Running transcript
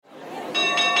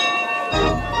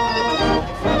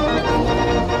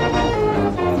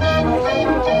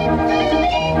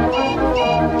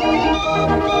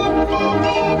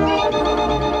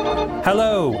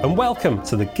welcome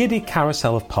to the Giddy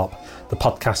Carousel of Pop, the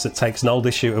podcast that takes an old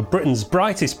issue of Britain's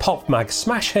brightest pop mag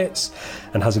smash hits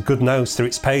and has a good nose through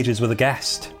its pages with a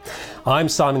guest. I'm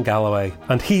Simon Galloway,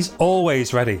 and he's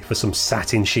always ready for some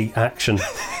satin sheet action.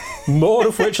 More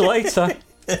of which later.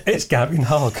 It's Gavin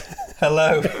Hogg.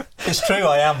 Hello. It's true,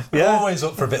 I am. Yeah. Always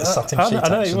up for a bit of satin sheet I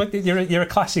know, action. you're a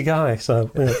classy guy, so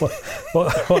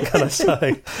what can I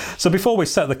say? So before we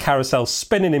set the carousel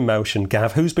spinning in motion,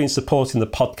 Gav, who's been supporting the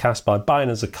podcast by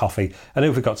buying us a coffee, and who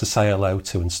have we got to say hello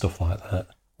to and stuff like that?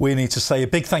 We need to say a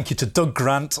big thank you to Doug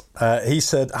Grant. He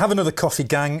said, have another coffee,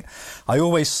 gang. I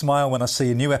always smile when I see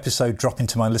a new episode drop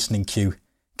into my listening queue.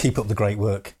 Keep up the great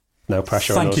work. No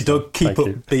pressure on us. Thank you, Doug. Keep Thank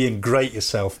you. up being great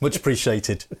yourself. Much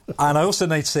appreciated. And I also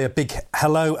need to say a big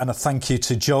hello and a thank you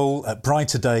to Joel at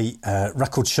Brighter Day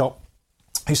Record Shop,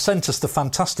 who sent us the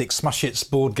fantastic Smash Hits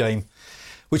board game,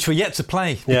 which we're yet to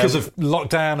play because of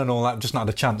lockdown and all that. Just not had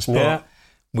a chance. But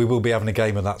we will be having a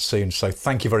game of that soon. So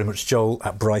thank you very much, Joel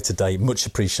at Brighter Day. Much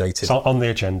appreciated. It's on the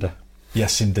agenda.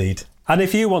 Yes, indeed. And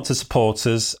if you want to support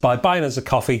us by buying us a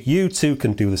coffee, you too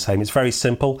can do the same. It's very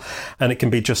simple, and it can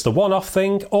be just a one-off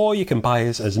thing, or you can buy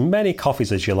us as many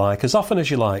coffees as you like, as often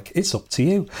as you like. It's up to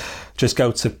you. Just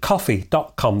go to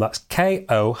ko-fi.com, that's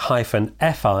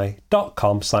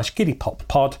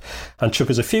ko-fi.com/giddypoppod, and chuck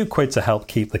us a few quid to help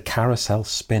keep the carousel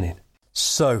spinning.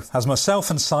 So, as myself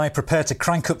and Si prepare to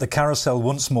crank up the carousel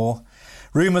once more,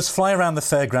 rumours fly around the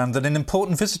fairground that an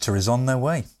important visitor is on their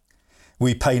way.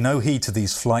 We pay no heed to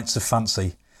these flights of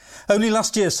fancy. Only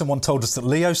last year someone told us that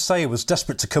Leo Sayer was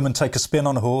desperate to come and take a spin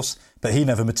on a horse, but he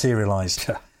never materialised.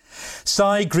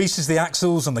 Si greases the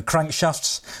axles and the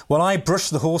crankshafts, while I brush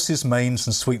the horses' manes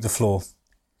and sweep the floor.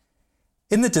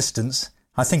 In the distance,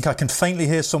 I think I can faintly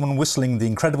hear someone whistling the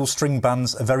Incredible String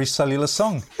Band's A Very Cellular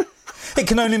Song. It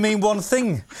can only mean one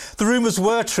thing. The rumours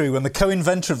were true, and the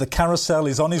co-inventor of the carousel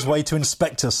is on his way to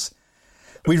inspect us.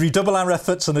 We redouble our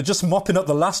efforts and are just mopping up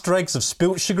the last dregs of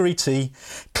spilt sugary tea,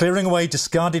 clearing away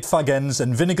discarded fag ends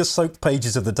and vinegar-soaked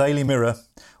pages of the Daily Mirror,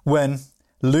 when,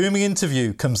 looming into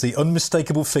view, comes the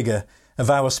unmistakable figure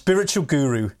of our spiritual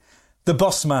guru, the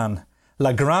boss man,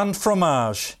 La Grande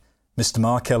Fromage, Mr.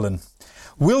 Mark Ellen.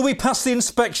 Will we pass the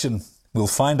inspection? We'll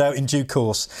find out in due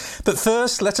course. But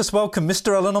first, let us welcome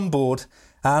Mr. Ellen on board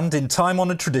and, in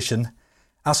time-honoured tradition,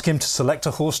 ask him to select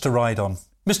a horse to ride on.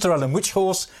 Mr. Allen, which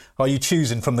horse are you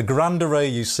choosing from the grand array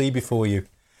you see before you?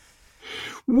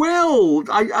 Well,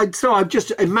 so I just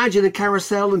imagine a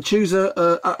carousel and choose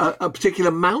a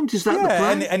particular mount. Is that the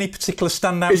plan? Any particular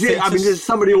standout Is it? features? I mean, there's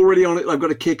somebody already on it. I've got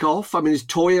to kick off. I mean, is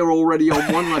Toya already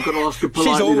on one? And I've got to ask her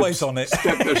politely. She's always on it.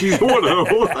 She's on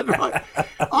it.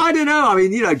 I don't know. I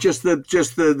mean, just the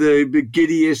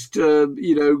giddiest,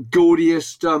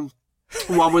 gaudiest.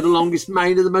 One with the longest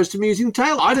mane and the most amusing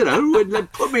tail. I don't know.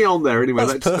 Put me on there anyway.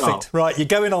 That's Let's perfect. start. Right, you're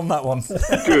going on that one.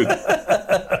 Good.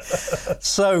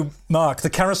 So, Mark, the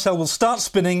carousel will start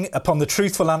spinning upon the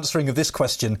truthful answering of this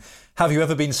question. Have you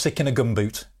ever been sick in a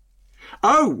gumboot?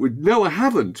 Oh, no, I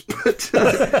haven't. But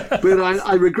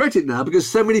I regret it now because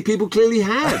so many people clearly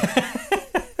had.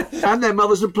 And their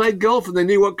mothers had played golf and they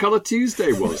knew what colour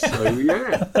Tuesday was. So,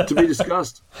 yeah, to be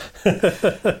discussed. In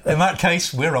that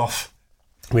case, we're off.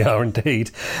 We are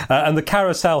indeed. And the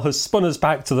carousel has spun us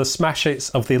back to the smash hits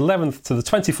of the 11th to the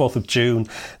 24th of June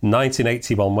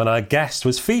 1981, when our guest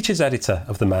was features editor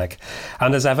of the mag.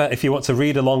 And as ever, if you want to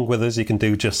read along with us, you can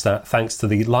do just that, thanks to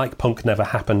the Like Punk Never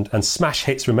Happened and Smash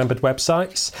Hits Remembered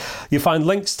websites. You'll find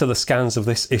links to the scans of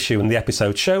this issue in the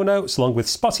episode show notes, along with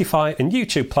Spotify and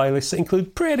YouTube playlists that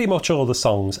include pretty much all the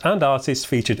songs and artists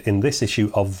featured in this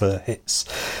issue of The Hits.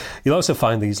 You'll also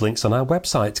find these links on our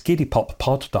website,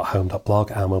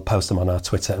 giddypoppod.home.blog, and we'll post them on our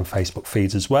Twitter and Facebook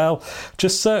feeds as well.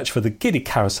 Just search for the Giddy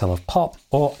Carousel of Pop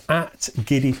or at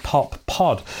Giddy Pop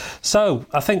Pod. So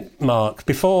I think, Mark,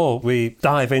 before we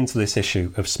dive into this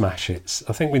issue of Smash Hits,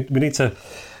 I think we need to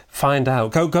find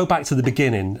out, go back to the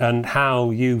beginning and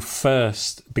how you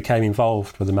first became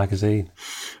involved with the magazine.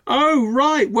 Oh,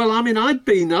 right. Well, I mean, I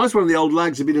was one of the old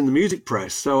lags who'd been in the music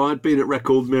press. So I'd been at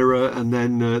Record Mirror and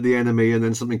then The Enemy and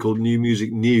then something called New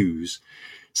Music News.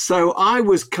 So I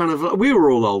was we were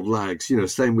all old lags,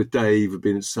 same with Dave, had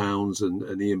been at Sounds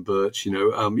and Ian Birch,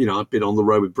 I'd been on the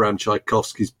road with Bram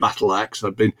Tchaikovsky's Battle Axe.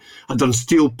 I'd done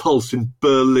Steel Pulse in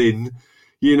Berlin.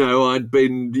 I'd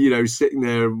been, sitting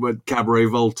there with Cabaret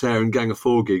Voltaire and Gang of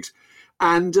Four gigs.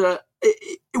 And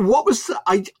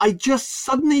I just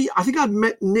suddenly, I think I'd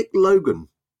met Nick Logan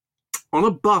on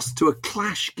a bus to a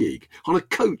Clash gig, on a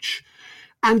coach.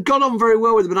 and got on very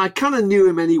well with him. And I kind of knew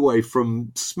him anyway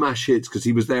from Smash Hits, because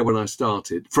he was there when I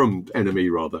started, from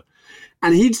NME rather.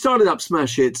 And he'd started up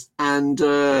Smash Hits and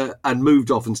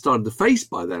moved off and started The Face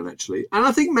by then, actually. And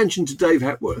I think mentioned to Dave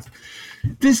Hepworth,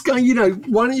 this guy,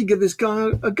 why don't you give this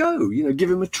guy a go? Give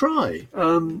him a try.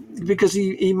 Because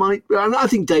he might, and I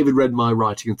think David read my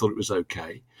writing and thought it was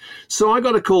okay. So I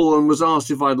got a call and was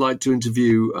asked if I'd like to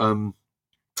interview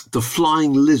the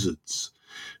Flying Lizards,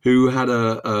 who had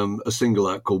a single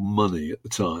out called Money at the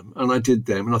time. And I did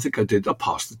them, and I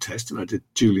passed the test, and I did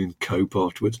Julian Cope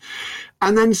afterwards.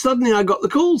 And then suddenly I got the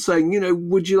call saying,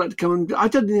 would you like to come and... I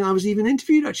don't think I was even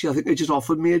interviewed, actually. I think they just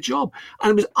offered me a job. And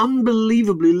it was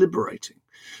unbelievably liberating.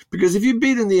 Because if you'd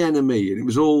been in the NME, and it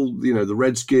was all, the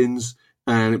Redskins,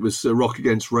 and it was Rock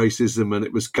Against Racism, and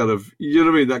it was kind of,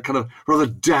 that kind of rather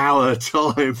dour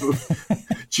time of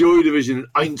Joy Division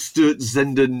and Einstürzende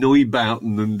Sender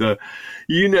Neubauten. And,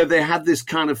 they had this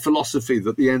kind of philosophy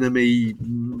that the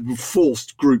NME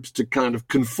forced groups to kind of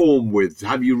conform with.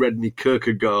 Have you read any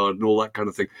Kierkegaard and all that kind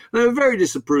of thing? And they were very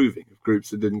disapproving of groups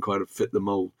that didn't quite fit the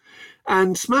mould.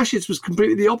 And Smash Hits was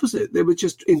completely the opposite. They were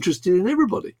just interested in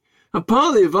everybody. And part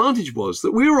of the advantage was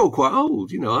that we were all quite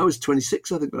old. I was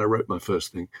 26, I think, when I wrote my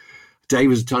first thing. Dave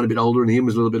was a tiny bit older, and Ian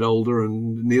was a little bit older,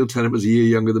 and Neil Tennant was a year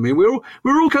younger than me. We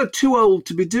were all kind of too old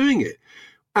to be doing it.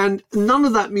 And none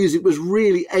of that music was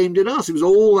really aimed at us. It was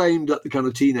all aimed at the kind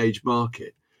of teenage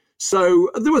market. So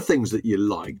there were things that you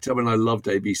liked. I mean, I loved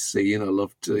ABC, and I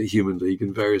loved Human League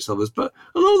and various others. But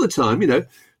a lot of the time,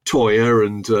 Toyah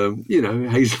and,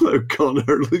 Hazel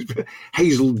O'Connor,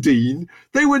 Hazel Dean,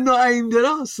 they were not aimed at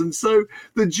us. And so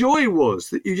the joy was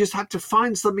that you just had to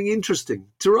find something interesting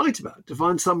to write about, to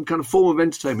find some kind of form of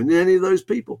entertainment in any of those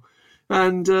people.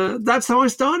 And that's how I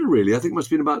started, really. I think it must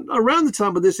have been about around the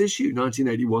time of this issue,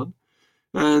 1981.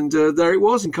 And there it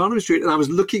was in Carnaby Street. And I was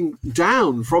looking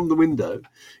down from the window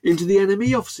into the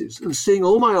NME offices and seeing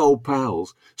all my old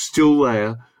pals still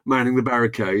there, manning the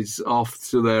barricades, off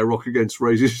to their Rock Against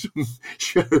Racism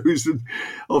shows and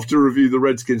off to review the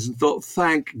Redskins, and thought,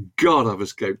 thank God I've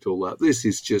escaped all that. This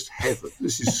is just heaven.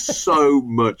 This is so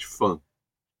much fun.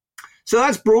 So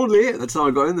that's broadly it. That's how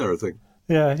I got in there, I think.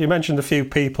 Yeah, you mentioned a few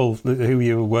people who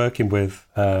you were working with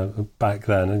back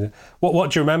then.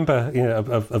 What do you remember,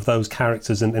 of those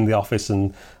characters in the office,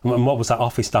 and what was that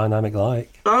office dynamic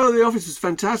like? Oh, the office was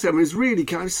fantastic. I mean, it's really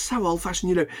kind of so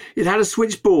old-fashioned. It had a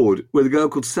switchboard with a girl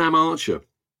called Sam Archer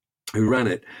who ran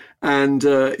it, and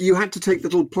you had to take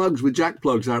little plugs with jack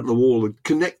plugs out of the wall and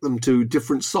connect them to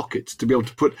different sockets to be able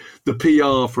to put the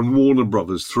PR from Warner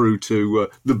Brothers through to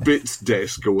the bits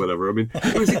desk or whatever. I mean,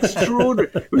 it was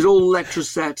extraordinary. It was all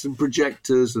Electrosets and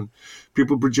projectors and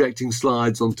people projecting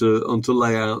slides onto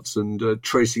layouts and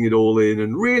tracing it all in,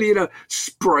 and really,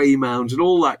 spray mount and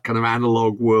all that kind of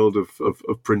analog world of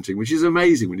printing, which is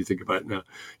amazing when you think about it now.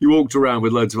 You walked around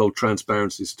with loads of old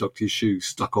transparencies stuck to your shoes,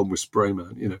 stuck on with spray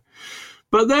mount,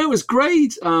 But that was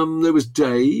great. There was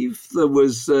Dave. There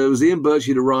was Ian Birch.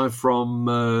 He'd arrived from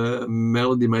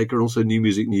Melody Maker and also New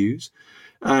Music News.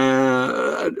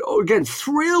 Again,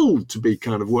 thrilled to be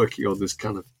kind of working on this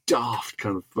kind of daft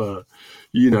kind of,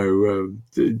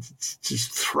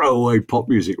 just throwaway pop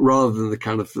music rather than the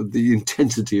kind of the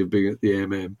intensity of being at the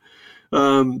AMM.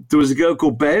 There was a girl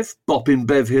called Boppin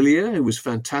Bev Hillier, who was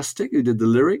fantastic, who did the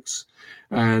lyrics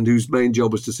and whose main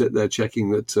job was to sit there checking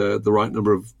that the right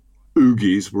number of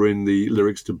oogies were in the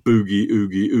lyrics to Boogie,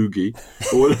 Oogie, Oogie,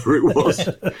 or whatever it was.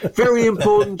 Very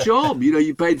important job.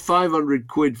 You paid 500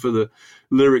 quid for the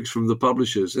lyrics from the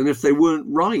publishers, and if they weren't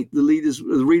right, the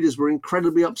readers were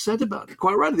incredibly upset about it.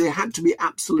 Quite right. They had to be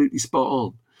absolutely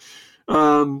spot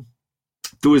on.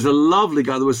 There was a lovely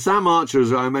guy. There was Sam Archer,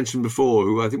 as I mentioned before,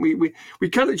 who I think we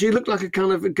kind of, she looked like a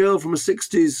kind of a girl from a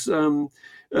 60s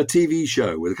a TV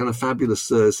show with a kind of fabulous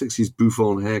 60s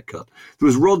bouffant haircut. There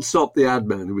was Rod Sopp, the ad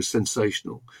man, who was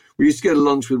sensational. We used to get a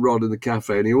lunch with Rod in the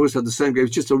cafe, and he always had the same guy. He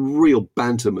was just a real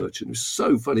banter merchant. It was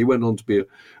so funny. He went on to be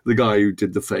the guy who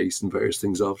did the face and various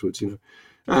things afterwards,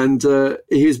 And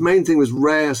his main thing was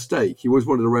rare steak. He always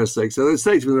wanted a rare steak. So they'd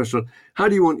say to him in the restaurant, how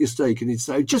do you want your steak? And he'd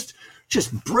say, just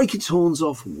break its horns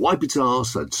off, wipe its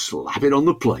arse, and slap it on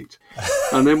the plate.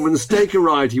 And then when the steak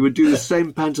arrived, he would do the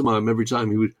same pantomime every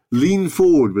time. He would lean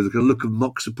forward with a look of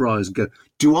mock surprise and go,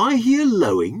 do I hear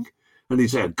lowing? And he'd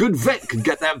say, a good vet could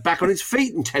get that back on its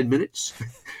feet in 10 minutes.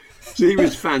 So he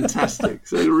was fantastic.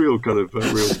 So a real kind of,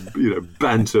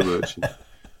 banter merchant.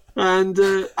 And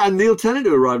Neil Tennant,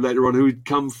 who arrived later on, who had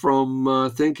come from, I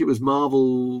think it was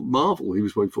Marvel he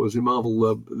was working for. Was it Marvel,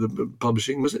 the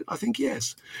publishing, was it? I think,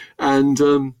 yes.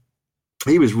 And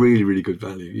he was really, really good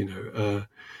value,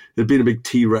 He'd been a big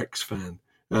T-Rex fan.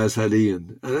 as had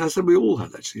Ian, and as we all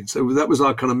had, actually. And so that was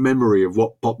our kind of memory of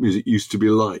what pop music used to be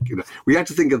like. We had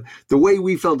to think of the way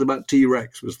we felt about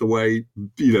T-Rex was the way,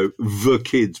 the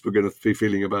kids were going to be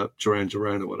feeling about Duran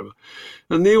Duran or whatever.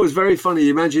 And Neil was very funny.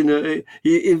 Imagine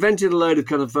he invented a load of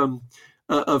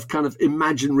kind of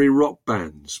imaginary rock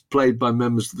bands played by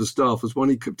members of the staff. There's one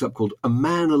he cooked up called A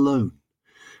Man Alone.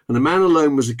 And A Man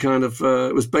Alone was a kind of,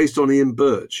 it was based on Ian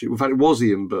Birch. In fact, it was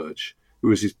Ian Birch who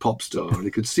was his pop star. And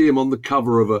you could see him on the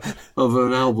cover of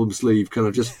an album sleeve, kind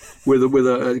of just with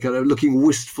a kind of looking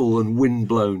wistful and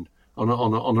windblown on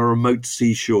a remote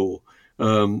seashore,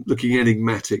 looking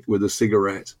enigmatic with a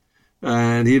cigarette.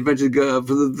 And he invented, for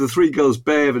the three girls,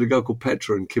 Bev and a girl called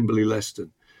Petra and Kimberly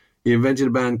Leston, he invented a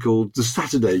band called the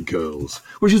Saturday Girls,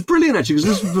 which was brilliant, actually,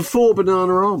 because this was before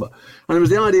Bananarama. And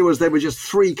the idea was they were just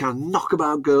three kind of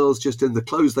knockabout girls just in the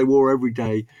clothes they wore every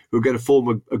day who were going to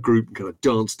form a group and kind of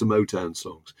dance to Motown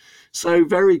songs. So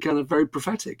very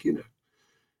prophetic,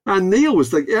 And Neil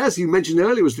was, as you mentioned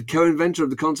earlier, was the co-inventor of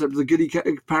the concept of the Giddy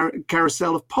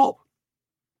Carousel of Pop.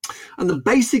 And the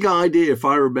basic idea, if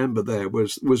I remember there,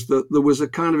 was that there was a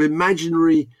kind of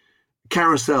imaginary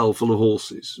carousel full of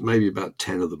horses, maybe about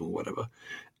 10 of them or whatever.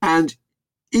 And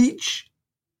each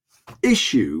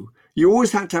issue, you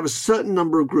always had to have a certain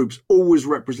number of groups always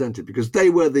represented because they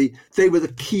were the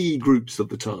key groups of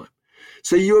the time.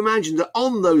 So you imagine that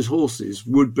on those horses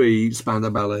would be Spandau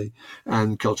Ballet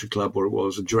and Culture Club, or it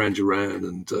was, and Duran Duran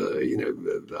and,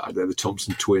 I don't know, the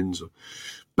Thompson Twins or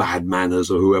Bad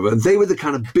Manners or whoever. And they were the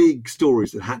kind of big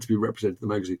stories that had to be represented in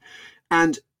the magazine.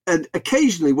 And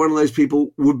occasionally one of those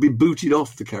people would be booted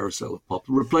off the Carousel of Pop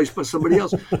and replaced by somebody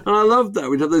else. And I loved that.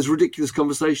 We'd have those ridiculous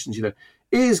conversations,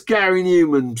 Is Gary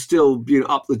Newman still,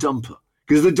 up the dumper?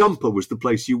 Because the dumper was the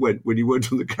place you went when you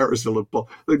weren't on the Carousel of Pop.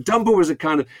 The dumper was a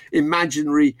kind of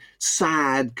imaginary,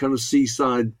 sad kind of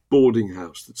seaside boarding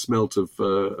house that smelt of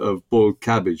boiled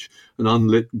cabbage and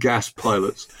unlit gas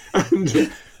pilots. And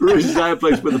it was a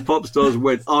place where the pop stars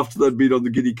went after they'd been on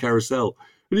the Giddy Carousel.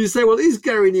 And you say, well, is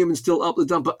Gary Newman still up the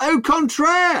dumper? Au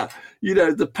contraire!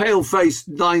 The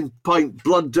pale-faced 9-pint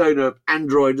blood donor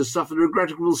android has suffered a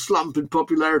regrettable slump in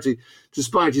popularity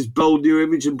despite his bold new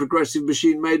image and progressive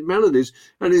machine-made melodies,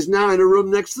 and is now in a room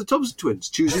next to the Thompson Twins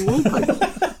choosing wallpaper.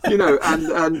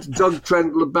 And Doug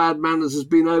Trendle of Bad Manners has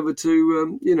been over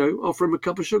to, offer him a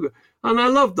cup of sugar. And I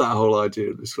love that whole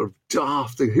idea, this sort of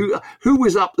daft thing. Who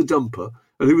was up the dumper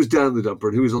and who was down the dumper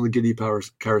and who was on the Giddy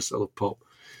Carousel of Pop?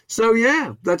 So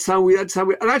yeah, that's how we, and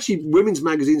actually women's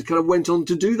magazines kind of went on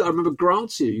to do that. I remember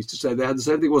Grazia used to say they had the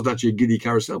same thing. It wasn't actually a Giddy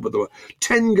Carousel, but there were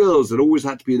 10 girls that always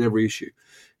had to be in every issue.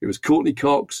 It was Courtney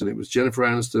Cox and it was Jennifer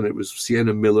Aniston, it was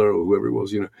Sienna Miller or whoever it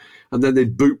was, and then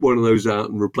they'd boot one of those out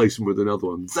and replace them with another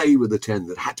one. They were the 10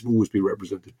 that had to always be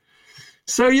represented.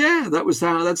 So yeah, that's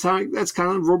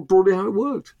kind of broadly how it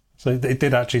worked. So it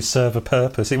did actually serve a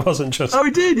purpose. It wasn't just. Oh,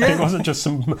 it did. Yeah. It wasn't just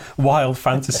some wild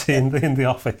fantasy in the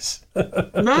office.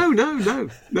 No.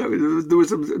 There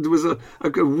was a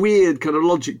weird kind of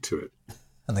logic to it.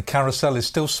 And the carousel is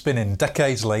still spinning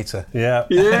decades later. Yeah.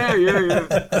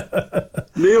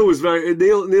 Neil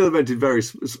invented very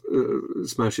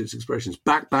smash hits expressions.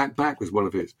 Back was one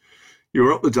of his. You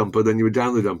were up the dumper, then you were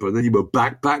down the dumper, and then you were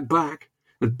back.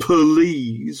 And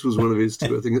please was one of his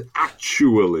too. I think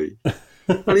actually.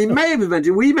 And we may have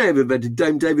invented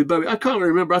Dame David Bowie. I can't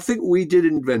remember. I think we did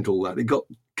invent all that. It got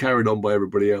carried on by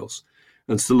everybody else.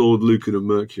 And Sir Lord Lucan of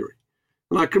Mercury.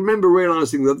 And I can remember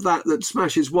realising that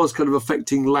Smash Hits was kind of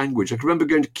affecting language. I can remember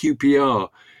going to QPR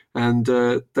and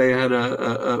they had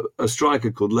a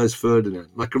striker called Les Ferdinand.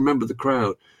 And I can remember the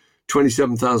crowd,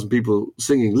 27,000 people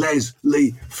singing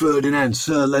Leslie Ferdinand,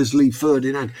 Sir Leslie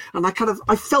Ferdinand. And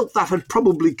I felt that had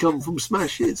probably come from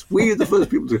Smash Hits. We were the first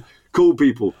people to call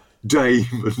people Dame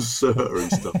and Sir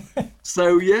and stuff.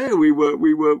 So yeah, we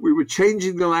were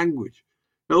changing the language.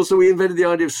 And also we invented the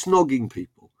idea of snogging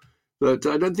people. But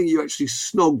I don't think you actually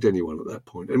snogged anyone at that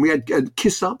point. And we had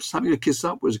kiss-ups. Having a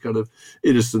kiss-up was a kind of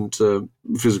innocent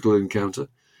physical encounter.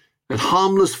 And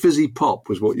harmless fizzy pop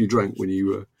was what you drank when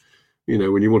you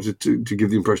when you wanted to give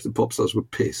the impression that pop stars were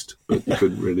pissed, but you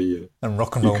couldn't really. And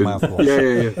rock and roll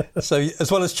mouthwash. Yeah. So, as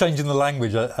well as changing the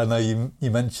language, I know you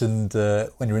mentioned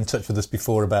when you were in touch with us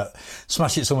before about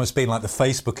Smash It's almost being like the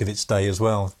Facebook of its day as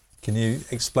well. Can you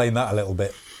explain that a little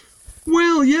bit?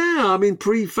 Well, yeah, I mean,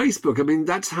 pre-Facebook, I mean,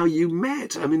 that's how you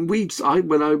met. I mean, when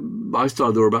I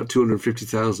started, there were about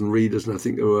 250,000 readers, and I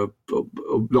think there were,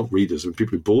 not readers, and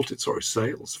people who bought it,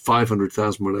 sales,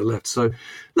 500,000 when I left. So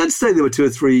let's say there were 2 or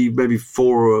 3, maybe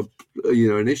 4,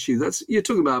 an issue. You're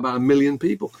talking about 1 million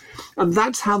people. And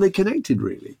that's how they connected,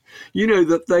 really.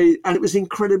 And it was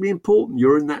incredibly important.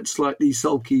 You're in that slightly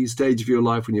sulky stage of your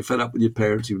life when you're fed up with your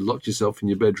parents, you've locked yourself in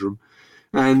your bedroom,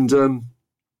 and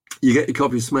you get your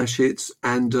copy of Smash Hits,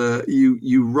 and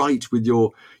you write with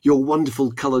your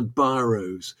wonderful coloured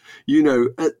biros,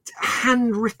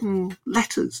 handwritten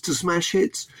letters to Smash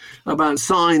Hits about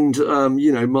signed,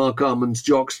 Mark Arman's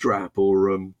jockstrap,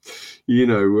 or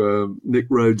Nick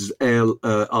Rhodes'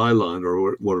 eyeliner,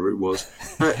 or whatever it was,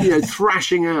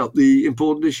 thrashing out the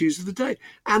important issues of the day.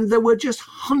 And there were just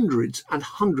hundreds and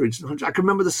hundreds and hundreds. I can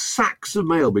remember the sacks of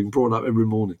mail being brought up every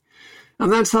morning.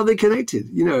 And that's how they connected,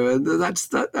 and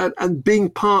and being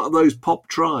part of those pop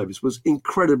tribes was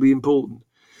incredibly important.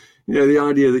 The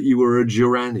idea that you were a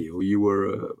Durrani or you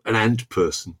were an ant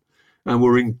person and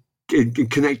were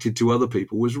connected to other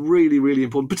people was really, really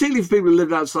important, particularly for people who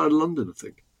lived outside of London, I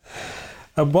think.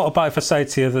 And what about if I say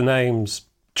to you the names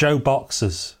Joe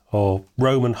Boxers or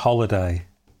Roman Holiday?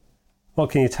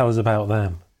 What can you tell us about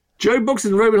them? Joe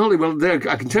Boxers and Roman Holiday, well,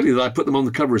 I can tell you that I put them on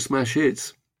the cover of Smash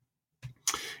Hits.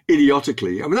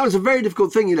 Idiotically. I mean, that was a very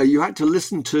difficult thing. You had to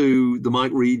listen to the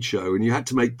Mike Reid show and you had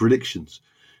to make predictions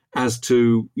as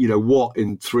to, what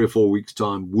in 3 or 4 weeks'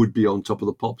 time would be on Top of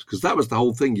the Pops, because that was the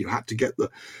whole thing. You had to get the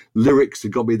lyrics, it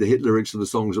got to be the hit lyrics of the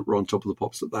songs that were on Top of the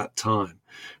Pops at that time.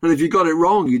 And if you got it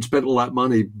wrong, you'd spent all that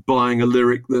money buying a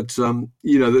lyric that,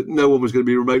 that no one was going to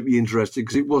be remotely interested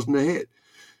because it wasn't a hit.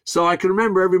 So I can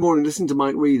remember every morning listening to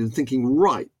Mike Reid and thinking,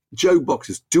 right, Joe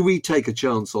Boxers, do we take a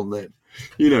chance on them?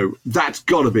 That's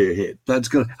got to be a hit. In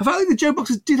fact, I think the Joe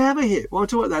Boxers did have a hit. Why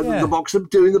talk about that? Yeah. The Boxer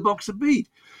doing the Boxer beat.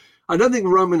 I don't think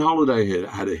Roman Holiday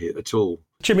had a hit at all.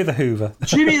 Jimmy the Hoover.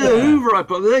 Jimmy the Hoover,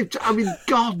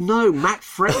 God, no. Matt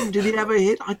Fretton, did he have a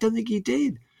hit? I don't think he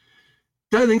did.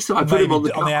 Don't think so. I put him on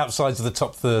the outsides of the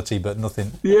top 30, but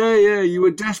nothing. Yeah. You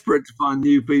were desperate to find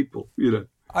new people,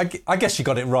 I guess you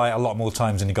got it right a lot more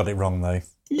times than you got it wrong, though.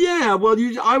 Yeah, well,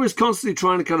 I was constantly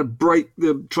trying to kind of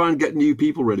try and get new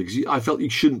people ready, because I felt you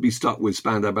shouldn't be stuck with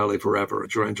Spandau Ballet forever, or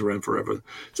Duran Duran forever.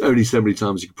 It's only so many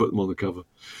times you could put them on the cover.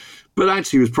 But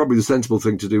actually, it was probably the sensible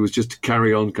thing to do was just to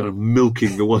carry on kind of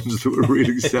milking the ones that were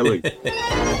really selling.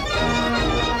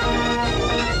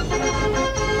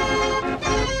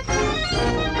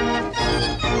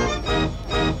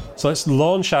 So let's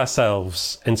launch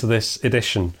ourselves into this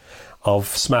edition of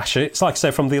Smash It. It's like I say,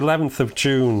 from the 11th of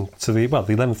June to the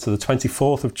 11th to the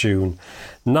 24th of June,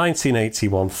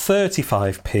 1981,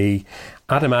 35p,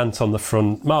 adamant on the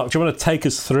front. Mark, do you want to take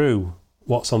us through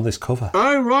what's on this cover?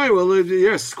 Oh, right. Well,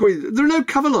 yes. There are no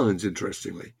cover lines,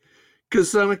 interestingly,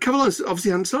 because cover lines obviously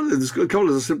hadn't started. The cover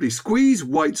lines are simply Squeeze,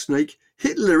 Whitesnake,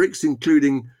 hit lyrics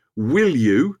including Will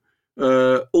You,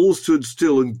 All Stood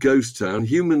Still and Ghost Town,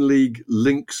 Human League,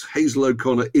 Lynx, Hazel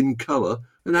O'Connor, In Colour,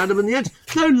 and Adam and the Ants.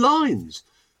 No lines.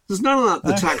 There's none of that.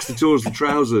 The tax, the tours, the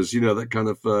trousers. That kind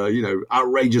of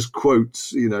outrageous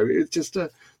quotes. It's just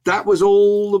that was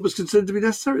all that was considered to be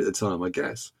necessary at the time, I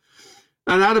guess.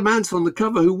 And Adam Ant on the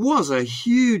cover, who was a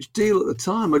huge deal at the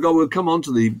time. We'll come on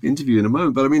to the interview in a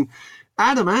moment, but I mean,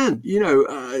 Adam Ant,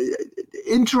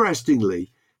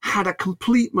 interestingly, had a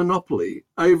complete monopoly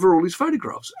over all his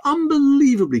photographs.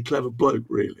 Unbelievably clever bloke,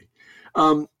 really.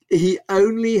 He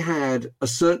only had a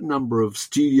certain number of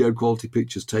studio quality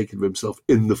pictures taken of himself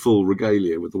in the full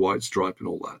regalia with the white stripe and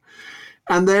all that.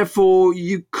 And therefore,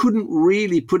 you couldn't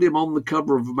really put him on the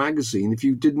cover of a magazine if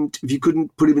you couldn't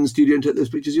put him in the studio and take those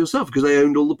pictures yourself, because they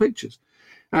owned all the pictures.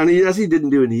 And as he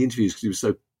didn't do any interviews because he was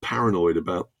so paranoid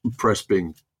about the press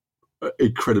being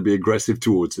incredibly aggressive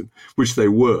towards him, which they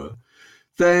were,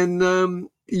 then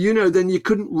you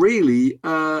couldn't really,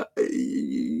 unless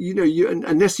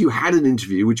you had an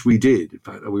interview, which we did. In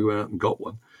fact, we went out and got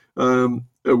one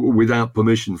without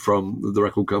permission from the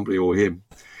record company or him.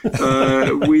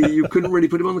 You couldn't really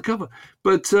put him on the cover.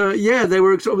 But they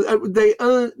were they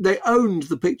owned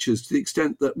the pictures to the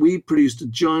extent that we produced a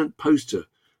giant poster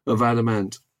of Adam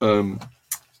Ant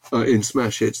in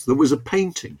Smash Hits that was a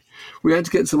painting. We had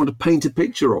to get someone to paint a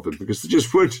picture of him because there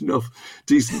just weren't enough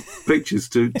decent pictures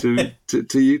to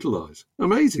utilise.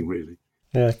 Amazing, really.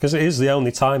 Yeah, because it is the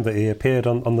only time that he appeared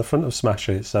on the front of Smash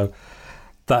It, so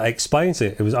that explains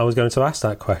it. I was going to ask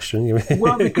that question.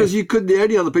 Well, because the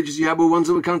only other pictures you had were ones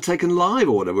that were kind of taken live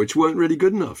or whatever, which weren't really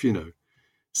good enough,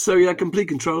 So you had complete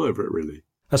control over it, really.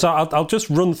 So I'll just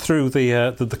run through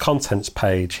the contents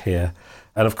page here.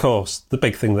 And of course, the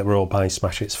big thing that we're all buying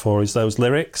Smash Hits for is those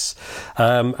lyrics.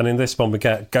 And in this one, we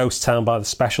get Ghost Town by the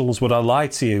Specials, Would I Lie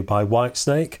to You by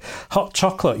Whitesnake, Hot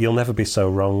Chocolate, You'll Never Be So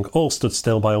Wrong, All Stood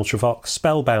Still by Ultravox,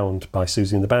 Spellbound by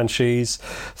Susie and the Banshees,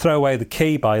 Throw Away the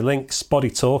Key by Lynx, Body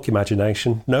Talk,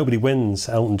 Imagination, Nobody Wins,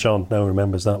 Elton John, no one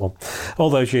remembers that one, All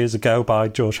Those Years Ago by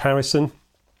George Harrison,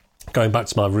 Going Back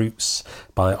to My Roots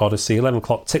by Odyssey, 11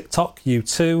 O'Clock TikTok,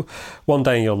 U2, One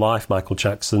Day in Your Life, Michael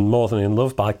Jackson, More Than in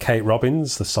Love by Kate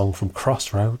Robbins, the song from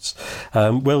Crossroads,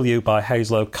 Will You by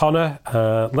Hazel O'Connor,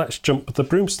 Let's Jump the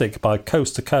Broomstick by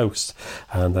Coast to Coast,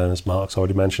 and then, as Mark's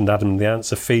already mentioned, Adam and the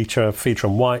Ants, a feature on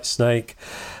Whitesnake,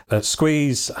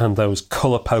 Squeeze, and those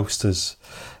colour posters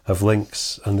of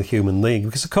Lynx and the Human League.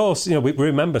 Because, of course, we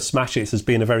remember Smash Hits as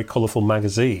being a very colourful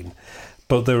magazine,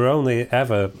 but there were only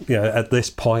ever, at this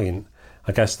point,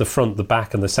 I guess the front, the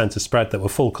back and the centre spread that were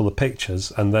full colour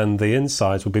pictures, and then the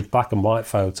insides would be black and white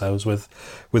photos with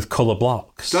colour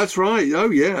blocks. That's right. Oh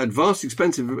yeah, Advanced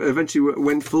Expensive eventually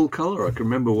went full colour. I can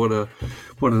remember what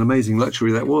an amazing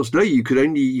luxury that was. No, you'd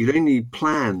only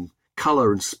plan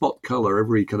colour and spot colour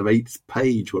every kind of 8th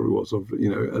page, where it was,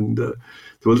 and there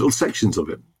were little sections of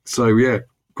it. So yeah,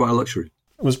 quite a luxury.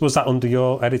 Was that under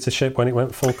your editorship when it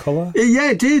went full colour? Yeah,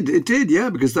 it did,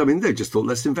 yeah, because, they just thought,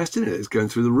 let's invest in it. It's going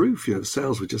through the roof. The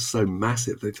sales were just so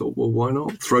massive. They thought, well, why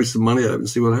not? Throw some money at it and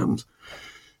see what happens.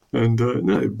 And,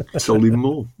 no, it sold even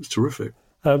more. It's terrific.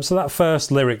 So that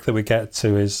first lyric that we get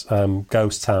to is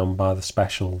Ghost Town by the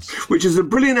Specials. Which is a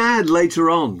brilliant ad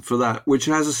later on for that, which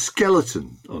has a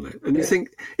skeleton on it. And you think,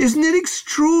 isn't it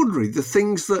extraordinary, the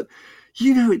things that,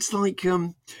 it's like...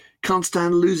 Can't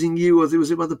Stand Losing You, or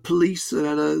was it by the Police?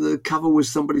 The cover was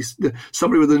somebody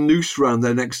with a noose round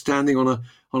their neck, standing on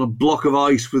a block of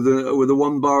ice with a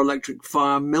 1-bar electric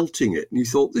fire melting it. And you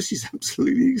thought, this is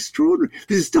absolutely extraordinary.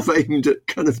 This is stuff aimed at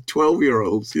kind of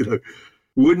 12-year-olds.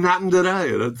 Wouldn't happen today, I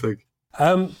don't think.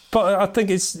 But I think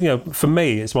it's, for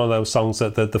me, it's one of those songs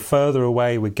that the further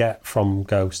away we get from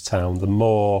Ghost Town, the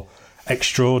more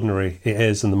extraordinary it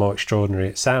is and the more extraordinary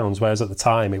it sounds. Whereas at the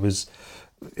time, it was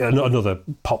another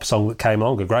pop song that came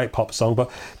along, a great pop song. But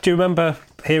do you remember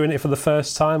hearing it for the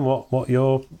first time? What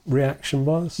your reaction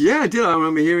was? Yeah, I did. I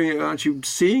remember hearing it, actually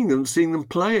seeing them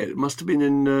play it. It must have been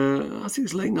in I think it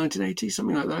was late 1980,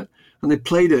 something like that. And they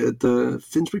played it at the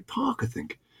Finsbury Park, I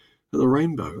think, at the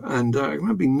Rainbow. And I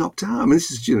remember being knocked out. I mean, this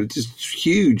is just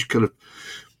huge kind of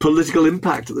political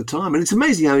impact at the time. And it's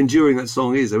amazing how enduring that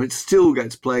song is. I mean, it still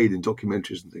gets played in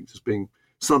documentaries and things as being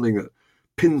something that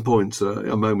pinpoints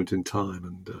a moment in time,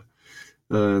 and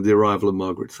the arrival of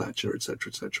Margaret Thatcher, etc.,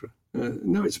 etc.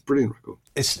 No, it's a brilliant record.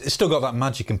 It's still got that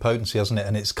magic and potency, hasn't it?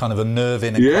 And it's kind of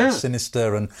unnerving and quite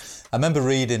sinister. And I remember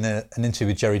reading an interview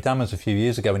with Jerry Dammers a few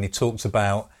years ago, and he talked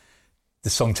about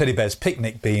the song Teddy Bear's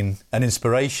Picnic being an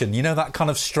inspiration. That kind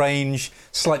of strange,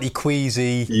 slightly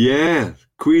queasy... Yeah,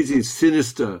 queasy,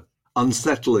 sinister,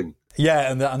 unsettling.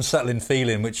 Yeah, and that unsettling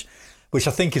feeling, which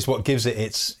I think is what gives it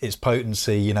its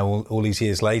potency, all these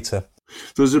years later.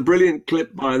 There's a brilliant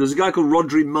clip there's a guy called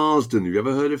Rhodri Marsden. Have you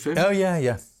ever heard of him? Oh,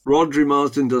 yeah. Rhodri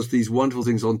Marsden does these wonderful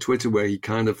things on Twitter where he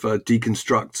kind of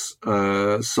deconstructs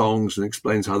songs and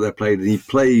explains how they're played. And he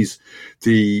plays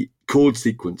the chord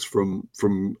sequence from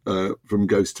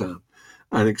Ghost Town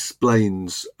and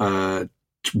explains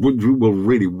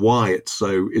really why it's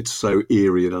so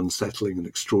eerie and unsettling and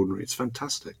extraordinary. It's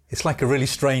fantastic. It's like a really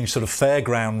strange sort of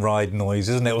fairground ride noise,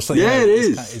 isn't it? Or something. Yeah, it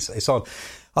is. It's odd.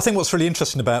 I think what's really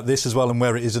interesting about this as well, and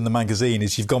where it is in the magazine,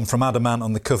 is you've gone from Adamant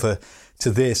on the cover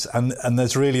to this, and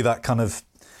there's really that kind of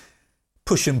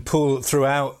push and pull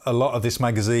throughout a lot of this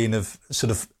magazine of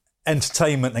sort of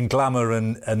entertainment and glamour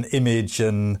and image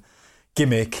and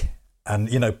gimmick and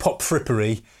pop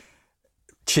frippery,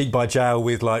 cheek by jowl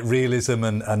with like realism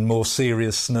and more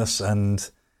seriousness, and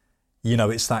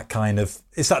it's that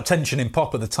tension in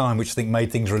pop at the time, which I think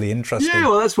made things really interesting. Yeah,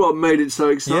 well, that's what made it so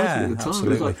exciting at the time.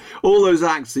 Absolutely. It was like all those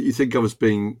acts that you think of as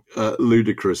being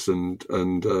ludicrous and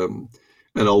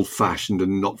old-fashioned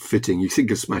and not fitting. You think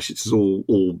of Smash Hits as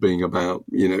all being about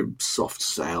Soft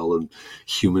Cell and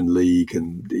Human League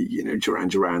and Duran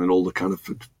Duran and all the kind of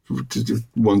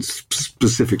ones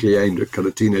specifically aimed at kind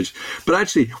of teenagers. But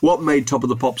actually, what made Top of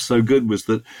the Pops so good was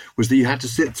that you had to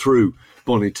sit through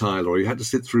Bonnie Tyler, or you had to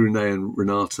sit through Renee and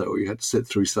Renato, or you had to sit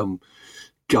through some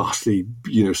ghastly,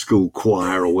 school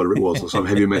choir or whatever it was, or some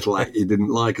heavy metal act you didn't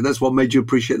like, and that's what made you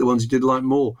appreciate the ones you did like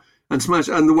more. And Smash,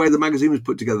 and the way the magazine was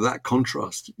put together, that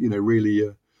contrast, really,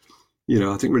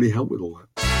 I think really helped with all that.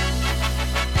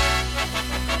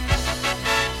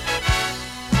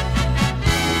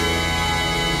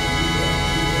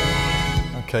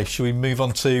 OK, shall we move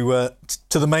on to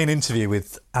the main interview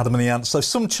with Adam and the Ants? So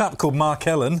some chap called Mark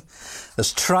Ellen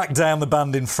has tracked down the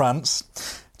band in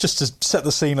France. Just to set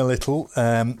the scene a little,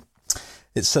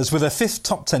 it says, with their 5th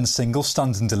top 10 single,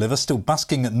 Stand and Deliver, still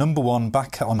basking at number 1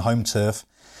 back on home turf,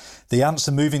 the Ants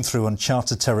are moving through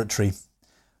uncharted territory.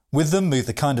 With them move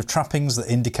the kind of trappings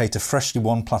that indicate a freshly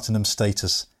won platinum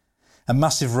status. A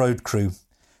massive road crew,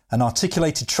 an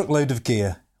articulated truckload of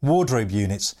gear, wardrobe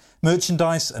units,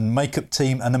 merchandise and makeup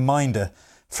team and a minder,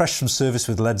 fresh from service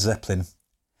with Led Zeppelin.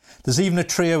 There's even a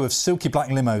trio of silky black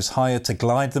limos hired to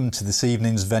glide them to this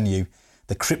evening's venue,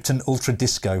 the Krypton Ultra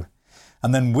Disco,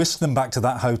 and then whisk them back to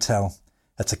that hotel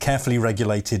at a carefully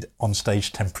regulated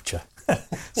on-stage temperature.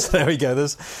 So there we go.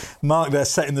 There's Mark there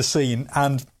setting the scene,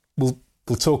 and we'll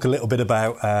talk a little bit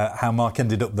about how Mark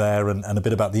ended up there and a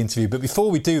bit about the interview. But before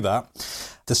we do that,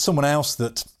 there's someone else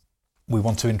that we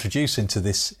want to introduce into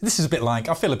this. This is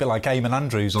I feel a bit like Eamon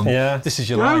Andrews on This Is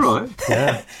Your Life. Right.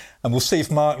 Yeah. And we'll see if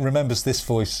Mark remembers this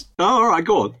voice. Oh, all right,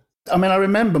 go on. I mean, I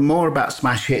remember more about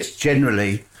smash hits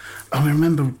generally. I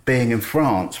remember being in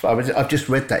France. I've just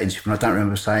read that interview and I don't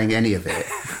remember saying any of it.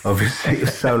 Obviously, it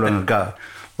was so long ago.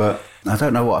 But I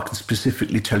don't know what I can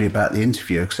specifically tell you about the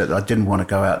interview, except that I didn't want to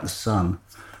go out in the sun.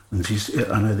 And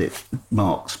I know that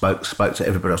Mark spoke to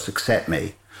everybody else except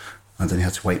me, and then he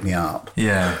had to wake me up.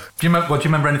 Yeah. Do you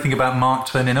remember anything about Mark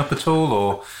turning up at all,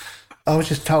 or? I was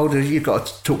just told, you've got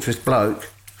to talk to this bloke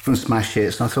from Smash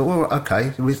Hits, and I thought, well,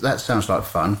 OK, that sounds like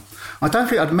fun. I don't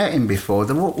think I'd met him before.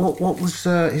 What was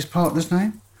his partner's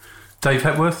name? Dave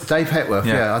Hepworth? Dave Hepworth,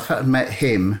 yeah. I thought I'd met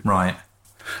him. Right.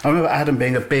 I remember Adam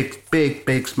being a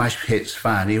big Smash Hits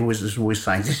fan. He was always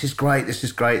saying, this is great, this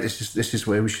is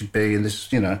where we should be, and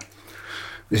this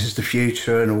is the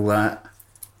future and all that.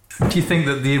 Do you think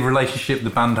that the relationship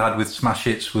the band had with Smash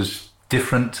Hits was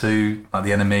different to like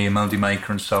the Enemy and Melody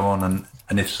Maker and so on?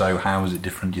 And if so, how was it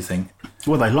different, do you think?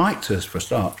 Well, they liked us for a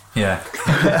start. Yeah.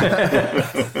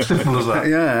 Simple as that.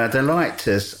 Yeah, they liked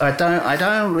us. I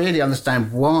don't really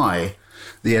understand why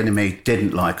the Enemy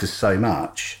didn't like us so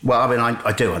much. Well, I mean,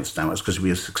 I do understand. It's because we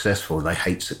were successful. They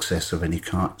hate success of any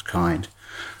kind.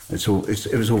 It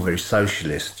was all very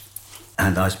socialist,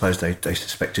 and I suppose they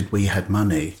suspected we had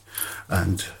money,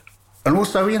 and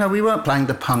also, we weren't playing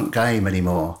the punk game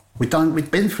anymore. We'd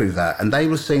been through that, and they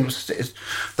were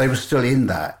still in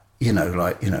that.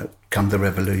 Come the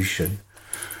revolution,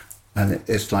 and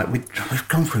it's like we've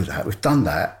gone through that. We've done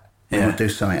that. Yeah. And we'll do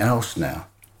something else now.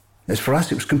 For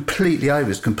us, it was completely over.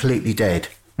 It's completely dead.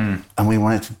 And we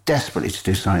wanted desperately to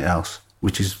do something else,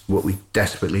 which is what we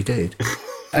desperately did.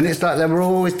 And it's like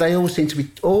they all seemed to be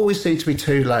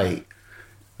too late.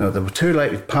 They were too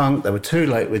late with punk. They were too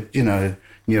late with,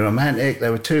 New Romantic. They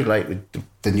were too late with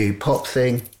the new pop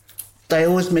thing. They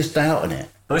always missed out on it.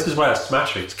 Well, this is where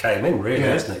Smash Hits came in, really,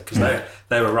 isn't it? Because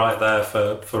they were right there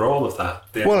for all of that.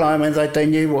 Well, I mean, they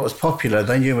knew what was popular.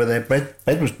 They knew where their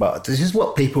bread was buttered. This is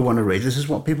what people want to read. This is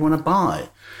what people want to buy.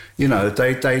 They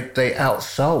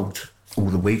outsold all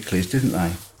the weeklies, didn't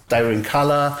they? They were in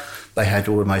colour. They had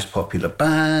all the most popular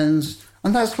bands.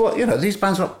 And that's what, these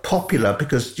bands are not popular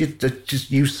because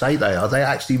you say they are. They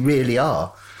actually really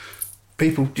are.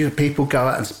 People go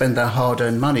out and spend their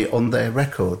hard-earned money on their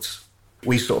records.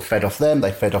 We sort of fed off them,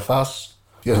 they fed off us.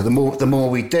 The more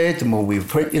we did, the more we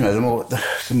print, the more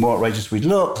outrageous we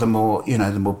looked, the more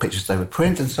pictures they would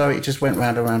print, and so it just went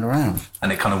round and round and round.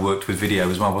 And it kind of worked with video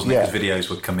as well, wasn't it? Because videos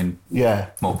were coming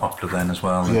more popular then as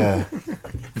well. Yeah.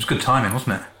 It was good timing,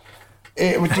 wasn't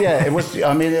it? It was.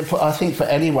 I mean, I think for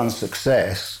anyone's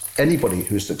success, anybody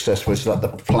who's successful, it's like the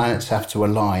planets have to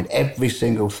align. Every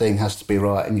single thing has to be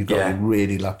right, and you've got to be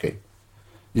really lucky.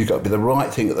 You've got to be the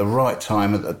right thing at the right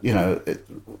time, in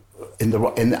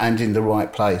the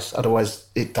right place. Otherwise,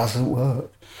 it doesn't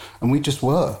work. And we just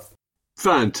were.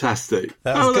 Fantastic.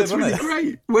 That's really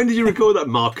great. When did you record that?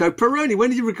 Marco Perroni, when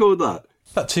did you record that?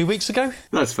 About 2 weeks ago.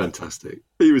 That's fantastic.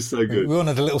 He was so good. We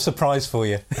wanted a little surprise for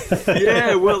you.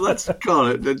 Yeah, well, that's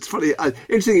funny.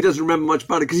 Interesting he doesn't remember much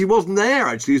about it because he wasn't there,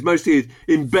 actually. He was mostly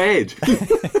in bed. He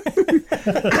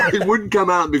wouldn't come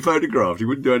out and be photographed. He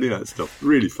wouldn't do any of that stuff.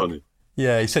 Really funny.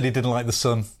 Yeah, he said he didn't like the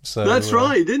sun. So that's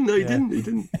right. He didn't. No, he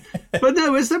didn't. But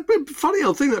no, it's a funny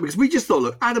old thing, that because we just thought,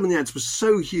 look, Adam and the Ants was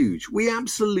so huge. We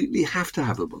absolutely have to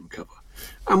have them on cover.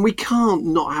 And we can't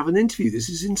not have an interview. This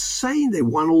is insane. They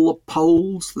won all the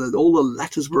polls. All the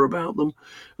letters were about them.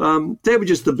 They were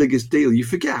just the biggest deal. You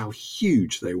forget how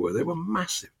huge they were. They were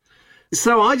massive.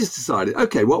 So I just decided,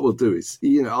 okay, what we'll do is,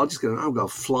 I'll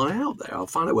fly out there. I'll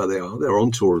find out where they are. They're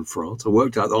on tour in France. I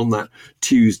worked out on that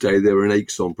Tuesday they were in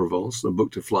Aix-en-Provence. I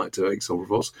booked a flight to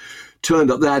Aix-en-Provence.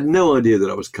 Turned up, they had no idea that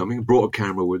I was coming. Brought a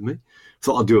camera with me.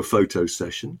 Thought I'd do a photo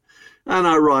session. And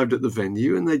I arrived at the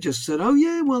venue, and they just said, "Oh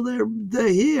yeah, well they're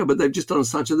here, but they've just done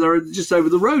such, and they're just over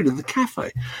the road in the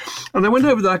cafe." And I went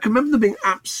over there. I can remember them being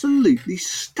absolutely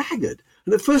staggered.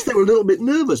 And at first they were a little bit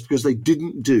nervous because they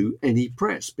didn't do any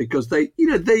press, because they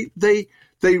didn't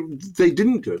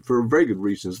do it for very good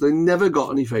reasons. They never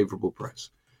got any favourable press.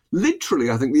 Literally,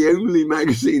 I think the only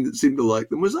magazine that seemed to like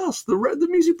them was us. The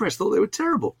music press thought they were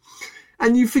terrible.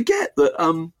 And you forget that,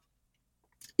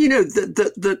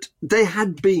 that they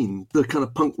had been the kind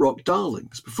of punk rock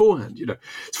darlings beforehand.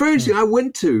 It's very interesting. I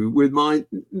went with my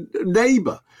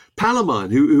neighbour, pal of mine,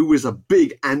 who was a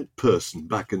big ant person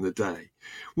back in the day.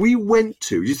 We went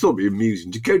to, you thought it would be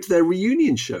amusing, to go to their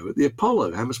reunion show at the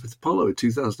Apollo, Hammersmith Apollo in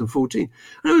 2014.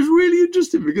 And it was really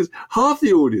interesting because half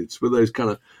the audience were those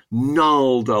kind of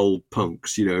gnarled old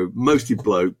punks, mostly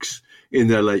blokes in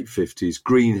their late 50s,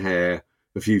 green hair,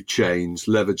 a few chains,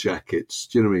 leather jackets,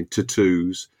 do you know what I mean,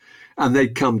 tattoos. And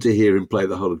they'd come to hear him play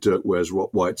the whole of Dirk Wears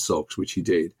White Socks, which he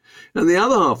did. And the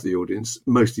other half of the audience,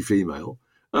 mostly female,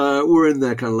 were in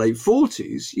their kind of late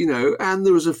 40s, and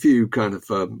there was a few kind of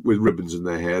with ribbons in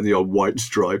their hair and the old white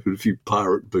stripe and a few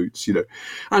pirate boots,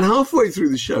 And halfway through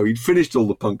the show, he'd finished all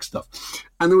the punk stuff.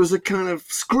 And there was a kind of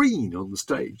screen on the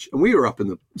stage. And we were up in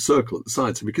the circle at the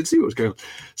side, so we could see what was going on.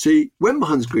 So he went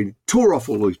behind the screen, tore off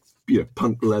all those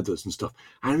punk leathers and stuff.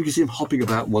 And we could see him hopping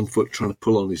about 1 foot trying to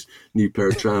pull on his new pair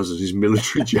of trousers, his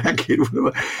military jacket,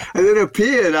 whatever. And then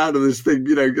appeared out of this thing,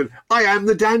 going, "I am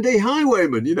the Dandy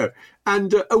Highwayman,"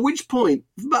 And at which point,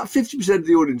 about 50% of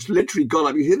the audience literally got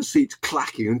up. You hear the seats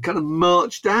clacking and kind of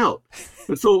marched out.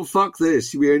 And thought, "Fuck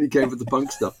this, we only came for the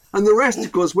punk stuff." And the rest,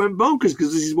 of course, went bonkers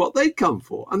because this is what they'd come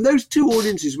for. And those two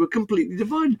audiences were completely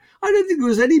divided. I don't think there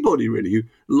was anybody really who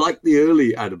liked the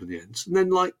early Adam and the Ants and then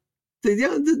liked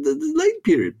the late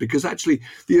period, because actually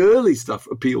the early stuff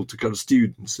appealed to kind of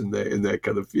students in their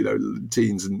kind of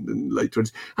teens and late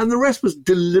 20s, and the rest was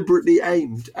deliberately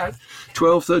aimed at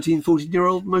 12, 13,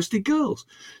 14-year-old, mostly girls.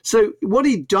 So what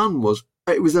he'd done was,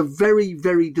 it was a very,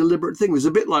 very deliberate thing. It was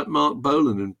a bit like Mark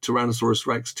Bolan and Tyrannosaurus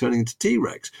Rex turning into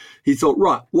T-Rex. He thought,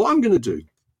 right, what I'm going to do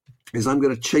is I'm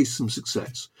going to chase some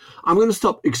success. I'm going to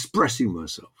stop expressing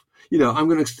myself. I'm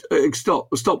going to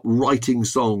stop writing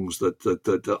songs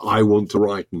that I want to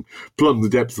write and plumb the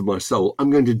depth of my soul. I'm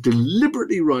going to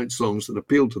deliberately write songs that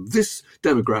appeal to this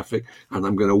demographic, and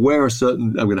I'm going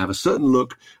to have a certain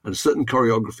look and a certain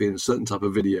choreography and a certain type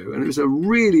of video. And it was a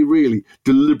really, really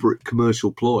deliberate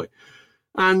commercial ploy.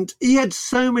 And he had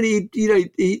so many,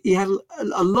 he had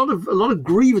a lot of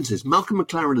grievances. Malcolm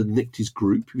McLaren had nicked his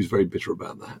group. He was very bitter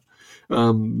about that.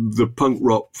 The punk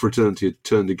rock fraternity had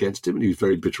turned against him, and he was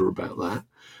very bitter about that.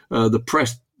 The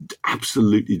press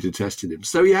absolutely detested him.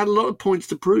 So he had a lot of points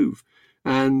to prove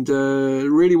and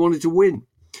really wanted to win.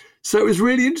 So it was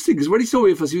really interesting because when he saw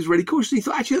me at first, he was really cautious. He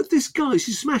thought, actually, this guy, this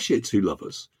is Smash Hits who love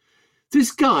us.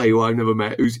 This guy who I've never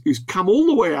met, who's come all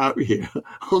the way out here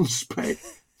on spec,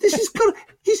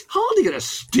 he's hardly going to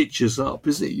stitch us up,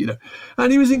 is he?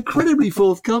 And he was incredibly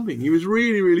forthcoming. He was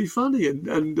really, really funny,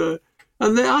 and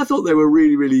I thought they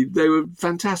were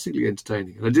fantastically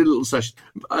entertaining. And I did a little session.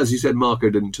 As you said,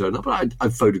 Marco didn't turn up, but I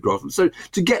photographed them. So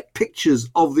to get pictures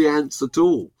of the ants at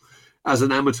all as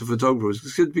an amateur photographer was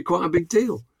going to be quite a big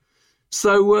deal.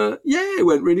 So, it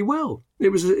went really well. It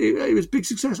was a big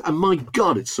success. And my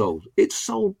God, it sold. It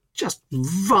sold just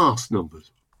vast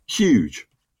numbers. Huge.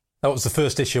 That was the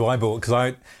first issue I bought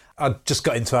because I just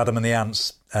got into Adam and the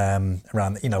Ants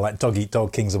around, like Dog Eat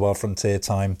Dog, Kings of Wild Frontier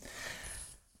time.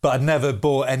 But I'd never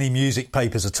bought any music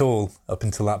papers at all up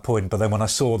until that point. But then when I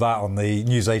saw that on the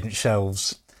newsagent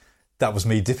shelves, that was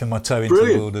me dipping my toe into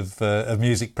the world of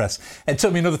music press. It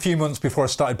took me another few months before I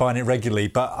started buying it regularly.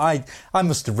 But I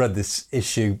must have read this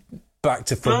issue back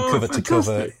to front, cover to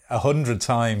cover 100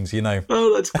 times,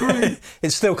 Oh, that's great.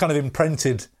 It's still kind of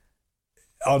imprinted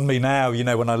on me now,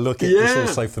 when I look at it, it's all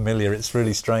so familiar. It's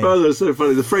really strange. Oh, that's so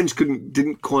funny. The French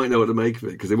didn't quite know what to make of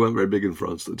it because they weren't very big in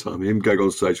France at the time. Him going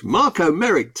on stage, Marco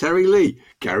Merrick, Terry Lee,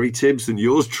 Gary Tibbs, and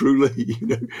yours truly.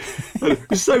 And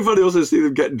it's so funny also to see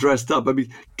them getting dressed up. I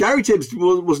mean, Gary Tibbs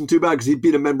wasn't too bad because he'd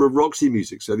been a member of Roxy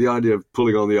Music, so the idea of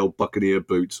pulling on the old Buccaneer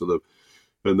boots or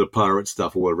the pirate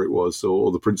stuff or whatever it was,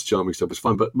 or the Prince Charming stuff was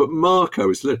fun. But Marco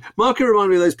reminded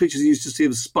me of those pictures you used to see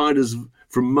of spiders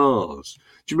from Mars.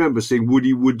 Do you remember seeing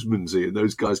Woody Woodsmansey and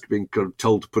those guys being kind of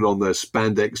told to put on their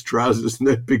spandex trousers and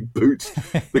their big boots?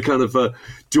 The kind of,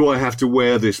 do I have to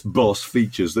wear this boss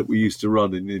features that we used to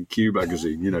run in Q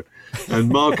magazine, And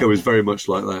Marco is very much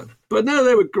like that. But no,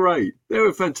 they were great. They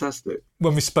were fantastic.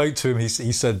 When we spoke to him, he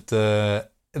said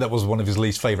that was one of his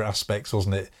least favourite aspects,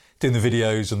 wasn't it? doing the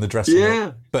videos and the dressing Yeah.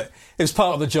 up. But it was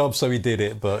part of the job, so he did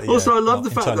it. But Also, yeah, I love not the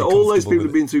fact that entirely all those comfortable people with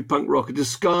have been through punk rock are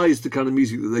disguised the kind of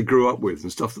music that they grew up with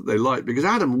and stuff that they liked. Because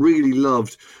Adam really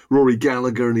loved Rory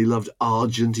Gallagher and he loved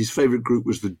Argent. His favourite group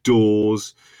was The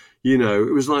Doors. You know,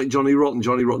 it was like Johnny Rotten.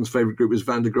 Johnny Rotten's favourite group was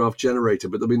Van der Graaf Generator,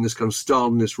 but there'd been this kind of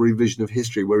Stalinist revision of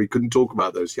history where he couldn't talk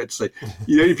about those. He had to say,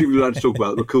 the only people who had to talk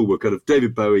about it were cool were kind of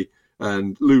David Bowie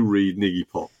and Lou Reed and Iggy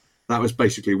Pop. That was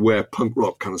basically where punk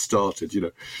rock kind of started, you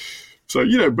know. So,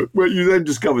 you know, but where you then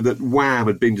discovered that Wham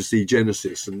had been to see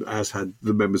Genesis and as had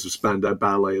the members of Spandau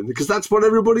Ballet, and because that's what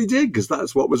everybody did, because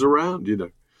that's what was around, you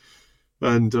know.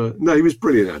 And no, he was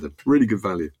brilliant, Adam. Really good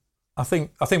value. I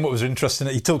think what was interesting,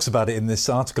 he talks about it in this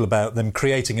article about them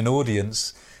creating an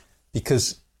audience,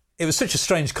 because it was such a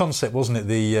strange concept, wasn't it?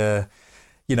 The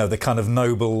the kind of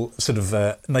noble sort of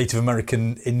Native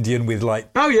American Indian with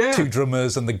like two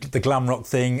drummers and the glam rock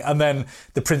thing, and then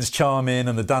the Prince Charming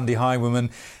and the Dandy Highwayman.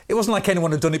 It wasn't like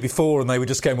anyone had done it before and they were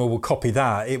just going, well, we'll copy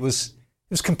that. It was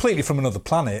completely from another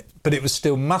planet, but it was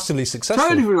still massily successful.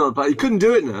 Totally from another planet. You couldn't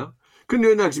do it now. Couldn't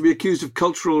do it now because you'd be accused of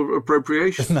cultural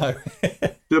appropriation. No.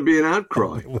 There'd be an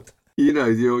outcry. You know,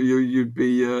 you'd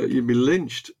be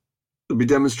lynched. There'd be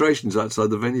demonstrations outside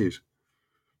the venues.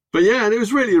 But yeah, and it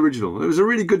was really original. It was a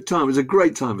really good time. It was a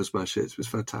great time for Smash Hits. It was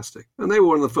fantastic. And they were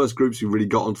one of the first groups who really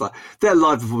got onto that. Their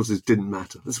live performances didn't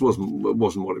matter. This wasn't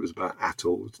what it was about at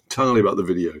all. It was entirely about the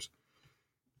videos.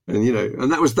 And, you know,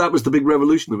 and that was the big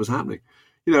revolution that was happening.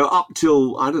 You know, up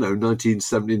till, I don't know,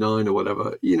 1979 or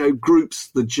whatever, you know, groups,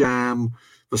 the Jam,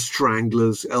 the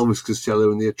Stranglers, Elvis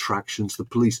Costello and the Attractions, the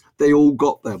Police, they all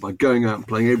got there by going out and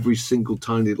playing every single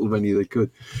tiny little venue they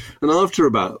could. And after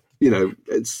about, you know,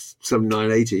 it's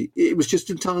 79, 80, it was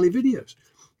just entirely videos.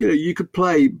 You know, you could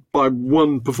play by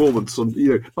one performance on, you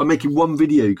know, by making one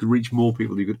video, you could reach more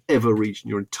people than you could ever reach in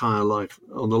your entire life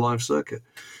on the live circuit.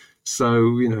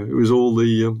 So, you know, it was all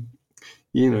the,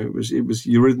 you know, it was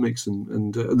Eurythmics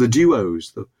and the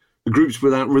duos, the groups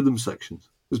without rhythm sections.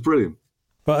 It was brilliant.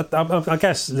 But I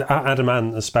guess Adam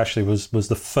Ant especially was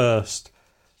the first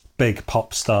big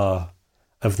pop star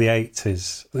of the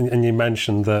 80s. And you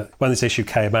mentioned that when this issue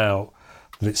came out,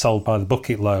 that it sold by the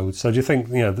bucket load. So do you think,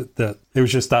 you know, that it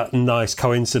was just that nice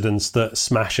coincidence that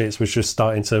Smash Hits was just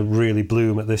starting to really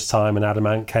bloom at this time and Adam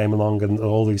Ant came along and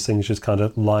all these things just kind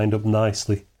of lined up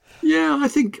nicely? Yeah, I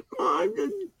think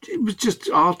it was just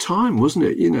our time, wasn't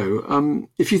it? You know,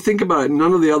 if you think about it,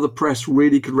 none of the other press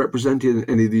really could represent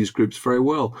any of these groups very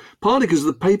well. Partly because of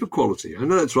the paper quality. I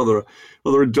know that's rather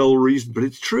a dull reason, but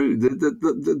it's true.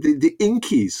 The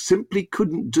Inkies simply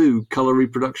couldn't do colour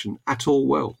reproduction at all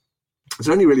well. It's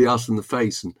only really Us in the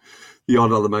Face and the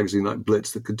odd other magazine like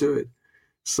Blitz that could do it.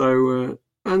 So,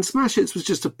 and Smash Hits was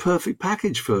just a perfect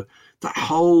package for that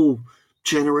whole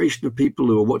generation of people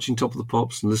who were watching Top of the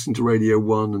Pops and listening to Radio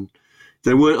 1 and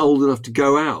they weren't old enough to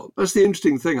go out. That's the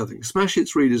interesting thing, I think. Smash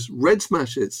Hits readers read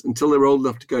Smash Hits until they were old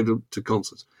enough to go to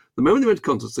concerts. The moment they went to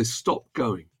concerts, they stopped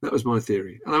going. That was my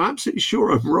theory. And I'm absolutely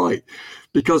sure I'm right.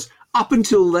 Because up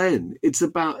until then, it's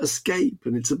about escape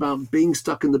and it's about being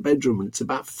stuck in the bedroom and it's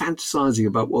about fantasizing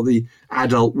about what the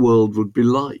adult world would be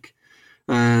like.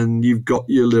 And you've got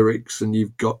your lyrics and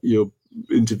you've got your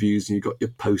interviews and you've got your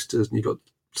posters and you've got,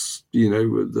 you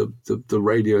know, the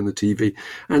radio and the TV.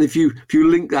 And if you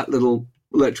link that little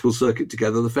electrical circuit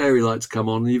together, the fairy lights come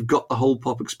on and you've got the whole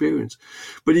pop experience.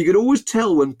 But you could always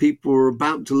tell when people were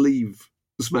about to leave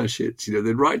the Smash Hits. You know,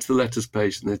 they'd write to the letters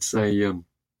page and they'd say, yeah,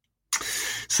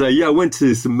 I went to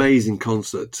this amazing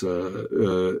concert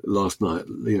last night,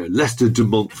 you know, Leicester de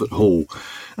Montfort Hall,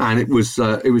 and it was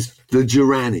the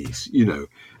Duranis, you know,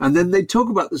 and then they'd talk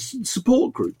about the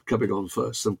support group coming on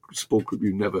first, some support group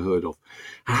you've never heard of,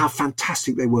 and how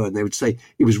fantastic they were, and they would say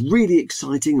it was really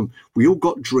exciting, and we all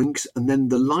got drinks, and then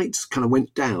the lights kind of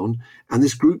went down, and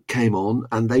this group came on,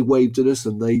 and they waved at us,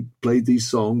 and they played these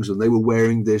songs, and they were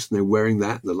wearing this, and they were wearing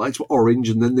that, and the lights were orange,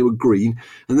 and then they were green,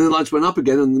 and then the lights went up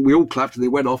again, and we all clapped, and they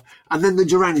went off, and then the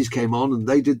Duranis came on, and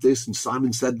they did this, and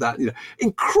Simon said that, you know,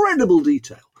 incredible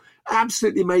detail,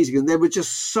 absolutely amazing, and they were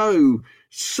just so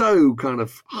kind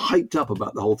of hyped up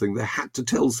about the whole thing. They had to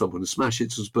tell someone, and Smash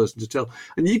Hits was the person to tell,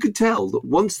 and you could tell that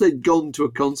once they'd gone to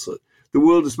a concert, the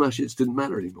world of Smash Hits didn't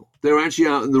matter anymore. They were actually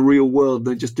out in the real world, and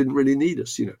they just didn't really need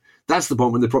us, you know. That's the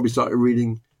point when they probably started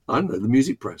reading, I don't know, the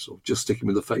music press, or just sticking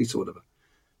with the Face or whatever.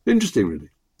 Interesting, really.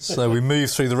 So we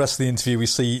move through the rest of the interview. We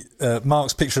see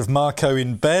Mark's picture of Marco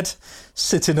in bed,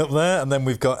 sitting up there, and then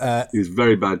we've got... he was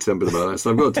very bad-tempered about that, so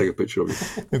I've got to take a picture of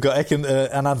him. We've got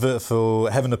an advert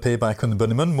for Heaven Appear by Echo and the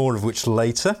Bunnymen, more of which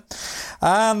later.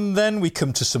 And then we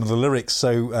come to some of the lyrics.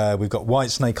 So we've got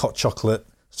Whitesnake, Hot Chocolate,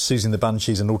 Susie and the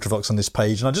Banshees and Ultravox on this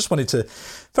page, and I just wanted to,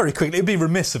 very quickly, it'd be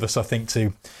remiss of us, I think,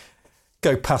 to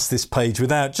go past this page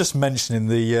without just mentioning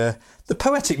the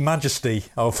poetic majesty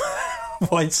of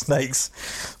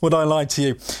Whitesnake's Would I Lie to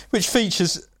You, which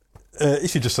features,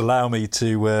 if you just allow me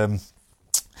to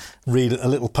read a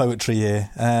little poetry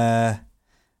here.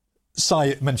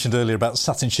 Si mentioned earlier about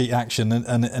satin sheet action,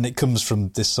 and it comes from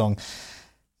this song.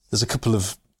 There's a couple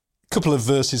of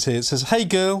verses here. It says, "Hey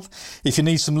girl, if you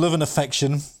need some love and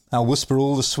affection, I'll whisper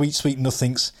all the sweet, sweet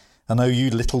nothings I know you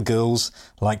little girls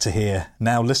like to hear.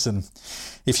 Now listen,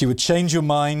 if you would change your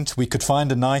mind, we could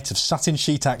find a night of satin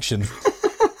sheet action.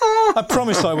 I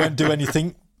promise I won't do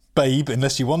anything, babe,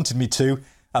 unless you wanted me to.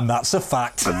 And that's a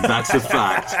fact." And that's a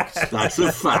fact. That's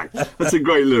a fact. That's a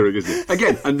great lyric, isn't it?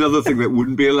 Again, another thing that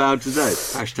wouldn't be allowed today.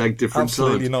 Hashtag different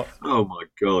Absolutely times. not. Oh, my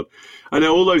God. I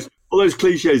know all those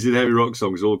cliches in heavy rock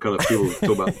songs, all kind of people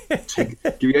talk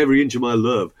about giving every inch of my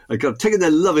love, and kind of taking their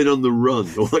loving on the run,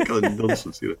 all that kind of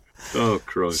nonsense, you know. Oh,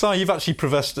 Christ. So you've actually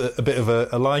professed a bit of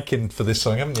a liking for this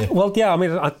song, haven't you? Well, yeah, I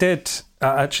mean, I did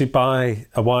actually buy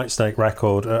a Whitesnake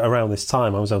record around this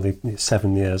time. I was only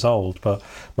 7 years old, but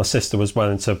my sister was well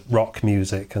into rock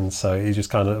music, and so it just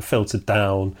kind of filtered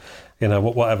down. You know,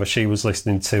 whatever she was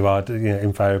listening to, I'd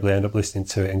invariably end up listening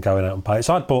to it and going out and buy it.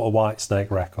 So I'd bought a Whitesnake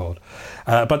record,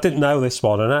 but I didn't know this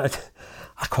one, and I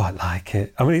quite like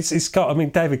it. I mean, it's got. I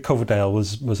mean, David Coverdale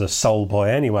was a soul boy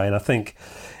anyway, and I think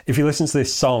if you listen to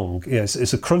this song, it's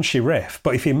a crunchy riff,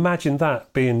 but if you imagine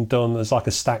that being done as like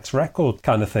a Stax record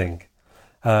kind of thing,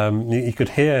 you could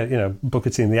hear,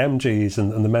 Booker T and the MGs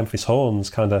and the Memphis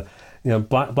Horns kind of,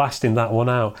 blasting that one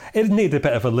out. It needed a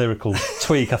bit of a lyrical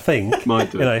tweak, I think.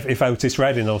 Might do. If Otis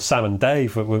Redding or Sam and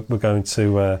Dave were going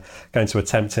to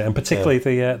attempt it, and particularly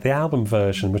the album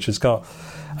version, which has got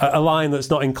a line that's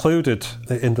not included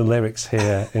in the lyrics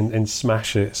here in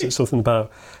Smash It. So it's something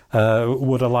about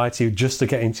would I lie to you just to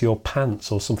get into your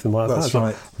pants or something like that. That's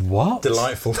right. What?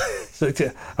 Delightful.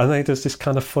 And then he does this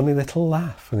kind of funny little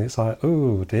laugh, and it's like,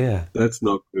 oh dear. That's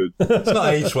not good. It's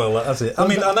not aged well, has it? I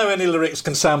mean, I know any lyrics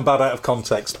can sound bad out of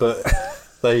context, but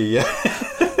they...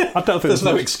 I don't think there's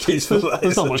no excuse for that.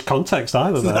 There's not much context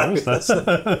either there, is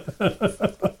there?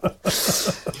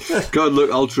 God, look,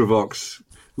 Ultravox.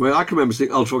 Well, I can remember seeing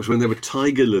Ultravox when they were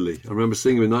Tiger Lily. I remember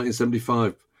seeing them in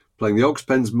 1975, playing the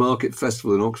Oxpens Market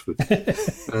Festival in Oxford.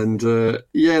 And,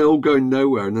 all going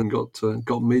nowhere, and then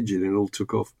got midget and it all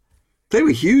took off. They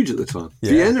were huge at the time.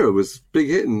 Yeah. Vienna was a big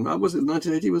hit, and was it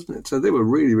 1980, wasn't it? So they were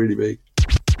really, really big.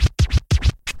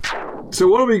 So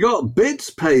what have we got? Bits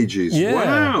pages. Yeah,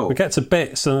 wow. we get to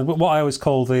bits, and what I always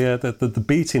call the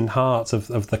beating heart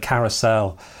of the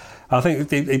carousel. I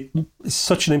think it's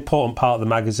such an important part of the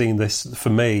magazine. This,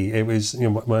 for me, it was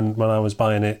when I was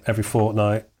buying it every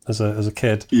fortnight as a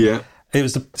kid. Yeah. It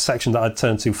was the section that I'd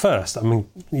turn to first. I mean,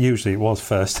 usually it was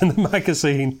first in the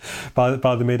magazine by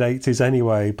the mid-'80s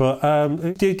anyway. But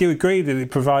do you agree that it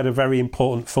provided a very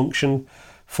important function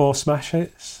for Smash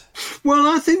Hits? Well,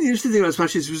 I think the interesting thing about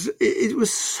Smash Hits was it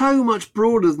was so much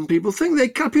broader than people think.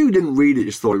 People who didn't read it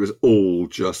just thought it was all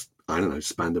just, I don't know,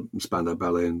 Spandau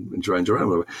Ballet and Duran Duran.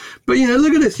 Whatever. But,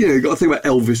 look at this. You've got to think about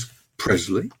Elvis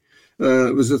Presley.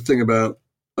 It was a thing about...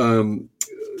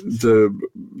 the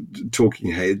Talking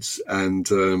Heads and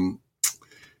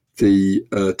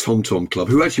the Tom Tom Club,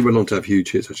 who actually went on to have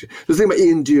huge hits. Actually, the thing about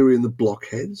Ian Dury and the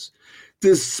Blockheads.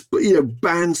 There's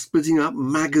bands splitting up,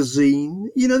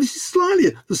 magazine. This is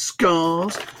slightly the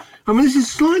Scars. I mean, this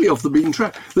is slightly off the beaten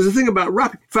track. There's a thing about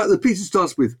rapping. In fact, the piece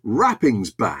starts with "Rapping's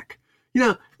back."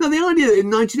 Now the idea that in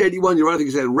 1981 you're writing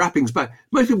saying rapping's back,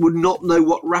 most people would not know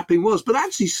what rapping was, but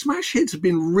actually Smash Hits have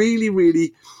been really,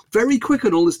 really very quick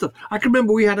on all this stuff. I can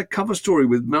remember we had a cover story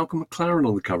with Malcolm McLaren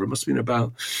on the cover. It must have been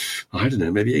about, I don't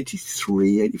know, maybe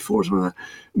 83, 84, something like that,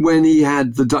 when he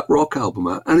had the Duck Rock album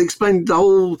out and explained the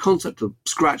whole concept of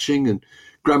scratching and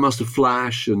Grandmaster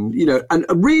Flash and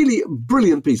a really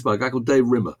brilliant piece by a guy called Dave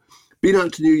Rimmer. Been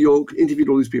out to New York, interviewed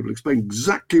all these people, explained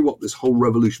exactly what this whole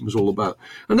revolution was all about.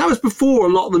 And that was before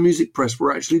a lot of the music press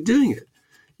were actually doing it.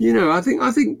 I think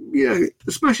the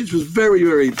Smash Hits was very,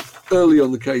 very early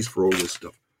on the case for all this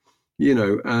stuff.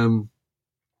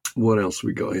 What else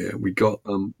we got here? We got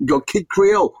Kid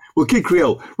Creole. Well, Kid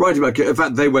Creole, right about Kid. In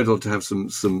fact, they went on to have some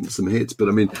hits, but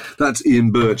I mean, that's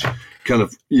Ian Birch, kind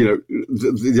of, the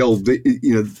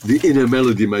inner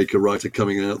melody maker writer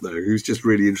coming out there, who's just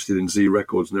really interested in Z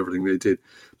Records and everything they did.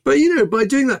 But by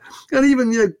doing that, and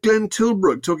even Glenn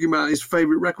Tilbrook talking about his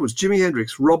favourite records, Jimi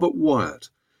Hendrix, Robert Wyatt,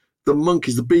 the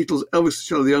Monkees, the Beatles, Elvis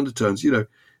Costello, the Undertones.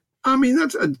 I mean,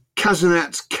 that's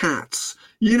Kazanat's Cats.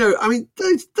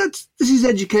 This is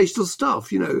educational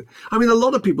stuff, I mean, a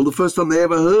lot of people, the first time they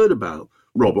ever heard about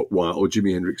Robert Wyatt or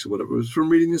Jimi Hendrix or whatever was from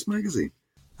reading this magazine.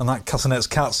 And that Castanets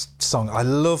Cats song, I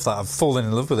love that. I've fallen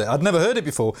in love with it. I'd never heard it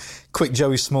before. Quick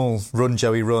Joey Small, Run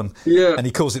Joey Run. Yeah. And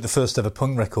he calls it the first ever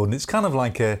punk record. And it's kind of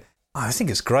like I think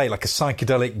it's great, like a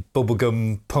psychedelic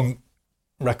bubblegum punk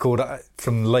record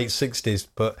from the late 60s.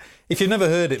 But if you've never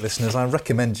heard it, listeners, I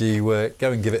recommend you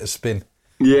go and give it a spin.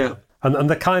 Yeah. And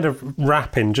the kind of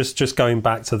rapping, just going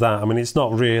back to that, I mean, it's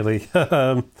not really...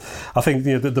 I think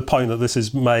the point that this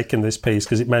is making, this piece,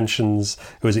 because it mentions,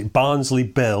 who is it, Barnsley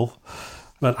Bill.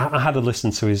 I had to listen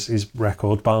to his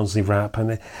record, Barnsley Rap,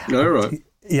 and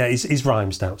his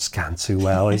rhymes don't scan too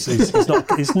well.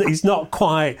 He's not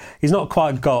quite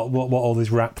got what all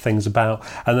these rap things about.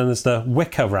 And then there's the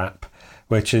Wicker rap,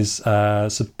 which is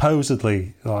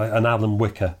supposedly like an Alan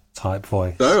Wicker type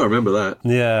voice. Oh, I remember that.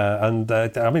 Yeah, and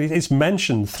I mean, it's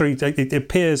mentioned it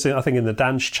appears, I think, in the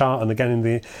dance chart and again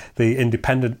in the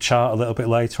independent chart a little bit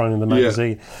later on in the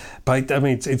magazine. Yeah. But I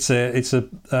mean, it's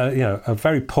a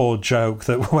very poor joke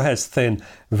that wears thin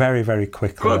very, very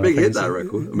quickly. Quite a big hit, that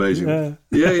record. Amazing.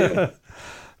 Yeah.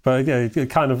 But yeah,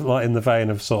 kind of like in the vein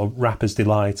of sort of Rapper's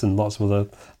Delight and lots of other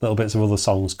little bits of other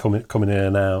songs coming in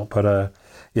and out. But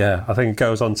yeah, I think it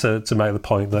goes on to make the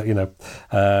point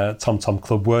that, Tom Tom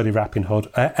Club, Wordy Rapping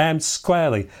Hood, aimed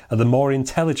squarely at the more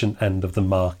intelligent end of the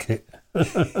market.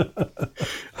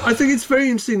 I think it's very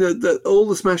interesting that all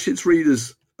the Smash Hits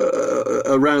readers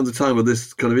around the time of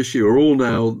this kind of issue are all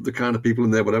now the kind of people in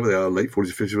there, whatever they are, late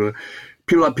 40s, 50s, whatever.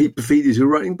 People like Pete Paphides who are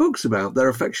writing books about their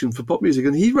affection for pop music.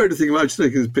 And he wrote a thing about, just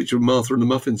taking this picture of Martha and the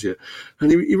Muffins here.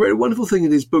 And he wrote a wonderful thing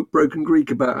in his book, Broken Greek,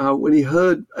 about how when he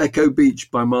heard Echo Beach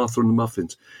by Martha and the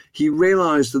Muffins, he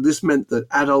realised that this meant that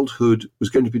adulthood was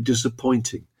going to be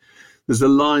disappointing. There's a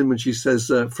line when she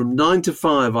says, from 9 to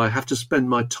 5, I have to spend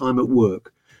my time at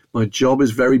work. My job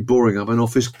is very boring. I'm an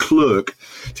office clerk,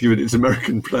 to give it its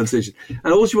American pronunciation.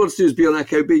 And all she wants to do is be on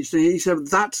Echo Beach. And he said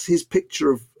that's his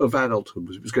picture of adulthood.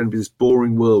 It was going to be this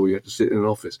boring world where you had to sit in an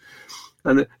office.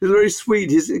 And it's very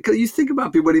sweet. You think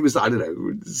about people when he was, I don't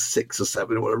know, 6 or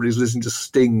 7 or whatever, he was listening to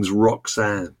Sting's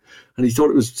Roxanne. And he thought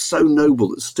it was so noble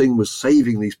that Sting was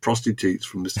saving these prostitutes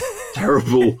from this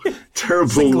terrible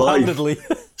Single-handedly.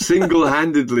 life.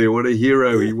 Single-handedly. What a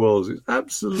hero he was. It's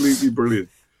absolutely brilliant.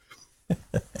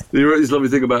 He wrote this lovely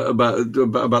thing about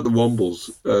the Wombles,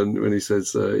 and when he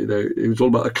says, it was all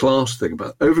about a class thing,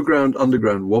 about overground,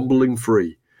 underground, wombling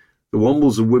free. The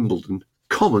Wombles of Wimbledon,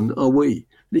 common are we.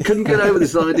 And he couldn't get over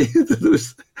this idea that there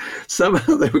was,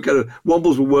 somehow they were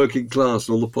Wombles were working class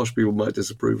and all the posh people might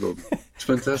disapprove of them. It's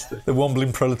fantastic. The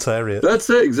Wombling proletariat. That's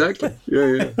it, exactly.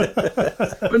 Yeah.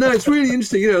 But no, it's really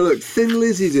interesting. Look, Thin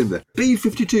Lizzy's in there.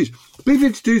 B-52s.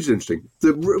 B-52s is interesting.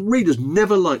 The readers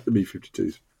never liked the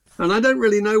B-52s. And I don't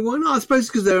really know why not. I suppose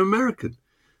because they're American.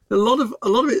 A lot of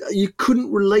it, you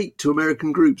couldn't relate to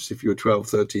American groups if you were 12,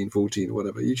 13, 14 or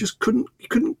whatever. You just couldn't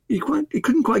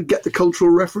quite get the cultural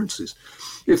references.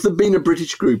 If there'd been a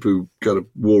British group who kind of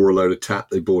wore a load of tat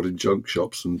they bought in junk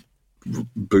shops and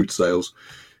boot sales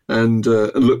and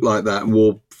looked like that and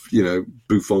wore,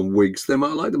 bouffant wigs, they might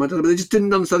have liked them. I don't know, but they just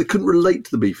didn't understand. They couldn't relate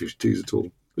to the B-52s at all.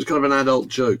 It was kind of an adult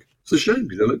joke. It's a shame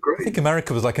because they look great. I think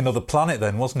America was like another planet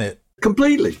then, wasn't it?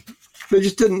 Completely. They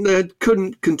just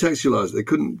couldn't contextualise it. They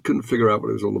couldn't figure out what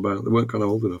it was all about. They weren't kind of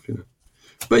old enough,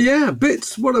 But yeah,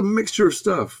 Bits, what a mixture of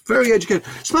stuff. Very educational.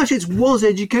 Smash Hits was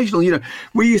educational.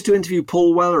 We used to interview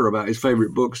Paul Weller about his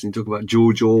favourite books, and he talked about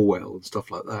George Orwell and stuff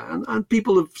like that. And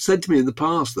people have said to me in the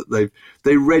past that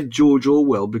they read George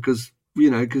Orwell because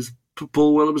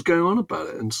Paul Weller was going on about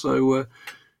it. And so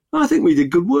I think we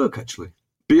did good work, actually,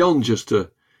 beyond just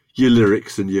your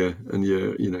lyrics and your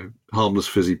harmless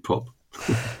fizzy pop.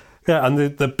 Yeah,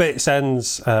 and the Bits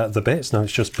ends,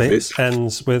 it's just Bits,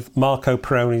 ends with Marco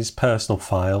Peroni's personal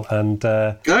file. And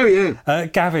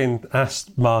Gavin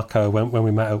asked Marco when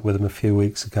we met up with him a few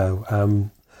weeks ago,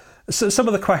 so some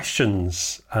of the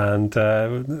questions, and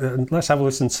let's have a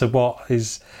listen to what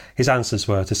his answers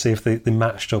were to see if they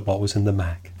matched up what was in the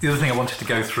mag. The other thing I wanted to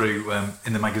go through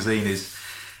in the magazine is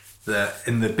that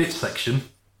in the Bits section,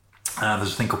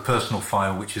 there's a thing called Personal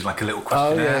File, which is like a little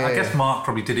questionnaire. I guess Mark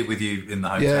probably did it with you in the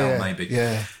hotel, maybe.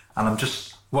 Yeah. And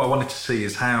what I wanted to see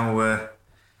is how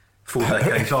 4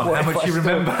 decades on, how much you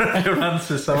remember your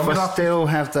answers. So I still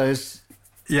have those.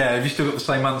 Yeah, have you still got the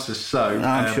same answers? So no,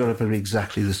 I'm sure it'll be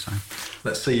exactly the same.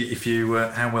 Let's see if you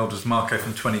how well does Marco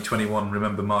from 2021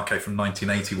 remember Marco from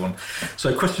 1981.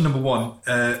 So question number 1,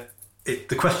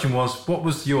 the question was, what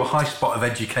was your high spot of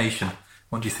education?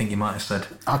 What do you think you might have said?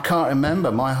 I can't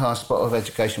remember. My high spot of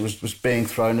education was being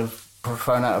thrown out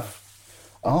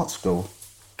of art school.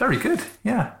 Very good.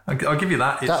 Yeah, I'll give you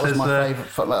that. That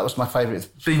was my favourite.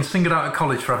 Being singled out at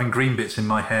college for having green bits in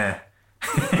my hair.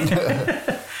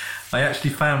 I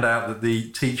actually found out that the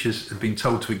teachers had been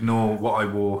told to ignore what I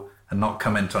wore and not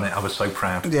comment on it. I was so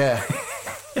proud. Yeah,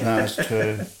 no, it's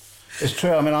true. It's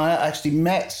true. I mean, I actually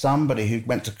met somebody who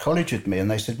went to college with me, and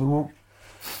they said, well,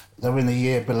 they were in the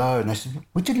year below, and they said,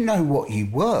 we didn't know what you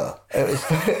were.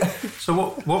 So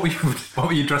what were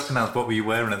you dressing as? What were you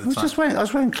wearing at the time? I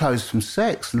was wearing clothes from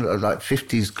Sex, like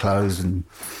 50s clothes and,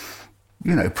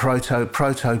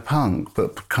 proto-punk,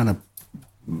 but kind of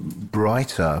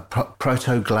brighter,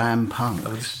 proto-glam punk.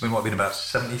 Oh, this might have been about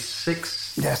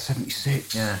 76? Yeah,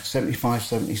 76. Yeah. 75,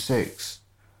 76.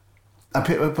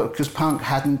 Because punk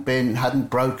hadn't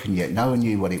broken yet. No one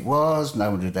knew what it was.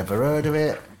 No one had ever heard of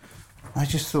it. I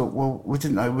just thought, well, we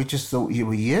didn't know. We just thought you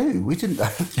were you. We didn't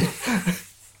know.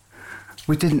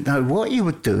 We didn't know what you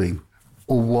were doing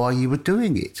or why you were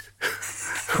doing it.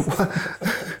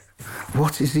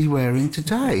 What is he wearing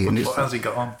today? And what has he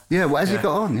got on? Yeah, what has he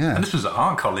got on? Yeah. And this was at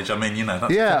art college. I mean,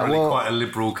 that's generally quite a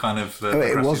liberal kind of...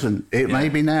 it wasn't. It may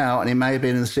be now, and it may have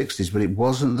been in the 60s, but it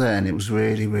wasn't then. It was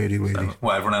really, really, really...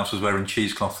 Well, everyone else was wearing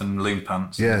cheesecloth and loon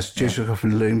pants. Yes, cheesecloth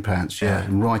and loon pants,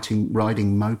 and riding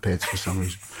mopeds for some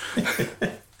reason.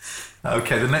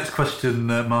 OK, the next question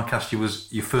Mark asked you was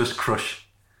your first crush.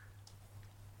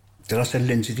 Did I say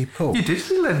Lindsay DePaul? You did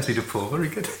say Lindsay DePaul. Very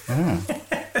good. Oh.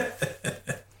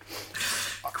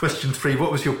 Question 3,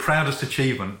 what was your proudest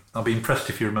achievement? I'll be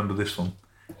impressed if you remember this one.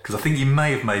 Because I think you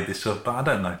may have made this up, but I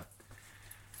don't know.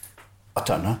 I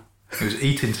don't know. It was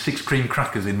eating 6 cream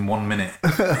crackers in 1 minute.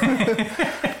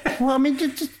 Well, I mean...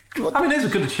 there's a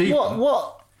good achievement.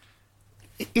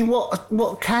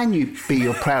 What can you be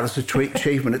your proudest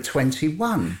achievement at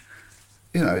 21?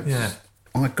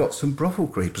 I got some brothel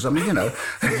creepers. I mean,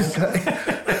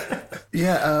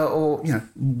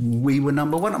 we were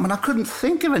number one. I mean, I couldn't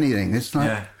think of anything. It's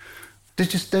like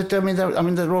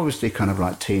they're obviously kind of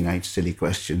like teenage silly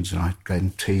questions, and I gave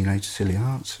them teenage silly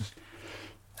answers.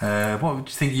 What would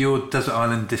you think your Desert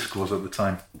Island disc was at the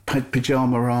time?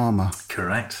 Pyjama Rama.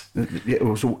 Correct.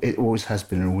 It always has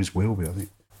been and always will be, I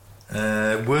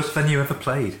think. Worst venue ever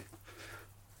played?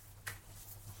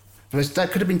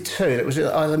 That could have been 2. It was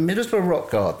either Middlesbrough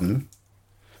Rock Garden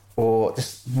or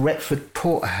this Retford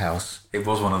Porterhouse. It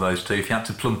was one of those 2. If you had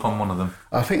to plump on one of them.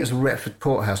 I think it was Retford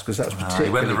Porterhouse because that was particularly...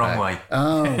 You went the wrong way.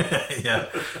 Oh. Yeah.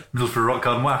 Middlesbrough Rock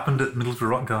Garden. What happened at Middlesbrough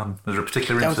Rock Garden? Was there a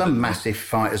particular incident? There was a massive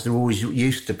fight, as there always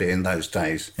used to be in those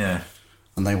days. Yeah.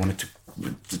 And they wanted to...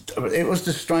 It was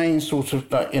the strange sort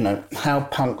of, how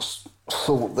punks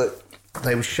thought that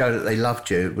they would show that they loved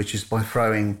you, which is by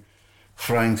throwing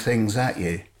things at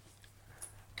you.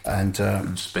 And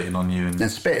spitting on you. And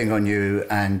spitting on you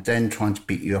and then trying to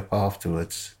beat you up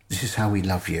afterwards. This is how we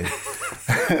love you.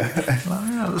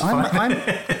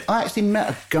 I actually met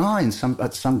a guy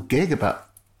at some gig about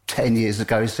 10 years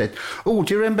ago who said, oh,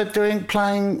 do you remember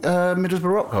playing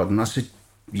Middlesbrough Rock Garden? And I said,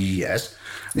 yes.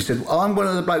 And he said, well, I'm one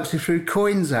of the blokes who threw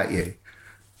coins at you.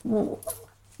 Well,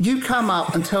 you come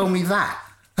up and tell me that.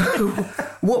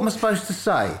 What am I supposed to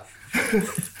say?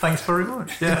 Thanks very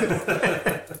much.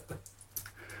 Yeah.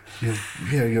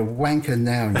 You're a wanker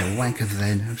now and you're a wanker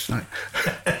then. It's like...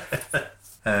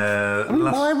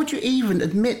 why would you even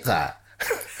admit that?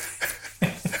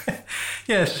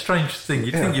 Yeah, it's a strange thing.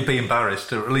 You'd think you'd be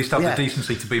embarrassed, or at least have the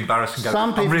decency to be embarrassed and go,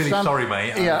 I'm really sorry,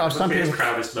 mate. Yeah, some people...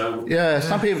 proudest moment. Yeah,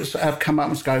 some people have come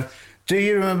up and go, do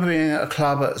you remember being at a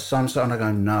club at so-and-so? And I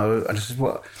go, no. And I said,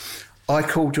 what? I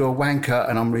called you a wanker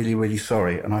and I'm really, really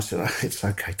sorry. And I said, oh, it's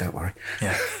okay, don't worry.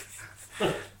 Yeah.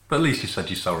 But at least you said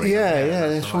you're sorry. Yeah,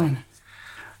 that's fine.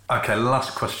 OK,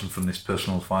 last question from this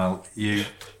personal file. It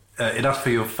asked for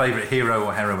your favourite hero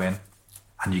or heroine,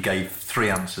 and you gave 3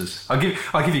 answers. I'll give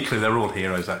you a clue. They're all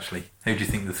heroes, actually. Who do you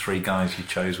think the 3 guys you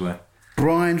chose were?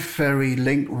 Brian Ferry,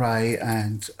 Link Ray,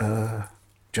 and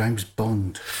James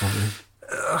Bond, probably.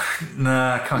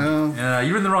 No, I can't.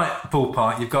 You're in the right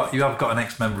ballpark. You have got an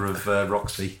ex-member of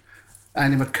Roxy.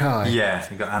 Andy Mackay. Yeah,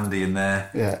 you've got Andy in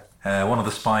there. Yeah. One of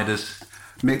the Spiders.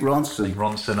 Mick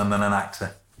Ronson, and then an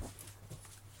actor.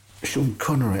 Sean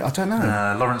Connery. I don't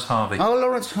know. Lawrence Harvey. Oh,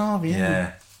 Lawrence Harvey.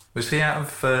 Yeah. Was he out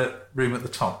of Room at the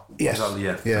Top? Yes.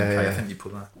 Yeah. Okay, I think you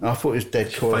put that. I thought he was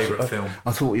dead course. Favourite film.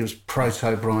 I thought he was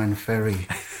proto Brian Ferry.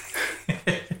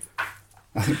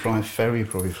 I think Brian Ferry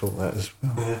probably thought that as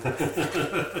well.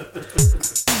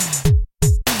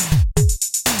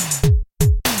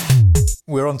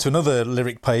 We're on to another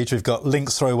lyric page. We've got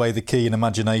Links, Throw Away the Key, and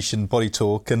Imagination, Body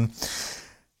Talk. And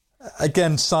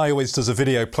again, Si always does a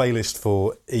video playlist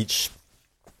for each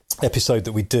episode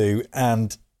that we do.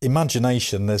 And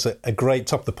Imagination, there's a great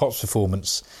Top of the Pops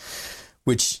performance,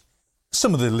 which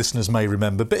some of the listeners may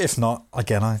remember. But if not,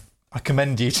 again, I I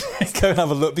commend you to go and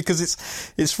have a look,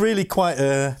 because it's really quite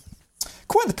the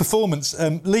performance.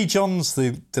 Lee Johns,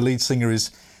 the lead singer,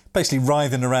 is basically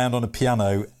writhing around on a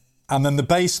piano, and then the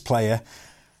bass player...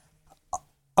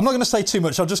 I'm not going to say too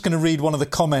much. I'm just going to read one of the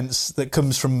comments that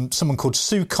comes from someone called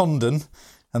Sue Condon,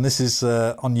 and this is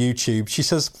on YouTube. She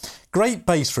says, "Great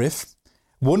bass riff,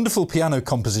 wonderful piano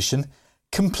composition,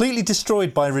 completely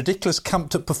destroyed by a ridiculous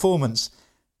camped-up performance.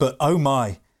 But oh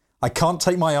my, I can't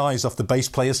take my eyes off the bass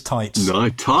player's tights." No,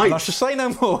 tights. And I should say no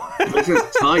more.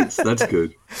 Tights, that's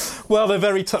good. Well, they're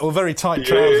very tight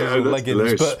trousers or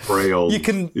leggings, but spray-on.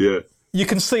 You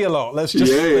can see a lot. Let's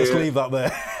leave that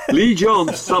there. Lee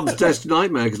John subs Test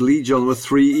Nightmare, because Lee John were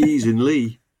 3 E's in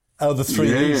Lee. Oh, the 3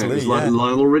 E's, Lee. It's like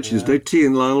Lionel Richie. There's no T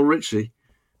in Lionel Richie.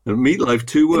 And Meatloaf,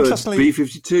 2 words.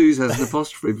 B-52s has an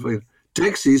apostrophe.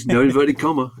 Dexys, no inverted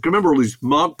comma. I can remember all these.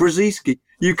 Mark Brzezinski.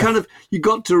 You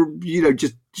got to,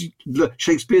 just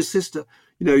Shakespeare's sister.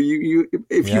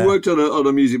 If you worked on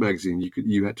a music magazine,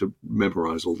 you had to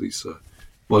memorise all these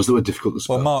ones that were difficult to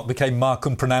spell. Well, Mark became Mark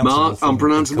Unpronounceable. Mark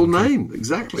Unpronounceable name,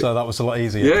 exactly. So that was a lot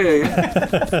easier.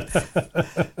 Yeah.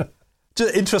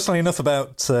 Just interestingly enough, we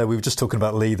were just talking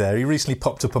about Lee there. He recently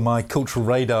popped up on my cultural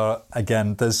radar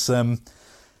again. There's on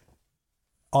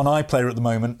iPlayer at the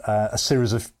moment a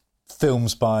series of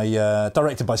films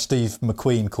directed by Steve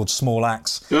McQueen called Small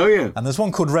Axe. Oh yeah. And there's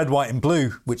one called Red, White and Blue,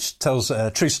 which tells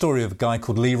a true story of a guy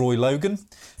called Leroy Logan,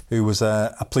 who was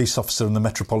a police officer in the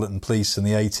Metropolitan Police in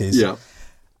the 80s. Yeah.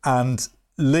 And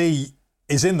Lee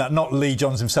is in that, not Lee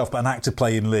Johns himself, but an actor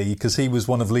playing Lee, because he was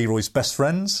one of Leroy's best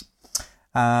friends.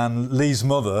 And Lee's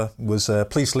mother was a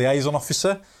police liaison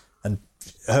officer, and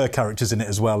her character's in it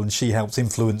as well, and she helped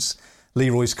influence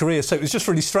Leroy's career. So it was just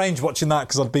really strange watching that,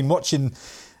 because I'd been watching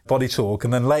Body Talk,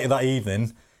 and then later that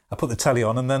evening I put the telly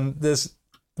on, and then there's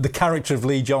the character of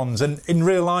Lee Johns, and in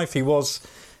real life he was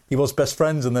best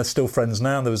friends, and they're still friends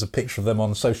now. There was a picture of them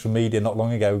on social media not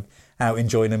long ago, out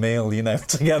enjoying a meal,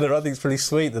 together. I think it's pretty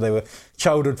sweet that they were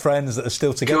childhood friends that are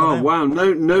still together. Oh now. wow!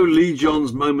 No Lee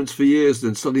Johns moments for years.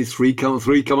 Then suddenly three come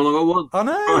along at one. I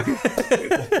know.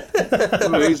 Right.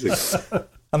 Amazing.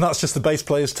 And that's just the bass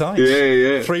player's time.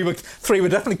 Yeah. Three were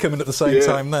definitely coming at the same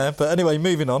time there. But anyway,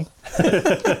 moving on.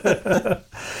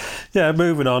 Yeah,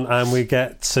 moving on, and we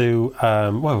get to,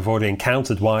 we've already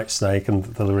encountered Whitesnake and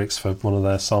the lyrics for one of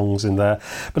their songs in there,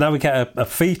 but now we get a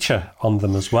feature on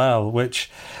them as well, which,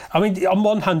 I mean, on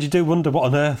one hand you do wonder what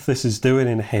on earth this is doing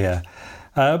in here,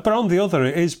 but on the other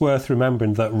it is worth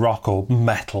remembering that rock, or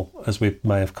metal as we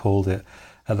may have called it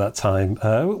at that time,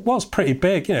 was pretty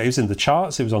big. It was in the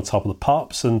charts, it was on top of the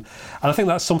pops, and I think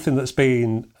that's something that's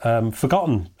been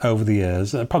forgotten over the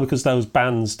years, probably because those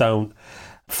bands don't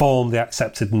form the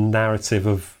accepted narrative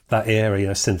of that era,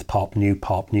 synth pop,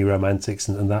 new romantics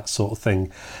and that sort of thing.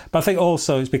 But I think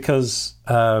also it's because,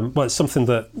 it's something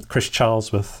that Chris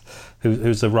Charlesworth,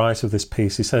 who's the writer of this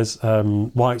piece, he says,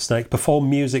 Whitesnake perform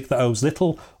music that owes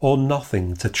little or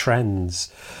nothing to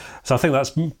trends. So I think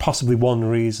that's possibly one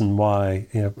reason why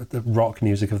the rock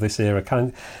music of this era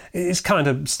kind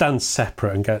of stands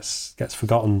separate and gets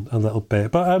forgotten a little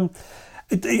bit. But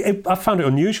I found it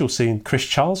unusual seeing Chris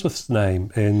Charlesworth's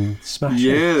name in Smash.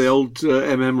 Yeah, the old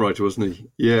MM writer, wasn't he?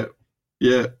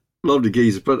 Yeah. Lovely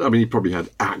geezer. But, I mean, he probably had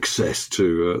access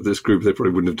to this group. They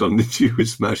probably wouldn't have done this with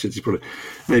Smash Hits.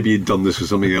 Maybe he'd done this with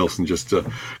something else and just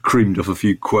creamed off a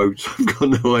few quotes. I've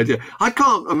got no idea. I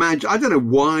can't imagine. I don't know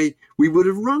why we would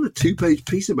have run a 2-page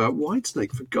piece about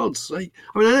Whitesnake, for God's sake.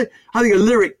 I mean, I think a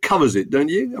lyric covers it, don't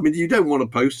you? I mean, you don't want a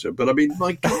poster, but I mean,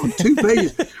 my God, 2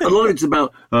 pages. A lot of it's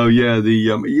about,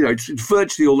 it's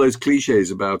virtually all those cliches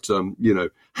about,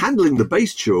 handling the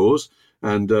bass chores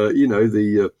and,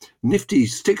 the nifty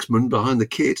sticksman behind the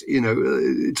kit.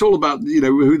 It's all about,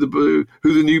 who the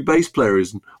new bass player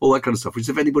is and all that kind of stuff, which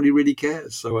if anybody really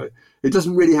cares. So it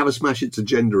doesn't really have a Smash Hits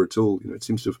agenda at all. It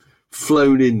seems to have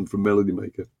flown in from Melody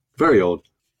Maker. Very odd.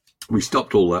 We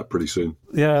stopped all that pretty soon.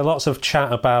 Yeah, lots of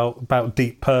chat about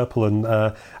Deep Purple and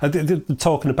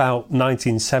talking about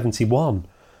 1971,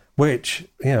 which,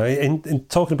 in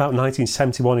talking about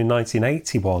 1971 and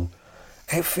 1981,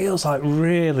 it feels like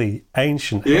really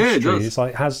ancient history. It does. It's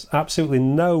like has absolutely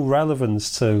no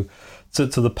relevance to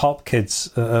the pop kids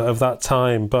of that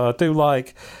time. But I do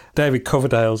like David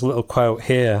Coverdale's little quote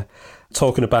here,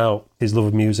 talking about his love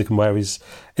of music and where his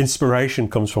inspiration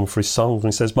comes from for his songs.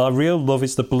 And he says, "My real love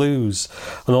is the blues.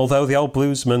 And although the old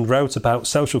bluesmen wrote about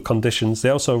social conditions, they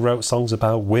also wrote songs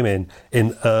about women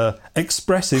in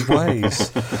expressive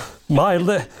ways. My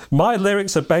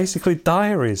lyrics are basically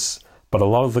diaries, but a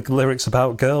lot of the lyrics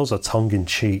about girls are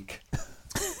tongue-in-cheek."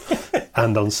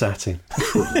 And on satin.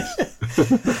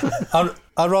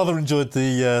 I rather enjoyed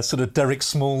the sort of Derek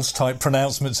Smalls type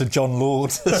pronouncements of John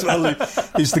Lord as well.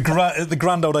 He's at the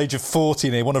grand old age of 40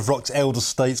 now, one of rock's elder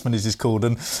statesmen, as he's called.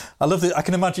 And I love it. I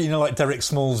can imagine, like Derek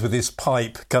Smalls with his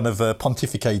pipe kind of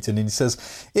pontificating. And he says,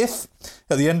 if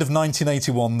at the end of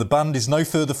 1981 the band is no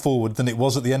further forward than it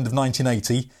was at the end of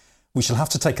 1980, we shall have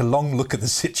to take a long look at the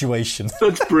situation.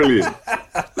 That's brilliant.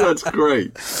 That's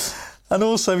great. And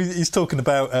also he's talking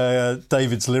about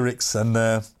David's lyrics,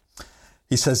 and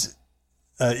he says,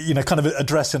 kind of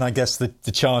addressing, I guess,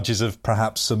 the charges of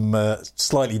perhaps some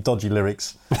slightly dodgy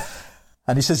lyrics.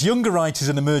 And he says, younger writers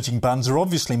and emerging bands are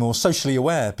obviously more socially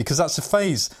aware because that's a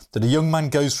phase that a young man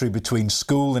goes through between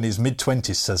school and his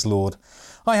mid-20s, says Lord.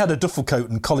 I had a duffel coat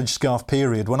and college scarf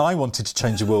period when I wanted to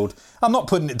change the world. I'm not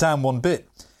putting it down one bit.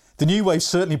 The new wave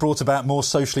certainly brought about more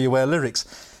socially aware lyrics,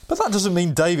 but that doesn't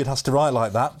mean David has to write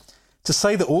like that. To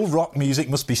say that all rock music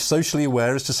must be socially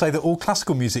aware is to say that all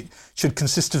classical music should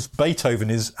consist of Beethoven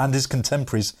and his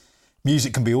contemporaries.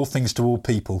 Music can be all things to all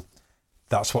people.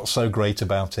 That's what's so great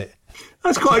about it.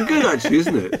 That's quite good, actually,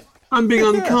 isn't it? I'm being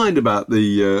unkind about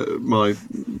my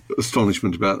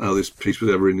astonishment about how this piece was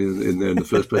ever in there in the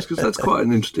first place, because that's quite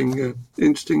an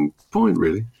interesting point,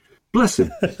 really. Bless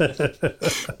him. But,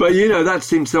 that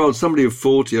seems so old. Somebody of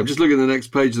 40. I'm just looking at the next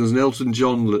page, and there's an Elton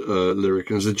John lyric,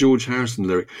 and there's a George Harrison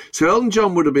lyric. So Elton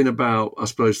John would have been about, I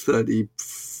suppose,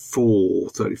 34,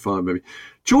 35 maybe.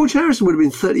 George Harrison would have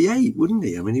been 38, wouldn't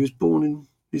he? I mean, he was born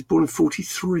in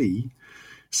 43.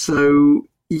 So,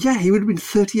 yeah, he would have been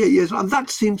 38 years old. And that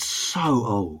seems so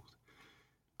old.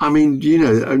 I mean,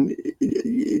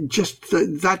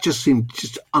 that just seemed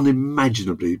just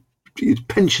unimaginably. It's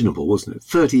pensionable, wasn't it?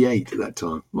 38 at that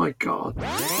time. My God.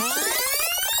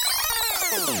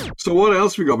 So what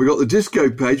else we got? We got the disco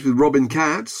page with Robin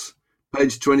Katz,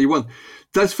 page 21.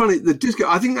 That's funny. The disco,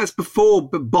 I think that's before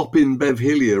Boppin' Bev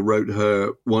Hillier wrote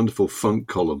her wonderful funk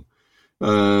column.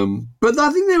 But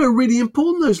I think they were really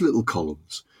important, those little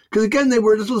columns. Because again, they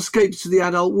were little escapes to the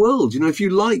adult world. If you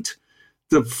liked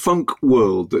the funk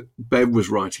world that Bev was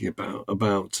writing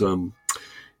about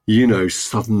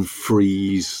Southern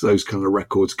Freeze, those kind of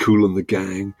records, Kool and the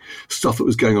Gang, stuff that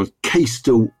was going on,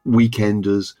 K-Still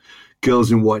Weekenders,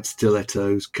 Girls in White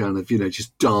Stilettos, kind of,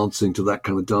 just dancing to that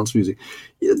kind of dance music.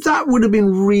 That would have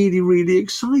been really, really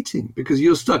exciting because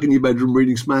you're stuck in your bedroom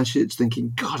reading smash hits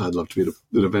thinking, God, I'd love to be at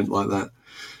an event like that.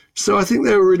 So I think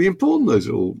they were really important, those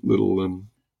little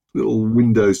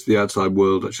windows to the outside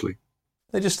world, actually.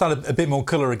 They just had a bit more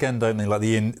colour again, don't they? Like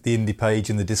the indie page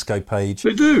and the disco page.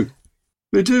 They do.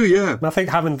 They do, yeah. I think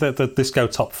having the disco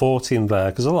top 40 in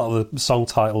there, because a lot of the song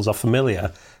titles are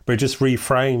familiar, but it just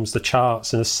reframes the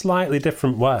charts in a slightly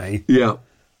different way. Yeah.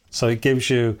 So it gives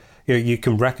you, you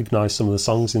can recognise some of the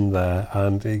songs in there,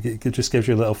 and it just gives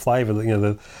you a little flavour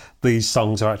that, these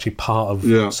songs are actually part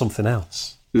of something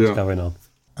else that's going on.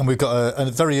 And we've got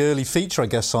a very early feature, I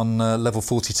guess, on level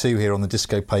 42 here on the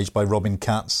disco page by Robin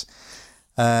Katz.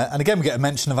 And again, we get a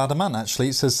mention of Adam Ant, actually.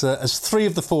 It says, as 3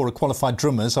 of the 4 are qualified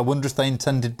drummers, I wonder if they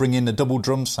intended bringing a double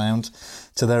drum sound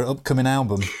to their upcoming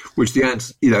album. Which the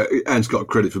Ants, Ant's got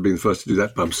credit for being the first to do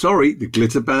that. But I'm sorry, the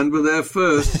Glitter Band were there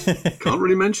first. Can't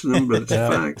really mention them, but it's a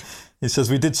fact. It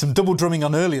says, we did some double drumming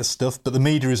on earlier stuff, but the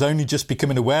media is only just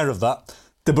becoming aware of that.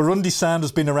 The Burundi sound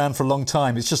has been around for a long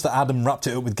time. It's just that Adam wrapped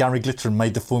it up with Gary Glitter and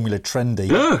made the formula trendy.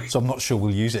 Yeah. So I'm not sure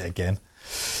we'll use it again.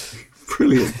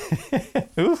 Brilliant.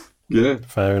 Oof. Yeah.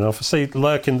 Fair enough. I see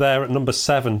lurking there at number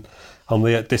 7 on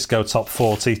the Disco Top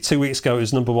 40. 2 weeks ago, it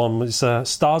was number 1. It was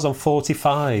Stars on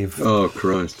 45. Oh,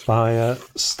 Christ. By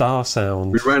Star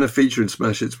Sound. We ran a feature in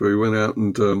Smash Hits where we went out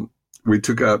and we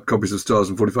took out copies of Stars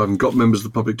on 45 and got members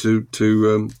of the public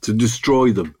to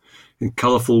destroy them in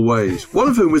colourful ways. One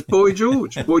of whom was Boy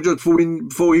George. Boy George,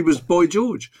 before he was Boy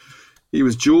George. He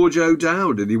was George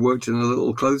O'Dowd and he worked in a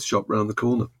little clothes shop round the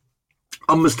corner.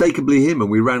 Unmistakably him,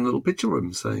 and we ran a little picture of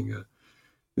him saying,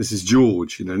 this is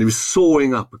George, and he was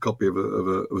sawing up a copy of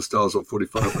a Stars on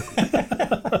 45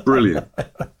 record. Brilliant.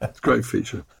 It's a great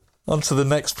feature. On to the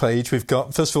next page, we've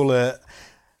got, first of all, a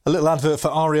little advert for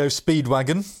REO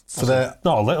Speedwagon. For their...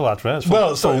 Not a little advert.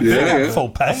 Full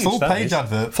page. A full page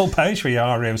advert. Full page for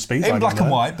your REO Speedwagon. In black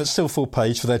and white, but still full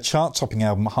page for their chart-topping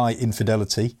album, High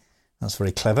Infidelity. That's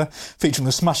very clever. Featuring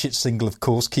the Smash It single, of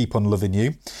course, Keep On Loving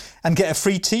You. And get a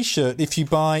free T-shirt if you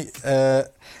buy a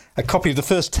copy of the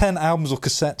first 10 albums or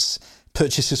cassettes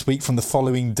purchased this week from the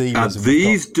following dealers. At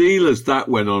these dealers, that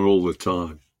went on all the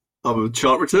time. of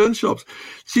chart return shops.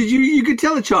 See, you could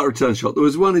tell a chart return shop. There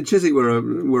was one in Chiswick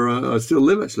where I still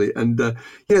live, actually, and and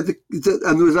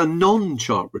there was a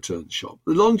non-chart return shop.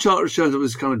 The non-chart return shop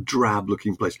was kind of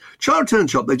drab-looking place. Chart return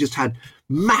shop, they just had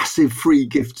massive free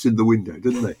gifts in the window,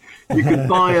 didn't they? You could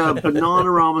buy a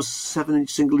Bananarama 7-inch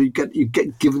single. You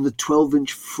get given the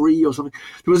 12-inch free or something.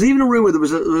 There was even a room where there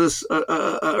was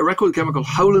a record came out called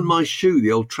 "Hole in My Shoe,"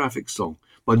 the old Traffic song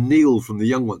by Neil from the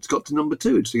Young Ones. Got to number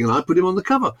 2, and I put him on the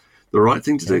cover. The right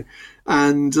thing to do.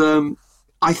 And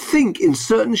I think in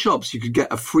certain shops you could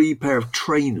get a free pair of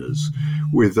trainers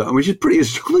with which is pretty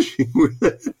astonishing with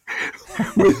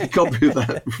a copy of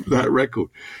that record.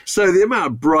 So the amount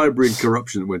of bribery and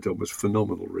corruption that went on was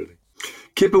phenomenal, really.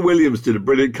 Kipper Williams did a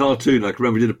brilliant cartoon. I can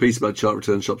remember he did a piece about chart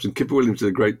return shops, and Kipper Williams did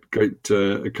a great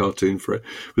cartoon for it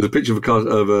with a picture of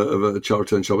a chart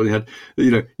return shop, and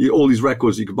he had all these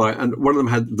records you could buy, and one of them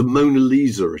had the Mona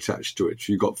Lisa attached to it.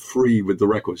 So you got free with the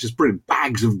records, just brilliant,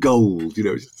 bags of gold.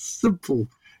 It's a simple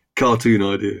cartoon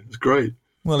idea. It's great.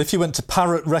 Well, if you went to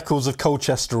Parrot Records of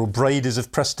Colchester or Brady's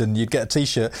of Preston, you'd get a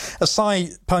T-shirt. As Si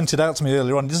pointed out to me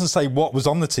earlier on, it doesn't say what was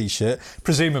on the T-shirt,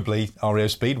 presumably REO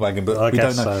Speedwagon, but we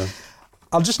don't know. So.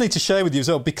 I'll just need to share with you as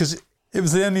well, because it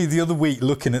was only the other week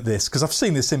looking at this, because I've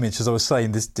seen this image, as I was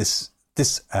saying, this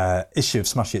issue of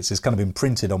Smash Hits is kind of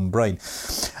imprinted on my brain.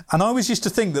 And I always used to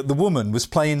think that the woman was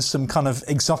playing some kind of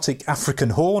exotic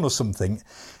African horn or something.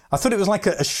 I thought it was like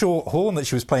a short horn that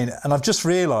she was playing, and I've just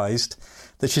realised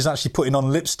that she's actually putting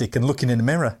on lipstick and looking in a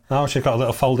mirror. Oh, she's got a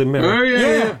little folding mirror. Oh,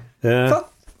 yeah.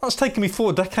 That's taken me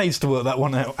 4 decades to work that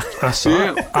one out. That's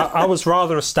right. I was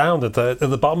rather astounded that at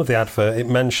the bottom of the advert it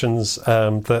mentions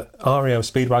that REO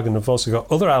Speedwagon have also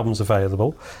got other albums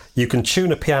available. You can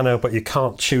tune a piano, but you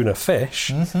can't tune a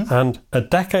fish. Mm-hmm. And a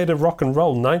decade of rock and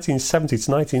roll, 1970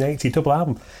 to 1980 double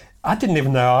album. I didn't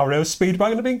even know REO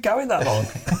Speedwagon had been going that long.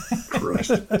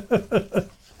 Christ.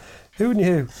 Who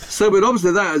knew? So, but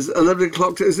obviously that is 11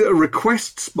 o'clock. Is it a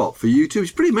request spot for U2?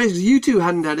 It's pretty amazing. U2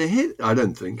 hadn't had a hit, I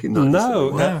don't think.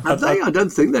 No. Have they? I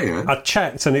don't think they had. I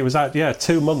checked, and it was out,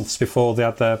 2 months before they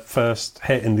had their first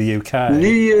hit in the UK. New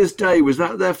Year's Day, was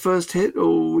that their first hit,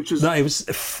 or which was? No, it was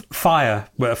Fire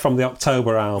from the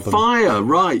October album. Fire,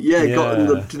 right? Yeah, got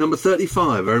to number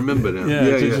 35. I remember now.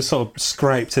 Yeah, just sort of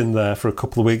scraped in there for a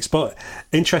couple of weeks. But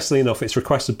interestingly enough, it's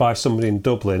requested by somebody in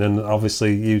Dublin, and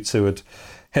obviously U2 had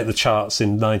hit the charts in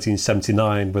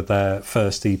 1979 with their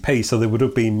first EP, so they would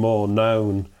have been more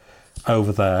known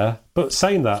over there. But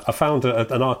saying that, I found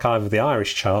an archive of the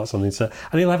Irish charts on the internet,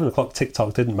 and 11 o'clock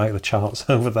TikTok didn't make the charts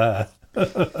over there.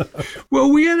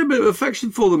 Well, we had a bit of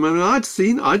affection for them, and I'd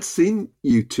seen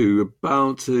U2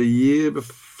 about a year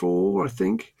before, I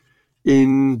think,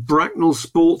 in Bracknell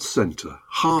Sports Centre,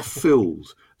 half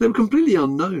filled. They were completely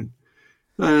unknown.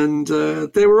 And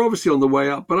they were obviously on the way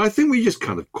up, but I think we just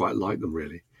kind of quite liked them,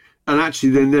 really. And actually,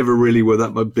 they never really were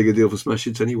that much big a deal for Smash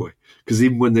Hits anyway, because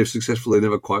even when they're successful, they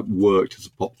never quite worked as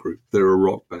a pop group. They're a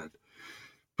rock band.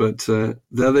 But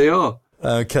there they are.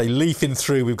 OK, leafing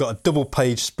through, we've got a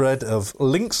double-page spread of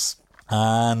links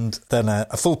and then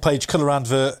a full-page colour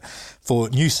advert for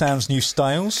New Sounds, New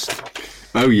Styles.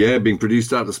 Oh, yeah, being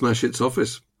produced out of the Smash Hits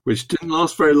office, which didn't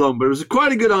last very long, but it was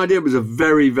quite a good idea. It was a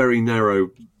very, very narrow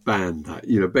band.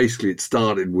 That, basically it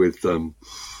started with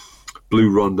Blue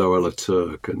Rondo Ella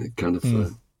Turk, and it kind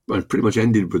of pretty much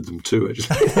ended with them too,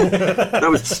 actually. That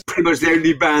was pretty much the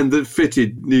only band that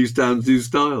fitted New Sounds, New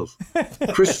Styles.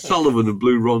 Chris Sullivan and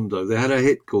Blue Rondo, they had a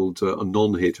hit called, a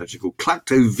non-hit actually, called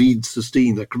Clacto Vide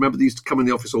Sustain. I can remember they used to come in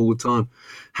the office all the time,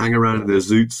 hang around in their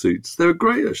zoot suits. They were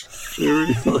great, actually. They were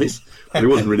really nice. But it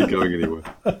wasn't really going anywhere.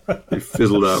 It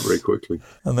fizzled out very quickly.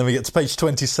 And then we get to page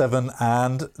 27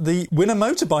 and the winter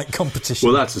motorbike competition.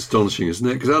 Well, that's astonishing, isn't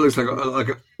it? Because that looks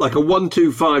like a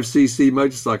 125cc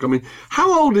motorcycle. I mean,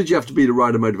 how old did you have to be to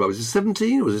ride a motorbike? Was it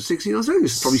 17 or was it 16? I think it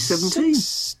was probably 17.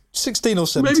 16 or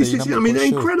 17. Maybe 16. I mean,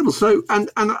 incredible. So, and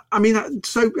I mean,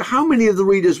 so how many of the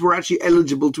readers were actually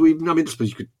eligible to even? I mean, I suppose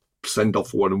you could send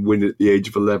off one and win at the age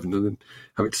of 11 and then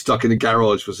have it stuck in a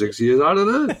garage for 6 years. I don't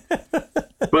know.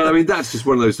 But I mean, that's just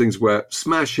one of those things where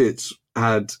Smash Hits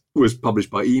was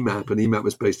published by EMAP, and EMAP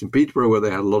was based in Peterborough, where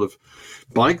they had a lot of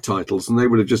bike titles, and they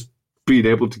would have just been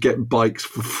able to get bikes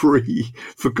for free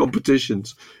for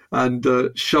competitions and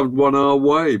shoved one our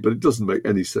way. But it doesn't make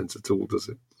any sense at all, does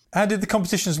it? How did the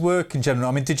competitions work in general?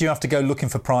 I mean, did you have to go looking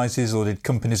for prizes, or did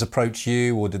companies approach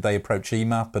you, or did they approach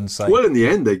EMAP and say... Well, in the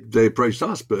end, they approached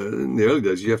us, but in the early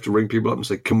days, you have to ring people up and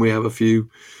say, can we have a few,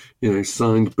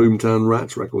 signed Boomtown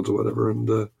Rats records or whatever,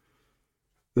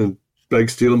 and beg,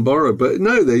 steal and borrow. But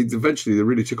no, they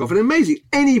really took off. And amazing,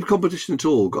 any competition at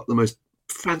all got the most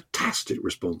fantastic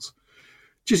response.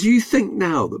 Just you think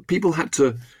now that people had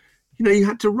to you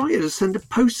had to write it or send a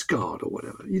postcard or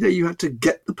whatever. You had to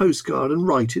get the postcard and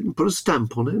write it and put a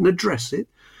stamp on it and address it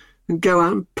and go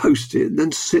out and post it and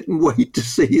then sit and wait to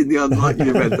see in the unlikely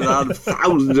event that out of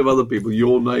thousands of other people,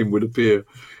 your name would appear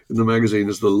in the magazine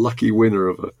as the lucky winner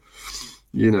of a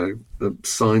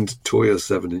signed Toyota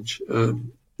 7-inch.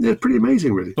 Yeah, pretty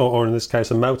amazing, really. Or in this case,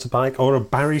 a motorbike or a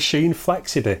Barry Sheen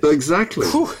flexi-disc. Exactly.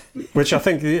 Which I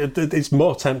think is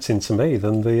more tempting to me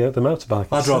than the motorbike.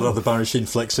 I'd rather have the Barry Sheen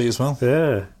flexi as well.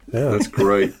 Yeah. That's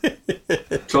great.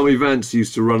 Tommy Vance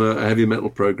used to run a heavy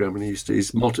metal program, and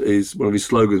his motto, one of his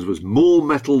slogans was "More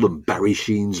metal than Barry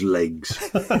Sheen's legs."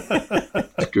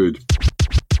 Good.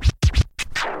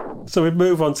 So we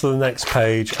move on to the next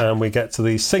page and we get to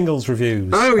the singles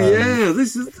reviews. Oh, yeah.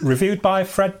 This is reviewed by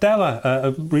Fred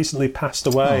Deller, recently passed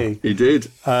away. He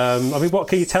did. What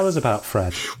can you tell us about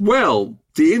Fred? Well,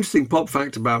 the interesting pop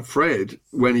fact about Fred,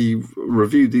 when he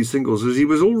reviewed these singles, is he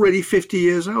was already 50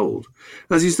 years old.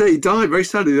 As you say, he died very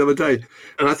sadly the other day.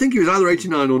 And I think he was either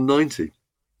 89 or 90.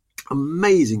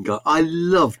 Amazing guy. I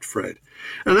loved Fred.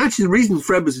 And actually, the reason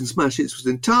Fred was in Smash Hits was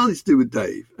entirely to do with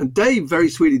Dave. And Dave, very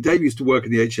sweetly, Dave used to work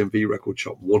in the HMV record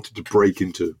shop, wanted to break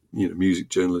into, music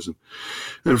journalism.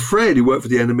 And Fred, who worked for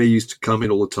the NME, used to come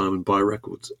in all the time and buy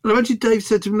records. And eventually Dave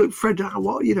said to him, "Look, Fred, how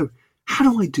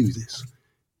do I do this?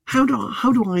 How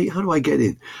do I get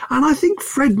in?" And I think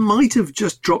Fred might have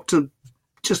just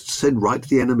said, "Write to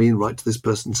the NME and write to this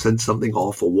person, send something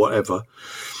off," or whatever.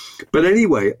 But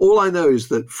anyway, all I know is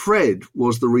that Fred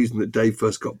was the reason that Dave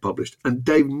first got published, and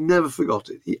Dave never forgot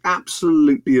it. He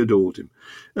absolutely adored him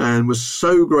and was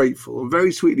so grateful, and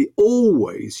very sweetly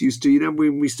always used to,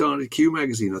 when we started Q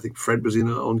Magazine, I think Fred was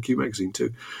on Q Magazine too.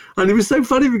 And it was so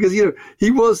funny because, he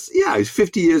was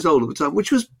 50 years old at the time,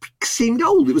 which seemed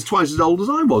old. It was twice as old as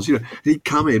I was, He'd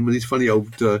come in with his funny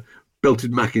old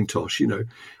belted Macintosh, and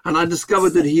I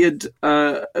discovered that he had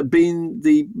been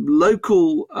the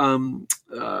local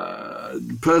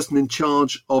person in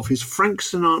charge of his Frank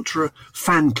Sinatra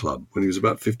fan club when he was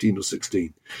about 15 or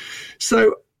 16.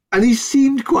 So, and he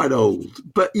seemed quite old,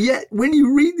 but yet when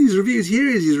you read these reviews, here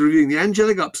he is, he's reviewing the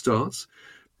Angelic Upstarts,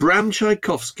 Bram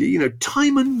Tchaikovsky,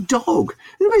 Time and Dog.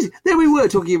 And amazing. There we were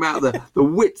talking about the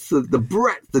width, the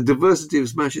breadth, the diversity of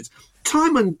Smash Hits.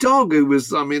 Time and Dog, who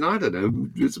was, I don't know,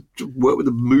 worked with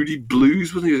the Moody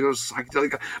Blues, wasn't he? He was a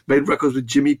psychedelic guy, made records with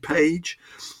Jimmy Page.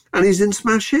 And he's in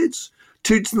Smash Hits,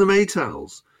 Toots and the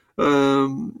Maytals.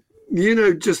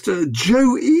 Just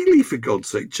Joe Ely, for God's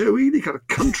sake. Joe Ely, kind of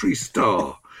country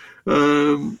star.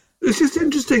 It's just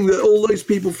interesting that all those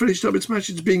people finished up in Smash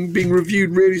Hits being reviewed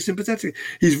really sympathetically.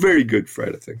 He's very good,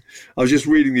 Fred, I think. I was just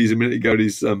reading these a minute ago, and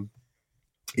he's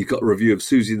got a review of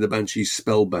Susie and the Banshees'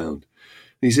 Spellbound.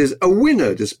 He says, "A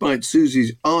winner, despite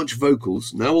Susie's arch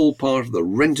vocals, now all part of the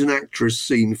Renton actress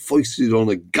scene foisted on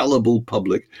a gullible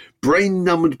public,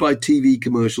 brain-numbed by TV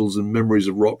commercials and memories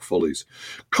of rock follies.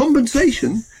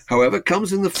 Compensation, however,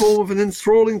 comes in the form of an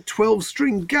enthralling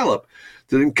 12-string gallop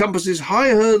that encompasses high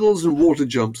hurdles and water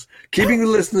jumps, keeping the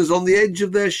listeners on the edge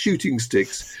of their shooting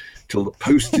sticks till the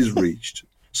post is reached.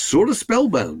 Sort of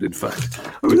spellbound, in fact."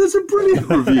 That's a brilliant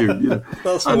review.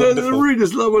 That's and wonderful. the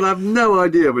readers will have no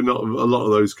idea, but not a lot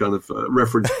of those kind of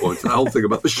reference points. The whole thing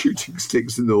about the shooting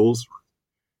sticks in the horse.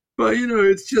 But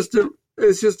it's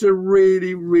just a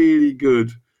really, really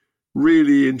good,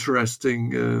 really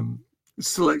interesting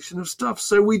selection of stuff.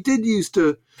 So we did used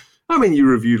to. You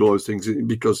reviewed all those things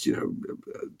because,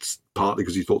 partly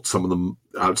because you thought some of them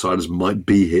outsiders might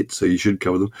be hits, so you should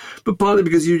cover them, but partly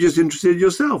because you were just interested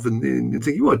yourself in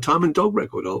thinking, well, Time and Dog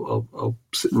record, I'll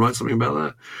sit and write something about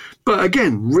that. But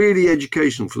again, really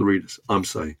educational for the readers, I'm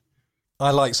saying. I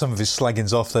like some of his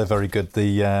slaggings off. They're very good.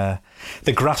 The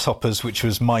Grasshoppers, which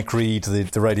was Mike Reed,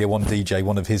 the Radio 1 DJ,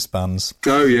 one of his bands.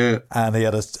 Oh, yeah. And he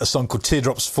had a song called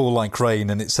Teardrops Fall Like Rain,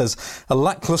 and it says, "A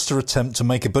lacklustre attempt to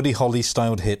make a Buddy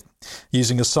Holly-styled hit,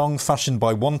 using a song fashioned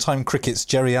by one-time crickets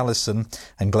Jerry Allison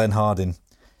and Glenn Hardin.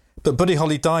 But Buddy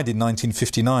Holly died in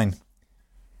 1959.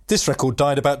 This record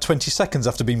died about 20 seconds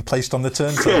after being placed on the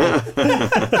turntable."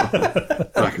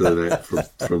 Back of the net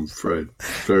from Fred.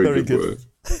 Very good work.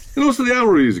 And also the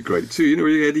album reviews are great too.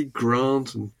 Eddie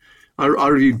Grant, and I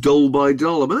reviewed Doll by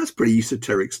Doll. That's pretty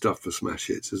esoteric stuff for Smash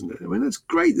Hits, isn't it? It's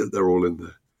great that they're all in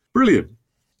there. Brilliant.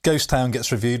 Ghost Town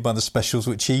gets reviewed by the Specials,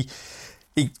 which he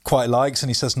quite likes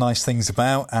and he says nice things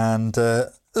about. And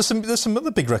there's some other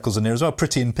big records in here as well.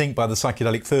 Pretty in Pink by the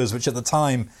Psychedelic Furs, which at the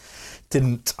time I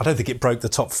don't think it broke the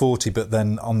top 40, but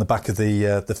then on the back of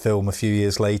the film a few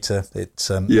years later, it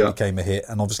became a hit.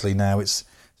 And obviously now it's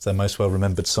their most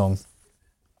well-remembered song.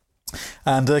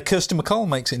 And Kirsty MacColl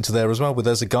makes it into there as well, where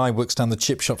there's a guy who works down the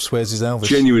chip shop, swears he's Elvis.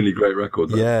 Genuinely great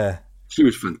record, though. Yeah. She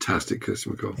was fantastic, Kirsty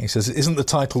MacColl. He says, "Isn't the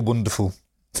title wonderful?"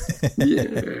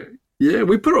 Yeah.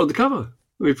 We put her on the cover.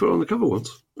 We put her on the cover once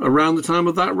around the time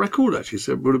of that record. Actually,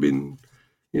 so it would have been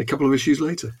a couple of issues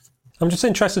later. I'm just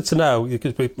interested to know,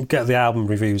 because we get the album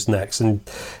reviews next, and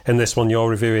in this one you're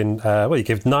reviewing, you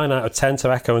give 9 out of 10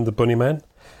 to Echo and the Bunnymen,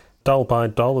 Doll by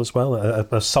Doll as well,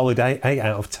 a solid 8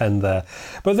 out of 10 there.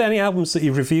 But are there any albums that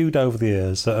you've reviewed over the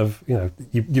years that have,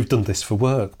 you've done this for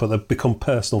work, but they've become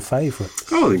personal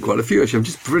favourites? Oh, I think quite a few, actually. I'm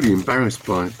just really embarrassed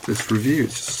by this review.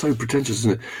 It's just so pretentious,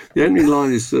 isn't it? The opening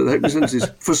line is, the opening sentence is,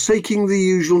 "Forsaking the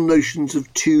usual notions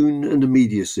of tune and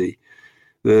immediacy,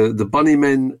 the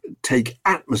Bunnymen take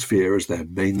atmosphere as their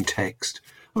main text."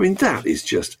 I mean, that is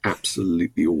just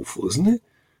absolutely awful, isn't it?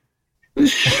 It's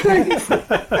shameful.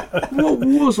 What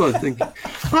was I thinking?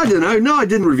 I don't know. No, I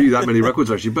didn't review that many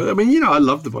records, actually. But, I mean, I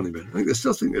love the Bunnymen. I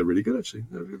still think they're really good, actually.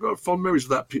 I've got fond memories of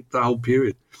that whole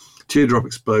period. Teardrop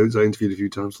Explodes, I interviewed a few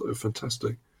times. Thought they were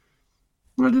fantastic.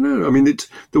 I don't know. I mean,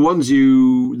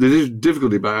 the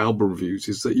difficulty about album reviews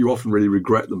is that you often really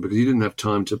regret them because you didn't have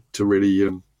time to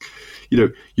really...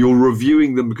 you're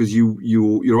reviewing them because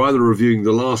you're either reviewing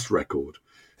the last record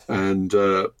and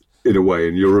in a way,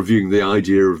 and you're reviewing the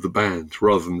idea of the band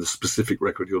rather than the specific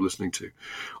record you're listening to,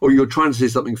 or you're trying to say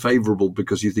something favourable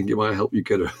because you think it might help you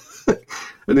get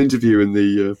an interview in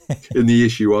the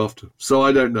issue after. So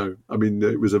I don't know. I mean,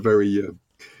 it was a very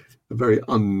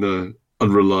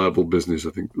unreliable business, I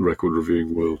think, the record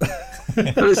reviewing world.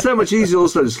 And it's so much easier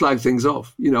also to slag things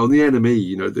off. On the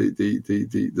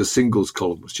NME, the singles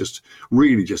column was just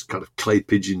kind of clay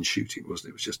pigeon shooting, wasn't it?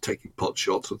 It was just taking pot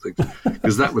shots and things.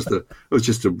 Because it was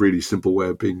just a really simple way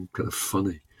of being kind of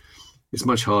funny. It's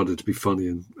much harder to be funny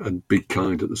and be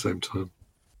kind at the same time.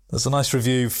 There's a nice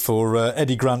review for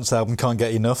Eddie Grant's album Can't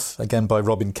Get Enough, again by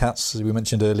Robin Katz, as we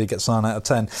mentioned earlier, gets 9 out of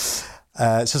 10.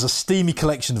 It says a steamy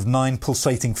collection of 9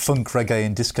 pulsating funk, reggae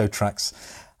and disco tracks.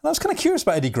 And I was kind of curious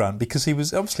about Eddie Grant because he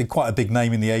was obviously quite a big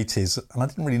name in the 80s and I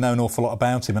didn't really know an awful lot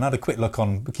about him, and I had a quick look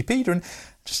on Wikipedia and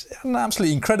just had an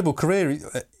absolutely incredible career.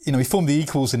 He formed the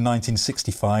Equals in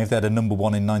 1965. They had a number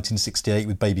 1 in 1968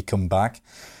 with Baby Come Back.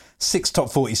 6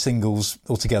 top 40 singles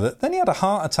altogether. Then he had a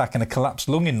heart attack and a collapsed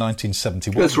lung in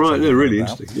 1971. That's right, they're really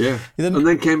interesting, yeah. And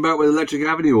then came back with Electric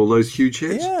Avenue, all those huge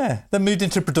hits. Yeah, then moved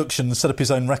into production and set up his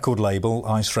own record label,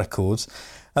 Ice Records.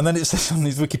 And then it says on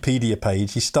his Wikipedia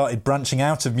page, he started branching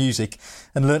out of music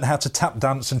and learnt how to tap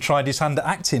dance and tried his hand at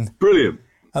acting. Brilliant.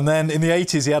 And then in the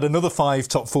 80s, he had another 5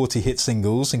 top 40 hit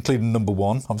singles, including number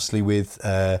 1, obviously with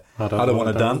I Don't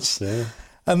Want to Dance. Yeah.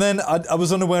 And then I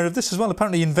was unaware of this as well.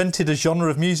 Apparently he invented a genre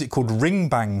of music called ring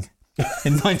bang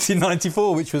in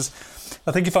 1994, which was,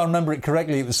 I think if I remember it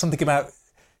correctly, it was something about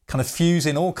kind of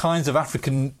fusing all kinds of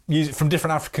African music from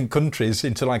different African countries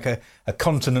into like a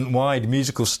continent-wide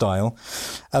musical style.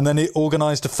 And then it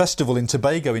organised a festival in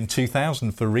Tobago in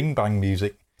 2000 for ring bang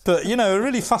music. But, a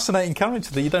really fascinating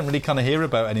character that you don't really kind of hear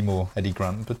about anymore, Eddie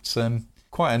Grant, but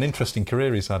quite an interesting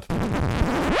career he's had.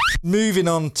 Moving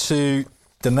on to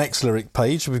the next lyric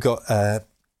page, we've got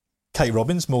Kate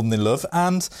Robbins, More Than In Love,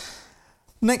 and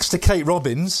next to Kate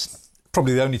Robbins,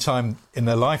 probably the only time in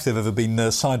their life they've ever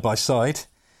been side by side,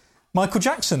 Michael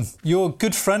Jackson, your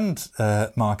good friend,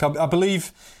 Mark. I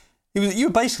believe you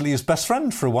were basically his best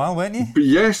friend for a while, weren't you?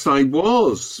 Yes, I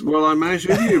was. Well, I managed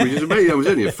to interview, which is amazing. It was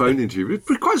only a phone interview. It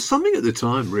was quite something at the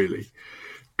time, really,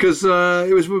 because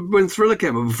it was when Thriller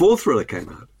came out, before Thriller came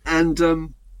out,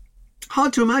 and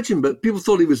hard to imagine, but people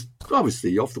thought he was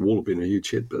obviously off the wall of being a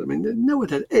huge hit. But I mean, no one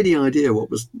had any idea what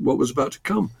was about to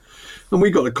come. And we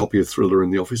got a copy of Thriller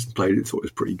in the office and played it. Thought it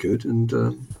was pretty good. And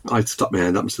I stuck my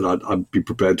hand up and said I'd be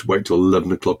prepared to wait till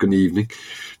 11 o'clock in the evening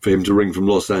for him to ring from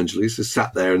Los Angeles. I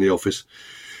sat there in the office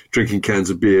drinking cans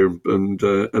of beer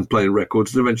and playing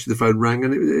records. And eventually the phone rang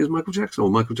and it was Michael Jackson, or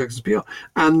Michael Jackson's PR.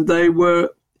 And they were...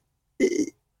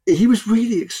 He was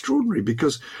really extraordinary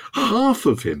because half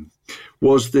of him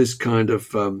was this kind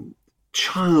of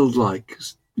childlike,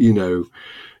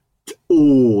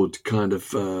 awed kind of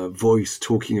voice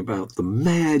talking about the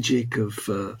magic of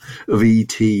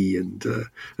E.T.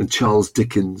 and Charles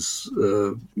Dickens,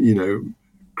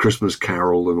 Christmas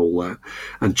Carol and all that,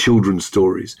 and children's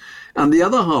stories. And the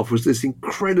other half was this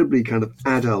incredibly kind of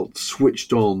adult,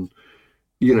 switched on,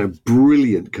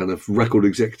 brilliant kind of record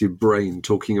executive brain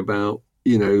talking about,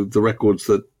 the records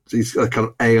that he's a kind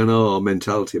of A&R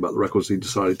mentality about the records he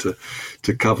decided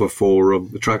to cover for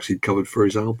the tracks he'd covered for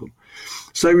his album.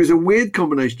 So it was a weird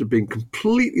combination of being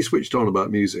completely switched on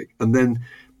about music and then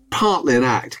partly an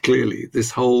act, clearly,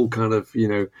 this whole kind of,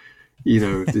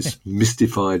 this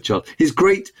mystified child. His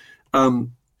great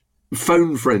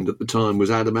phone friend at the time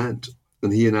was Adam Ant.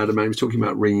 and he and Adam Ant, he was talking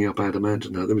about ringing up Adam Ant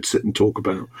and how they would sit and talk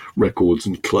about records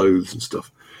and clothes and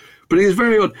stuff. But it was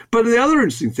very odd. But the other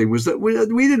interesting thing was that we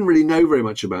didn't really know very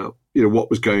much about, what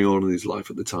was going on in his life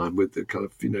at the time with the kind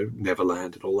of,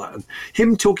 Neverland and all that. And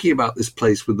him talking about this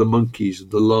place with the monkeys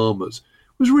and the llamas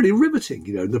was really riveting,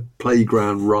 the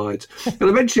playground rides. And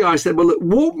eventually I said, well, look,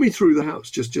 walk me through the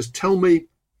house. Just tell me,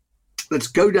 let's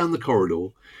go down the corridor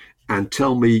and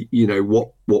tell me,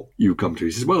 what you come to.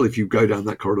 He says, well, if you go down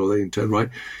that corridor there and turn right,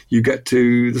 you get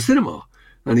to the cinema.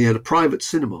 And he had a private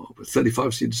cinema, a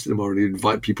 35-seater cinema, and he'd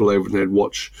invite people over and they'd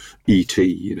watch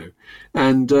E.T.,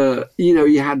 And,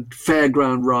 you had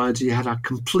fairground rides. You had a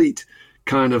complete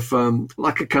kind of,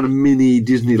 like a kind of mini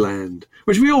Disneyland,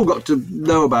 which we all got to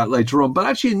know about later on. But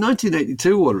actually in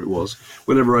 1982, whatever it was,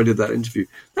 whenever I did that interview,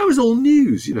 that was all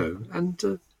news,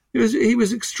 and he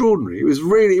was extraordinary.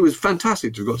 It was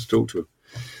fantastic to have got to talk to him.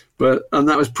 And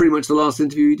that was pretty much the last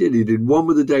interview he did. He did one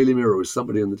with the Daily Mirror, with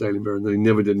somebody on the Daily Mirror, and then he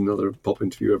never did another pop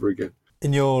interview ever again.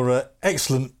 In your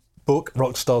excellent book,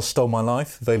 Rockstars Stole My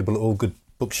Life, available at all good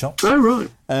bookshops. Oh,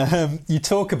 right. You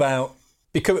talk about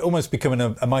almost becoming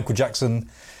a Michael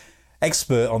Jackson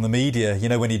expert on the media,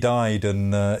 when he died,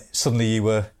 and suddenly you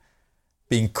were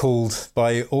being called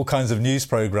by all kinds of news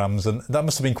programmes, and that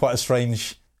must have been quite a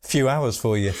strange few hours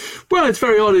for you. Well, it's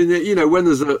very odd in that, when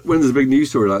there's a big news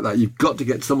story like that, you've got to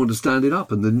get someone to stand it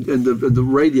up, and the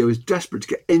radio is desperate to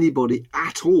get anybody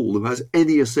at all who has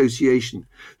any association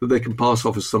that they can pass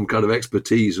off as some kind of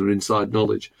expertise or inside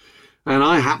knowledge. And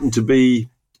I happened to be,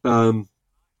 I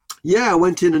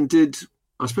went in and did,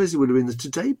 I suppose it would have been the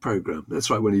Today programme.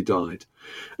 That's right, when he died.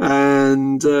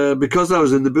 And because I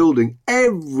was in the building,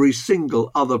 every single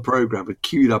other programme had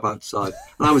queued up outside.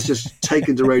 And I was just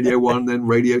taken to Radio 1, then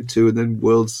Radio 2, and then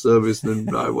World Service, and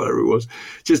then whatever it was.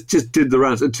 Just did the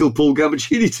rounds until Paul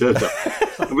Gambaccini turned up.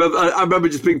 I remember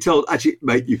just being told, actually,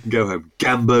 mate, you can go home.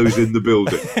 Gambo's in the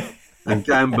building. And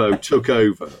Gambo took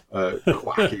over,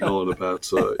 quacking on about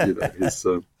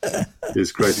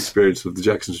his great experience with the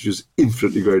Jacksons, which was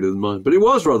infinitely greater than mine. But it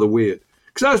was rather weird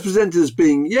because I was presented as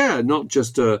being, not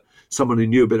just someone who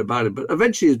knew a bit about him, but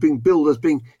eventually as being billed as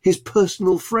being his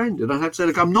personal friend. And I have to say,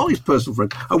 look, I'm not his personal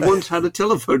friend. I once had a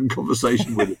telephone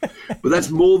conversation with him, but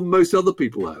that's more than most other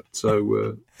people have.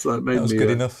 So that made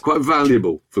me quite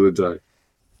valuable for the day.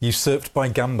 Usurped by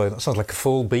Gambo. That sounds like a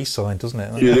full B-side, doesn't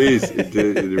it? It is. It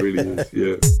really is,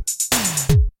 yeah.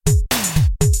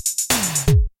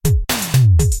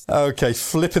 OK,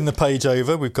 flipping the page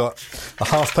over, we've got a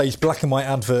half-page black and white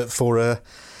advert for a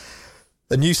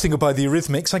new single by the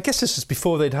Eurythmics. I guess this is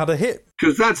before they'd had a hit.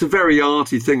 Because that's a very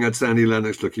arty thing. That's Annie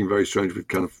Lennox looking very strange with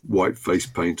kind of white face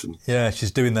paint. And yeah,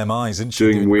 she's doing them eyes, isn't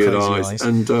she? Doing weird eyes.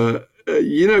 And...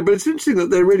 but it's interesting that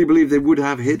they really believe they would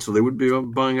have hits or they would be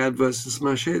buying adverts to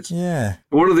smash hits. Yeah.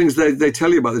 And one of the things they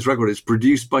tell you about this record, it's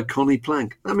produced by Connie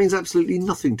Plank. That means absolutely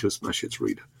nothing to a smash hits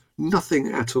reader.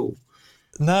 Nothing at all.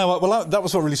 No, well, that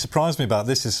was what really surprised me about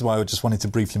this. This is why I just wanted to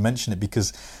briefly mention it,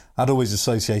 because I'd always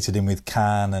associated him with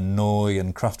Can and Neu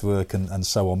and Kraftwerk and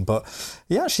so on. But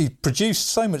he actually produced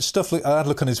so much stuff. I had a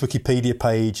look on his Wikipedia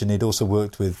page, and he'd also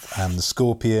worked with the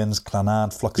Scorpions,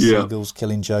 Clannad, Flock of Seagulls,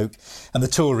 Killing Joke, and the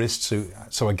Tourists.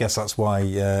 So I guess that's why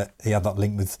he had that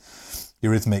link with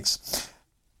Eurythmics.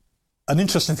 And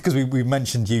interesting, because we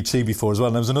mentioned U2 before as well,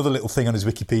 and there was another little thing on his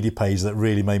Wikipedia page that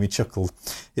really made me chuckle.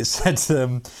 It said,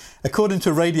 according to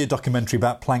a radio documentary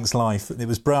about Plank's life, it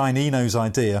was Brian Eno's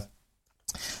idea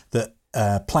that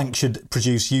Plank should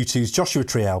produce U2's Joshua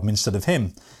Tree album instead of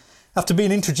him. After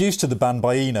being introduced to the band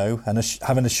by Eno and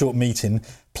having a short meeting,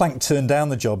 Plank turned down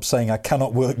the job, saying, "I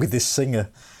cannot work with this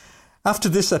singer." After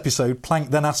this episode,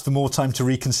 Plank then asked for more time to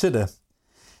reconsider.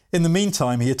 In the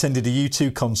meantime, he attended a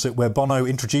U2 concert where Bono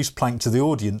introduced Plank to the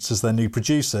audience as their new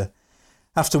producer,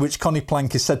 after which Connie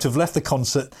Plank is said to have left the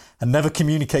concert and never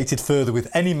communicated further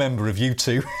with any member of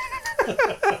U2.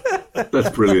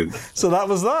 That's brilliant. So that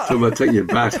was that. So about taking your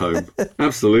bat home.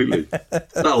 Absolutely.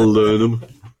 That'll learn them.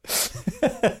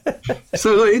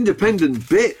 So the independent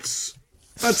bits,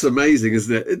 that's amazing,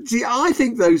 isn't it? See, I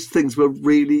think those things were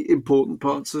really important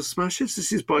parts of Smash Hits.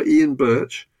 This is by Ian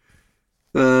Birch.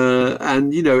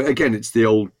 And, again, it's the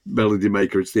old Melody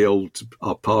Maker. It's the old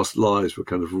Our Past Lives were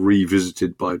kind of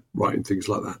revisited by writing things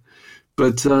like that.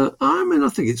 But, I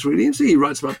think it's really interesting. He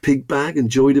writes about Pig Bag and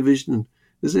Joy Division, and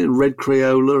isn't it? And Red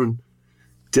Crayola and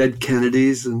Dead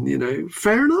Kennedys. And,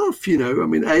 fair enough,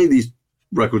 these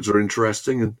records are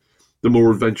interesting, and the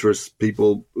more adventurous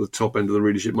people at the top end of the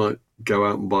readership might go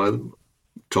out and buy them,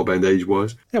 top end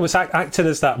age-wise. It was acting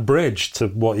as that bridge to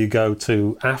what you go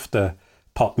to after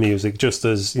pop music, just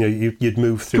as you'd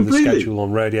move through Completely. the schedule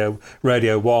on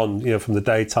Radio 1, from the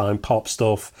daytime pop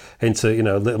stuff into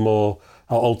a little more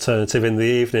alternative in the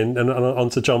evening and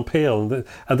onto John Peel,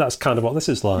 and that's kind of what this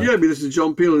is like. Yeah, this is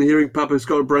John Peel and hearing Papa's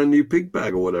got a brand new pig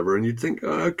bag or whatever, and you'd think,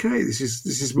 okay, this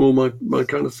is more my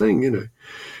kind of thing,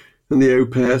 And the Au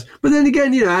Pairs, but then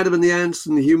again, Adam and the Ants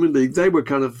and the Human League, they were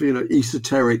kind of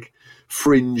esoteric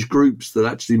fringe groups that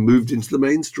actually moved into the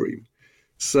mainstream.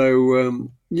 So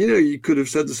you could have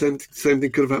said the same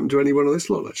thing could have happened to any one of this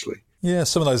lot, actually. Yeah,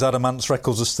 some of those Adamant's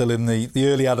records are still in the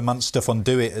early Adamant stuff on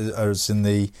Do It is in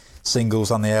the singles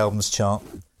and the albums chart.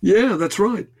 Yeah, that's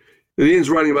right. And Ian's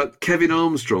writing about Kevin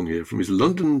Armstrong here from his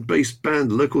London-based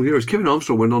band Local Heroes. Kevin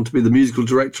Armstrong went on to be the musical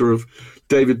director of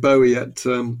David Bowie at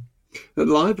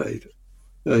Live Aid.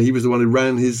 He was the one who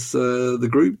ran the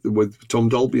group with Tom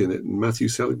Dolby in it and Matthew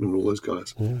Seligman and all those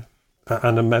guys. Yeah.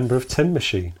 And a member of Tin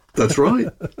Machine. That's right.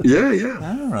 Yeah.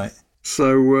 All right.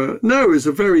 So it's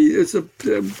a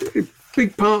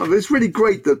big part of it. It's really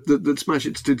great that Smash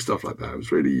Hits did stuff like that. It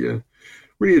was really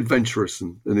really adventurous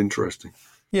and interesting.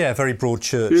 Yeah, very broad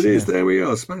church. It is. There we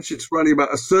are. Smash Hits writing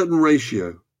about a certain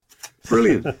ratio.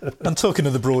 Brilliant. And talking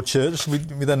of the broad church, we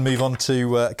then move on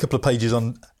to a couple of pages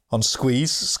on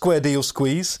Squeeze, Square Deal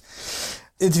Squeeze.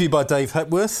 Interview by Dave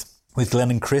Hepworth with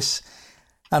Glenn and Chris.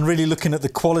 And really looking at the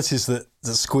qualities that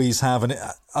Squeeze have. And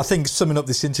I think summing up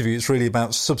this interview, it's really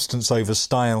about substance over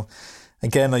style.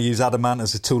 Again, they use Adamant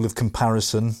as a tool of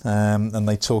comparison. And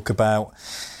they talk about,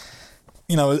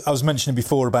 I was mentioning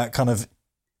before about kind of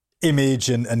image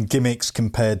and gimmicks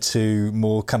compared to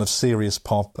more kind of serious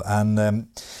pop. And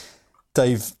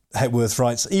Dave Hepworth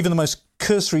writes, even the most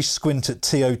cursory squint at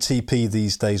TOTP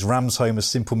these days rams home a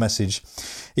simple message.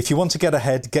 If you want to get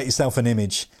ahead, get yourself an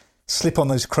image. Slip on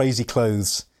those crazy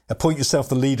clothes. Appoint yourself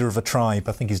the leader of a tribe.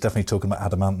 I think he's definitely talking about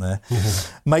Adamant there.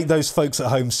 Mm-hmm. Make those folks at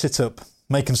home sit up.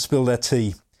 Make them spill their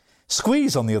tea.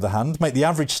 Squeeze, on the other hand, make the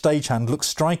average stagehand look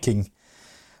striking.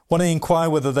 When I inquire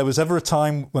whether there was ever a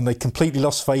time when they completely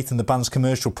lost faith in the band's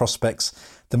commercial prospects,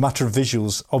 the matter of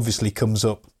visuals obviously comes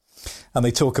up. And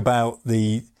they talk about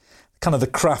the kind of the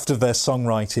craft of their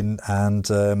songwriting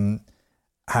and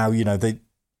how,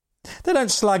 they don't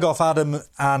slag off Adam,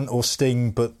 Ant or Sting,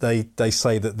 but they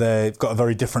say that they've got a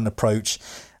very different approach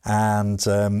and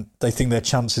they think their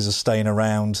chances of staying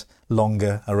around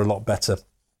longer are a lot better.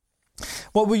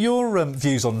 What were your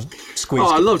views on Squeeze?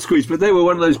 Oh, I love Squeeze, but they were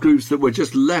one of those groups that were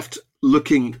just left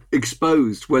looking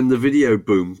exposed when the video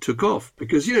boom took off.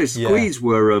 Because, Squeeze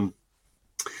were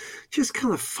just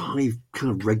kind of five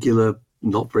kind of regular,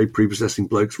 not very prepossessing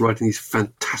blokes writing these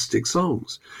fantastic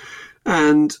songs.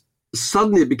 And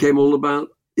suddenly it became all about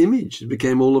image. It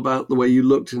became all about the way you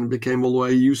looked, and it became all the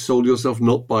way you sold yourself,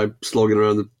 not by slogging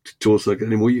around the tour circuit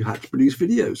anymore. You had to produce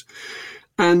videos.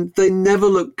 And they never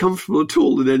looked comfortable at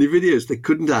all in any videos. They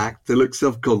couldn't act. They looked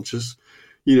self-conscious.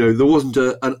 There wasn't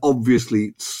an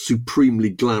obviously supremely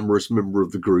glamorous member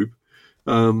of the group.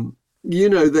 There's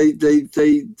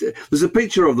a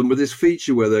picture of them with this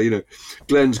feature where they,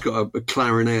 Glenn's got a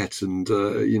clarinet and,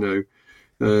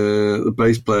 the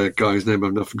bass player guy, whose name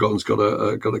I've now forgotten, has got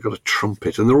a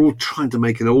trumpet, and they're all trying to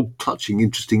make all clutching,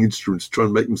 interesting instruments, trying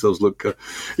to make themselves look,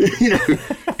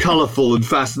 colourful and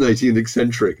fascinating and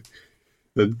eccentric.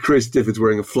 And Chris Difford's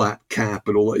wearing a flat cap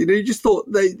and all that. You just thought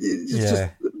they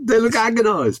look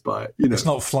agonised by it. It's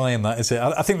not flying, that, is it?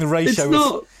 I think the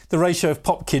ratio of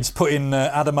pop kids putting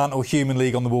Adamant or Human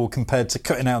League on the wall compared to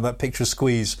cutting out that picture of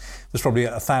Squeeze was probably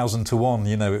 1,000 to 1.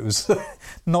 It was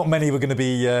not many were going to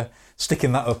be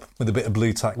sticking that up with a bit of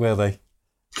blue tack, were they?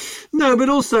 No, but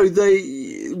also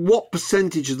what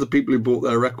percentage of the people who bought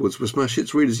their records were Smash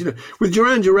Hits readers? With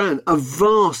Duran Duran, a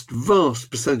vast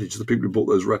percentage of the people who bought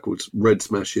those records read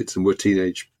Smash Hits and were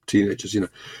teenagers.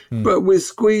 But with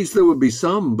Squeeze, there would be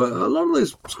some, but a lot of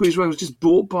those Squeeze records just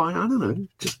bought by, I don't know,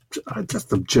 just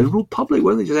the general public,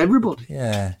 weren't they? Just everybody.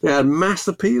 Yeah. They had mass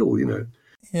appeal,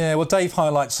 Yeah, well, Dave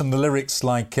highlights some of the lyrics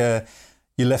like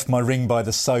 "You left my ring by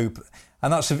the soap,"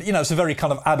 and that's it's a very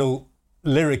kind of adult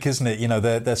lyric, isn't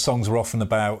it? Their songs were often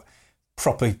about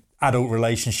proper adult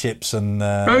relationships and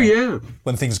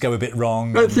when things go a bit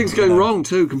wrong. Things going wrong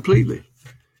too, completely.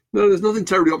 No, there's nothing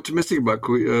terribly optimistic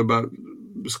about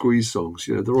Squeeze songs.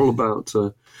 They're all about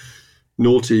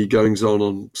naughty goings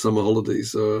on summer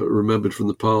holidays, remembered from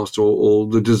the past, or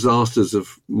the disasters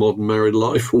of modern married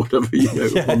life, or whatever,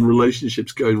 on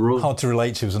relationships going wrong. Hard to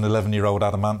relate to as an 11-year-old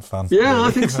Adamant fan. Yeah,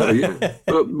 I think so, yeah.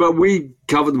 but we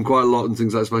covered them quite a lot and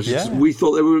things like Smash Hits. We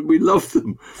thought we loved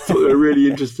them. Thought they were really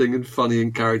interesting and funny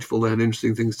and characterful. They had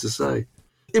interesting things to say.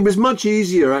 It was much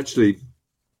easier, actually,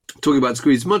 talking about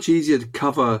Squeeze, much easier to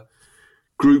cover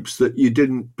groups that you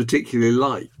didn't particularly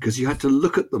like, because you had to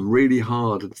look at them really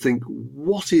hard and think,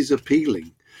 what is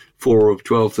appealing for a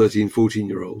 12, 13,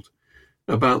 14-year-old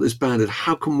about this band, and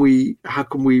how can we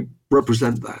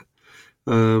represent that?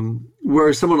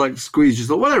 Whereas someone like Squeeze just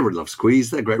thought, well, everyone loves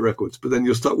Squeeze, they're great records, but then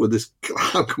you're stuck with this,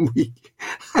 how can we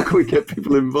get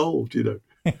people involved, you know?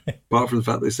 Apart from the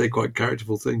fact they say quite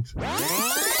characterful things.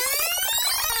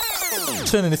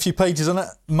 Turning a few pages on it,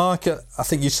 Mark, I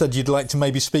think you said you'd like to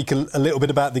maybe speak a little bit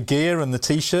about the gear and the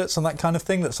T-shirts and that kind of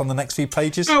thing that's on the next few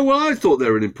pages. Oh, well, I thought they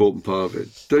were an important part of it,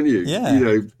 don't you? Yeah. You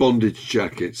know, bondage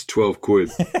jackets, 12 quid.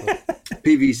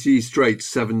 PVC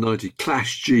straights, 7.90.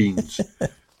 Clash jeans,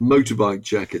 motorbike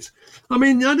jackets. I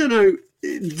mean, I don't know.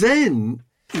 Then,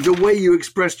 the way you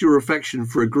expressed your affection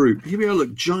for a group, here we are,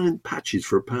 look, giant patches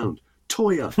for £1.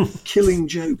 Toya, Killing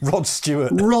Joke. Rod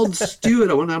Stewart.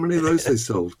 I wonder how many of those they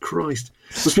sold. Christ.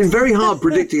 It's been very hard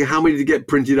predicting how many to get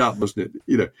printed up, mustn't it?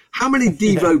 You know, how many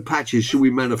Devo patches should we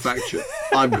manufacture?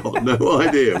 I've got no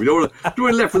idea. We don't want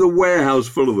to left with a warehouse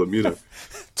full of them, you know.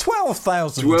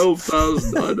 12,000.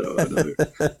 12,000, I know.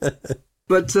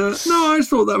 But, no, I just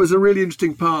thought that was a really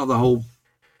interesting part of the whole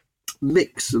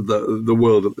mix of the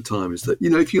world at the time, is that, you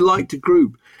know, if you liked a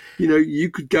group, you know, you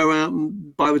could go out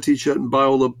and buy the T-shirt and buy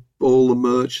all the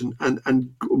merch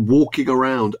and walking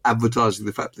around advertising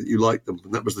the fact that you liked them,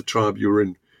 and that was the tribe you were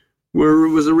in, where it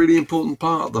was a really important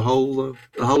part of the whole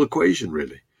equation,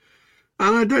 really.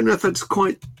 And I don't know if that's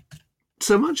quite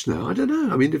so much now. I don't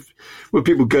know. I mean, when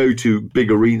people go to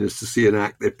big arenas to see an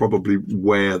act, they probably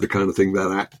wear the kind of thing that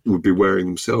act would be wearing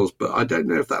themselves. But I don't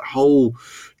know if that whole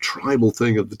tribal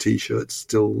thing of the T-shirts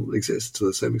still exists to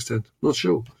the same extent. Not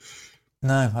sure.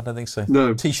 No, I don't think so.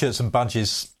 No. T-shirts and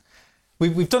badges.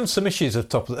 We've done some issues of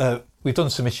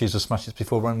Smash Hits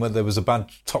before, where there was a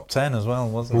badge top 10 as well,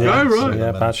 wasn't there? Oh, right.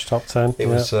 Yeah, badge top 10. It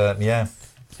was,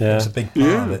 It was a big part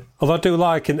of it. Although I do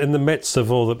like, in the midst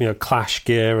of all the Clash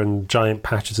gear and giant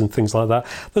patches and things like that,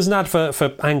 there's an advert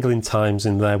for Angling Times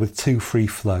in there with 2 free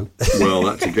floats. Well,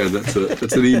 that's an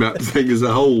EMAP thing as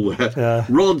a whole. Yeah.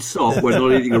 Rod Sopp, when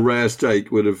not eating a rare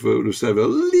steak, would have said a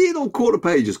little quarter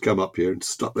page has come up here and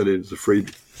stuck that in as a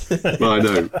freebie. I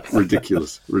know,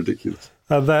 ridiculous.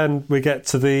 And then we get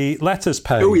to the letters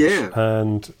page. Oh, yeah.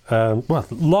 And,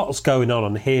 lots going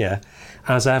on here,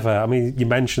 as ever. I mean, you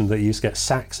mentioned that you used to get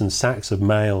sacks and sacks of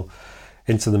mail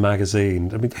into the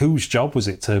magazine. I mean, whose job was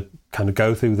it to kind of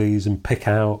go through these and pick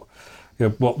out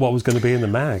what was going to be in the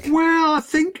mag? Well, I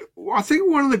think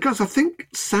one of the guys, I think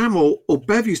Sam or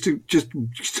Bev used to just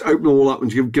open them all up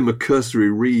and give them a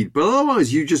cursory read. But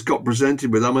otherwise, you just got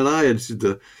presented with, I mean, I edited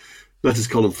the letters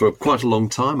column for quite a long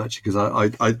time, actually,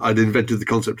 because I'd invented the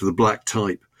concept of the black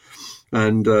type,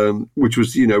 and which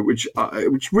was,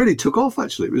 which really took off,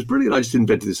 actually. It was brilliant. I just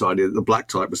invented this idea that the black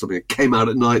type was something that came out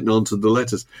at night and answered the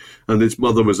letters, and its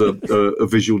mother was a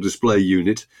visual display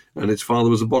unit, and its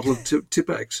father was a bottle of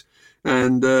Tipex.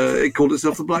 And it called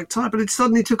itself the black type, and it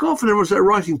suddenly took off, and everyone started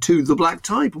writing to the black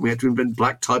type, and we had to invent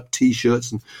black type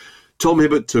T-shirts, and Tom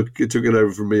Hibbert took it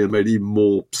over from me and made it even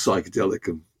more psychedelic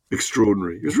and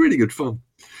extraordinary. It was really good fun.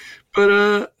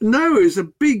 But no, it was a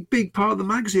big part of the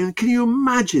magazine. And can you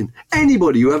imagine,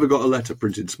 anybody who ever got a letter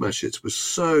printed in Smash Hits was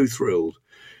so thrilled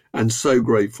and so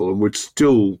grateful, and would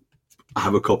still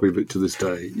have a copy of it to this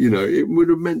day. It would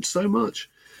have meant so much.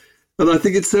 And I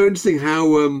think it's so interesting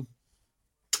how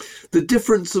the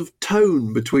difference of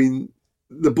tone between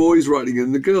the boys writing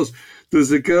and the girls.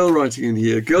 There's a girl writing in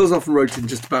here. Girls often wrote in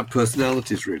just about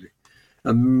personalities, really.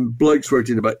 And blokes wrote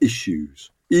in about issues.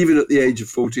 Even at the age of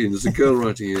 14, there's a girl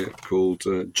writing here called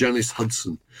Janice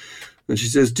Hudson. And she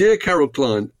says, "Dear Carol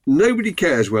Klein, nobody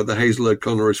cares whether Hazel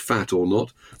O'Connor is fat or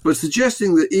not, but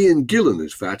suggesting that Ian Gillan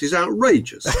is fat is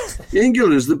outrageous. Ian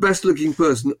Gillan is the best-looking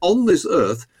person on this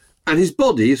earth, and his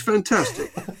body is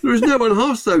fantastic. There is no one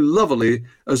half so lovely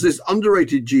as this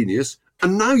underrated genius,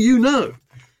 and now you know."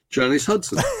 Janice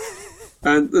Hudson.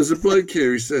 And there's a bloke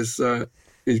here who says...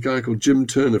 he's a guy called Jim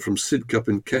Turner from Sidcup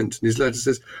in Kent, and his letter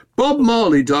says, "Bob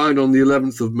Marley died on the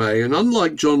 11th of May, and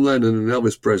unlike John Lennon and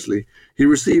Elvis Presley, he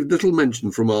received little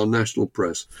mention from our national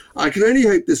press. I can only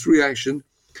hope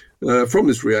from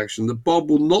this reaction, that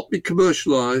Bob will not be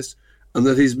commercialised and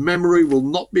that his memory will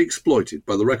not be exploited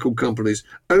by the record companies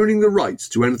owning the rights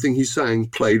to anything he sang,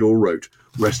 played or wrote.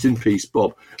 Rest in peace,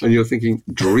 Bob." And you're thinking,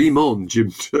 dream on, Jim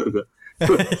Turner.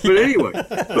 But anyway,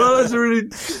 that's a real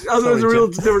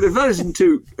different. If that isn't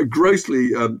too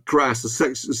grossly crass and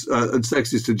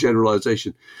sexist a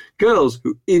generalisation, girls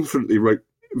who infinitely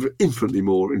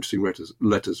more interesting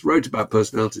letters wrote about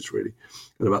personalities, really,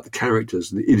 and about the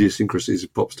characters and the idiosyncrasies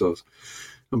of pop stars,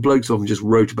 and blokes often just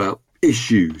wrote about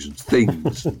issues and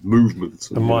things and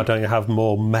movements. And why don't you have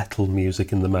more metal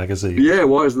music in the magazine? Yeah,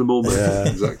 why isn't there more metal? Yeah.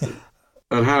 Exactly.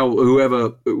 And how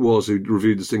whoever it was who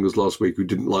reviewed the singles last week who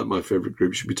didn't like my favourite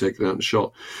group should be taken out and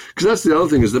shot. Because that's the other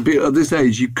thing, is that at this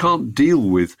age you can't deal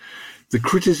with the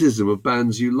criticism of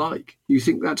bands you like. You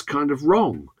think that's kind of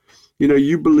wrong. You know,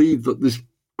 you believe that this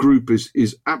group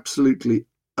is absolutely,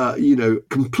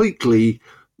 completely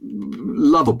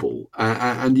lovable,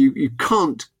 and you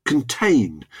can't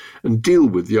contain and deal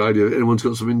with the idea that anyone's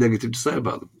got something negative to say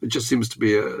about them. It just seems to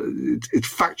be it's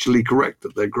factually correct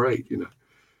that they're great, you know.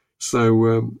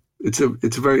 So it's a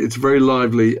very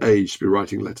lively age to be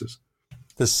writing letters.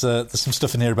 There's some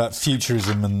stuff in here about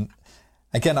futurism, and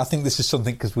again, I think this is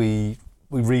something because we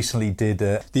recently did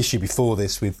the issue before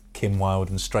this with Kim Wilde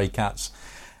and Stray Cats,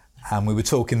 and we were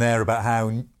talking there about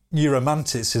how New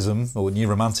Romanticism, or New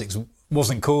Romantics,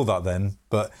 wasn't called that then,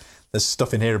 but there's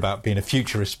stuff in here about being a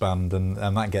futurist band, and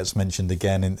that gets mentioned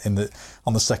again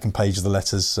on the second page of the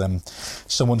letters.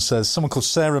 Someone called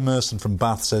Sarah Merson from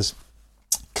Bath says,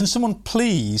 "Can someone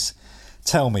please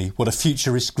tell me what a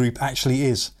futurist group actually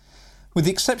is? With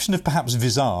the exception of perhaps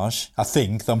Visage, I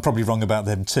think, though I'm probably wrong about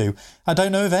them too, I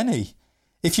don't know of any.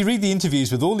 If you read the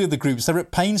interviews with all the other groups, they're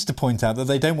at pains to point out that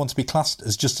they don't want to be classed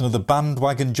as just another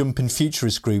bandwagon jumping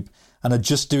futurist group and are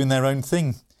just doing their own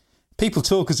thing. People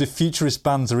talk as if futurist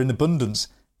bands are in abundance,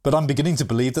 but I'm beginning to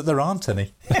believe that there aren't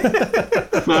any."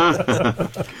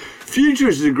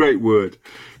 Futurist is a great word,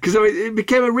 because it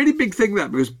became a really big thing,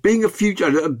 that because being a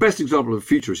the best example of a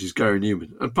futurist is Gary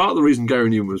Newman, and part of the reason Gary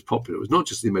Newman was popular was not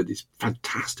just that he made these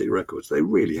fantastic records, they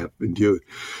really have endured,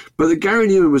 but that Gary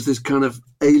Newman was this kind of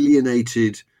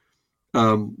alienated,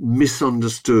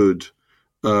 misunderstood,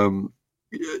 sort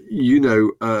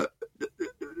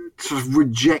of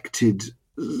rejected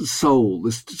soul,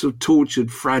 this sort of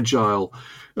tortured, fragile,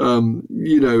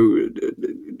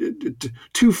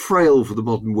 too frail for the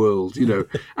modern world, you know.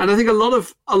 And I think a lot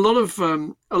of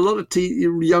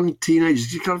young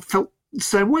teenagers, you kind of felt the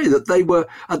same way, that they were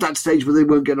at that stage where they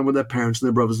weren't getting on with their parents and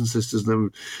their brothers and sisters, and they were,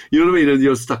 you know what I mean? And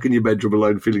you're stuck in your bedroom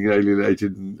alone, feeling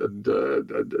alienated and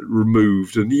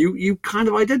removed, and you kind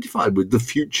of identified with the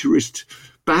futurist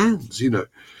bands, you know.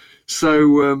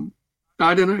 So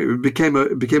I don't know. It became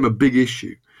a big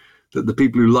issue that the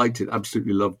people who liked it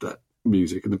absolutely loved that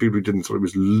music, and the people who didn't thought it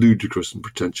was ludicrous and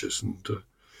pretentious and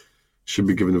should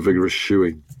be given a vigorous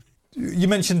shoeing. You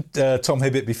mentioned Tom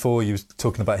Hibbett before. You were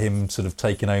talking about him sort of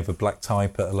taking over Black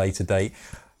Type at a later date.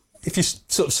 If you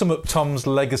sort of sum up Tom's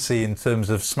legacy in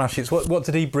terms of smash hits, what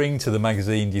did he bring to the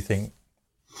magazine, do you think?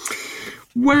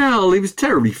 Well, he was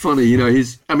terribly funny. You know,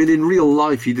 in real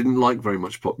life, he didn't like very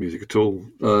much pop music at all.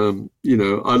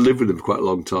 I lived with him for quite a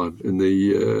long time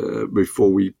before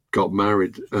we got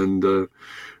married, and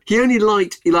he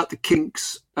liked the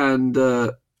Kinks, and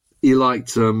he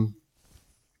liked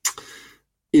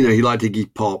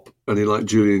Iggy Pop, and he liked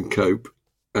Julian Cope,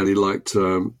 and he liked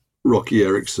Rocky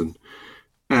Erickson,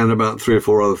 and about 3 or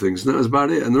 4 other things, and that was about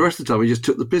it. And the rest of the time, he just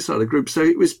took the piss out of the group. So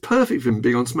it was perfect for him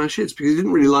being on Smash Hits, because he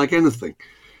didn't really like anything.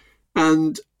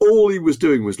 And all he was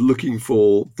doing was looking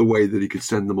for the way that he could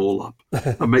send them all up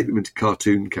and make them into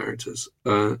cartoon characters.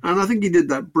 And I think he did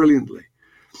that brilliantly.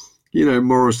 You know,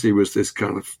 Morrissey was this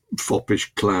kind of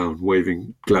foppish clown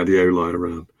waving gladioli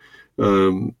around.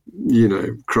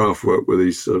 Kraftwerk were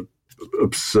these sort of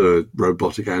absurd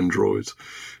robotic androids.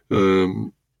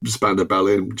 Spandau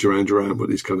Ballet and Duran Duran were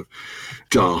these kind of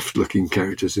daft-looking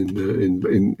characters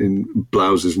in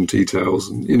blouses and tea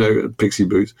towels, and pixie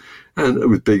boots, and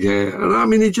with big hair. And I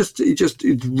mean, he's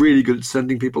really good at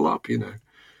sending people up,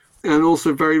 and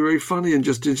also very, very funny, and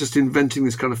just inventing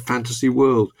this kind of fantasy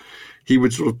world. He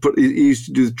would sort of he used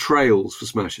to do the trails for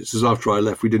Smash Hits. As after I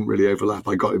left, we didn't really overlap.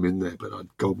 I got him in there, but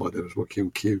I'd gone by then as well,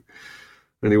 Q&Q.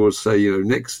 And he would say, the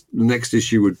next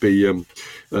issue would be, would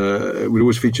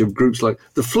always feature groups like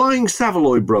the Flying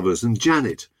Savaloy Brothers and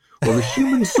Janet, or the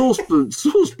Human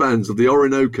Saucepans of the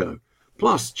Orinoco,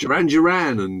 plus Duran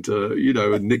Duran and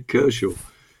Nick Kershaw.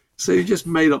 So he just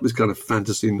made up this kind of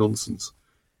fantasy nonsense.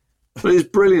 But it's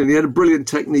brilliant. He had a brilliant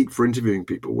technique for interviewing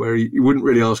people, where he wouldn't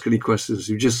really ask any questions.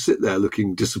 He would just sit there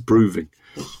looking disapproving.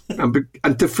 And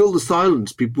to fill the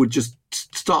silence, people would just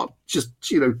start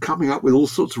coming up with all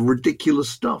sorts of ridiculous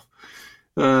stuff,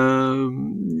 because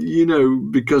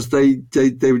they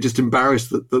were just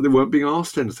embarrassed that they weren't being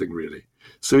asked anything, really.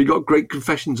 So he got great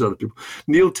confessions out of people.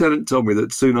 Neil Tennant told me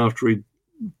that soon after he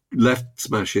left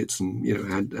Smash Hits and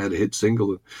had a hit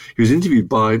single, he was interviewed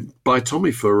by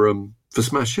Tommy for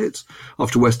Smash Hits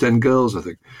after West End Girls, I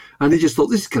think. And he just thought,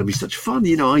 this is going to be such fun.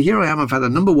 Here I am, I've had a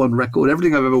 #1 record,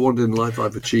 everything I've ever wanted in life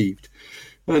I've achieved.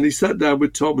 And he sat down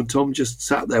with Tom, and Tom just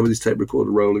sat there with his tape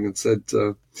recorder rolling and said,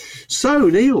 so,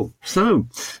 Neil,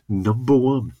 number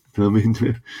one. I mean,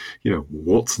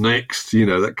 what's next?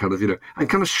 That kind of, and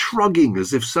kind of shrugging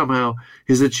as if somehow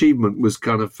his achievement was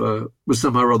kind of, was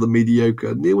somehow rather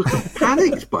mediocre. Neil was kind of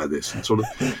panicked by this and sort of,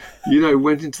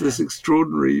 went into this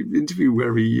extraordinary interview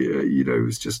where he,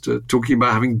 was just talking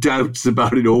about having doubts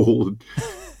about it all.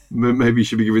 And maybe he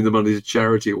should be giving the money to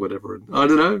charity or whatever. And I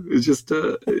don't know. It's just,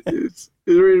 it's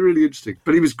really, really interesting.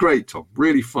 But he was great, Tom.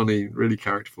 Really funny, really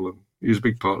characterful, and he was a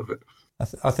big part of it.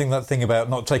 I think that thing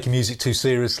about not taking music too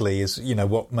seriously is,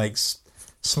 what makes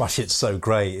Smash Hits so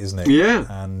great, isn't it? Yeah.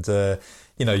 And,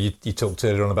 you talked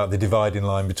earlier on about the dividing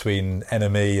line between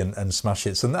NME and Smash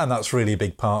Hits, and that's really a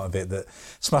big part of it, that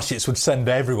Smash Hits would send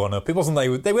everyone up. It wasn't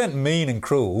they weren't mean and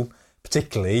cruel,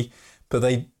 particularly, but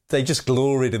they just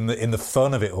gloried in the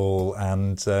fun of it all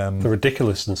and the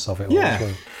ridiculousness of it all.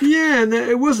 Yeah, and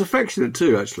it was affectionate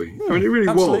too, actually. I mean, it really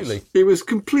absolutely was. It was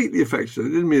completely affectionate. It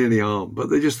didn't mean any harm, but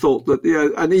they just thought that,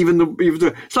 and even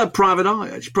it's like Private Eye,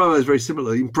 actually. Private Eye is very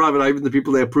similar. In Private Eye, even the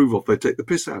people they approve of, they take the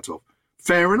piss out of.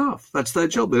 Fair enough. That's their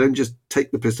job. They don't just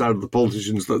take the piss out of the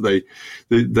politicians that they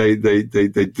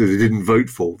didn't vote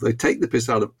for. They take the piss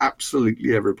out of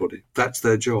absolutely everybody. That's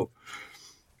their job.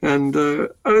 And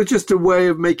it's just a way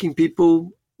of making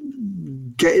people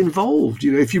get involved.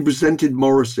 If you presented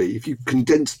Morrissey, if you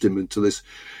condensed him into this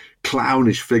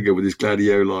clownish figure with his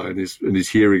gladioli and his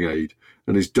hearing aid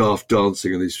and his daft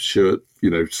dancing and his shirt,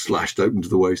 slashed open to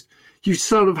the waist, you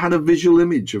sort of had a visual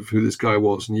image of who this guy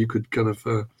was, and you could kind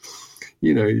of,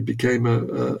 he became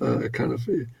a kind of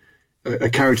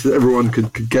a character that everyone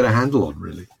could get a handle on,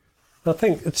 really. I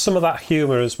think some of that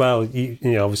humour as well,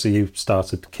 obviously you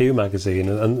started Q magazine,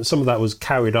 and some of that was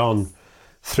carried on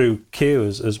through Q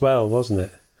as well, wasn't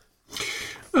it?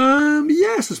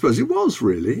 Yes, I suppose it was,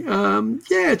 really.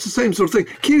 It's the same sort of thing.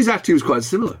 Q's attitude was quite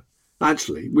similar,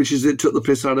 actually, which is it took the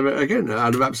piss out of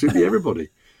absolutely everybody.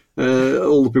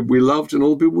 All the people we loved and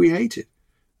all the people we hated.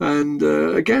 And,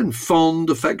 again, fond,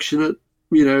 affectionate,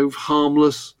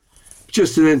 harmless,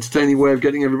 just an entertaining way of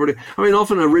getting everybody. I mean,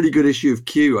 often a really good issue of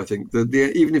Q, I think, that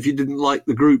even if you didn't like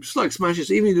the groups, like Smash Hits,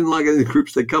 even if you didn't like any of the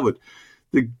groups they covered,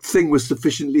 the thing was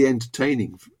sufficiently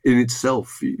entertaining in itself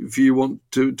for you want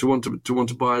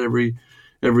to buy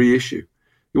every issue.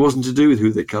 It wasn't to do with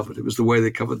who they covered; it was the way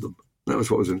they covered them. That was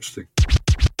what was interesting.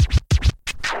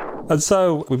 And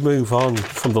so we move on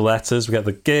from the letters. We get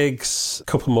the gigs, a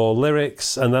couple more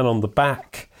lyrics, and then on the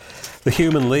back, the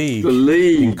Human League,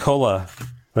 in colour.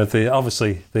 With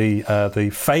the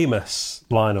famous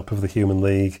lineup of the Human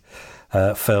League,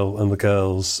 Phil and the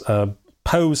girls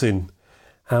posing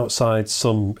outside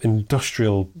some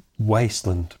industrial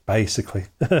wasteland, basically.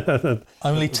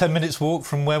 Only 10 minutes walk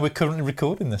from where we're currently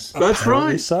recording this. That's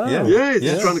right. So. Yeah, it's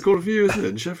just around the corner for you, isn't it,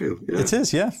 in Sheffield? Yeah. It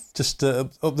is, yeah. Just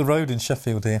up the road in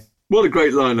Sheffield here. What a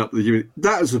great lineup!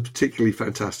 That was a particularly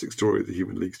fantastic story, the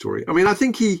Human League story. I mean, I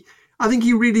think he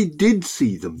really did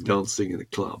see them dancing in a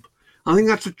club. I think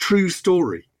that's a true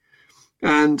story.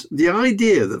 And the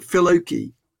idea that Phil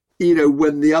Oakey,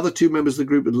 when the other two members of the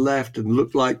group had left and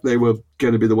looked like they were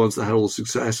going to be the ones that had all the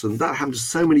success, and that happened to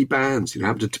so many bands,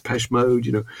 happened to Depeche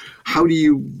Mode, how do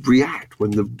you react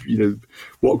when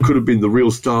what could have been the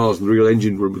real stars and the real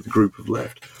engine room of the group have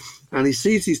left? And he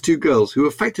sees these two girls who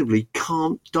effectively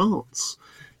can't dance.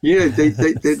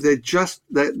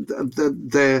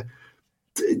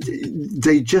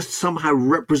 They just somehow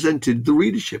represented the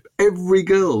readership. Every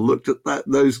girl looked at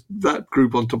that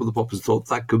group on Top of the Pops and thought,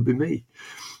 that could be me.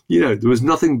 There was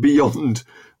nothing beyond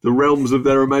the realms of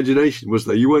their imagination, was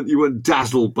there? You weren't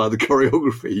dazzled by the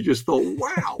choreography. You just thought,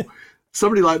 wow,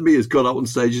 somebody like me has got up on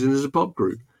stages and is a pop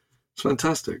group. It's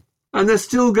fantastic. And they're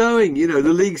still going. The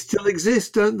league still exists,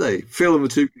 don't they? Phil and the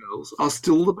two girls are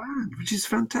still the band, which is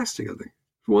fantastic, I think.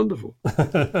 Wonderful.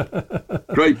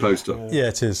 Great poster. Yeah,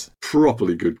 it is.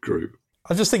 Properly good group.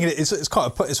 I'm just thinking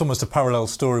it's almost a parallel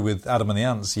story with Adam and the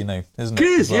Ants, isn't it? It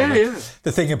is, well, yeah.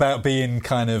 The thing about being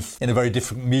kind of in a very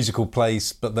different musical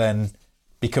place, but then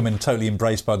becoming totally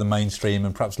embraced by the mainstream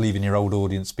and perhaps leaving your old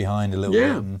audience behind a little bit.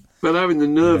 Yeah, but having the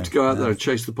nerve to go out there and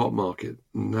chase the pop market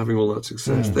and having all that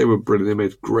success. They were brilliant. They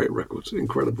made great records,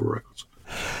 incredible records.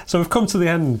 So we've come to the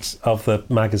end of the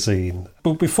magazine.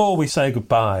 But before we say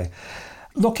goodbye,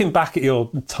 looking back at your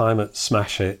time at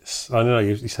Smash Hits, I know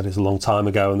you said it's a long time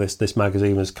ago, and this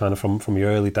magazine was kind of from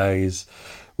your early days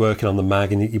working on the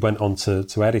mag, and you went on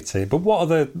to edit it. But what are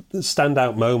the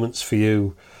standout moments for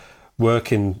you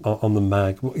working on the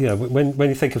mag? When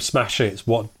you think of Smash Hits,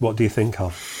 what do you think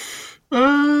of?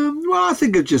 Well, I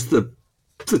think of just the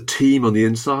the team on the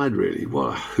inside, really. What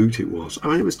a hoot it was. I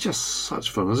mean, it was just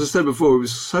such fun. As I said before, it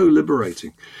was so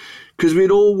liberating because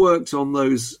we'd all worked on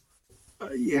those,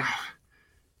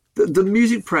 the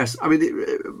music press. I mean,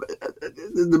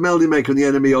 the Melody Maker and the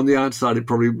NME on the outside, it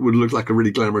probably would look like a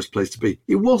really glamorous place to be.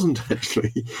 It wasn't,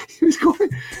 actually. It was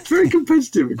very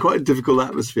competitive and quite a difficult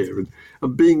atmosphere.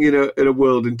 And being in a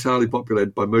world entirely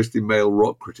populated by mostly male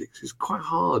rock critics is quite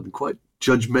hard and quite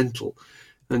judgmental.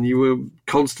 And you were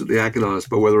constantly agonised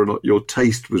by whether or not your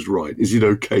taste was right. Is it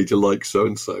okay to like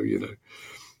so-and-so, you know?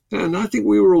 And I think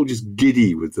we were all just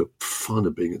giddy with the fun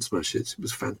of being at Smash Hits. It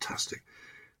was fantastic.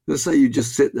 Let's say you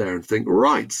just sit there and think,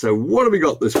 right, so what have we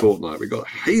got this fortnight? We've got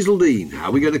Hazel Dean. How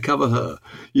are we going to cover her?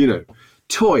 You know,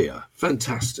 Toyah,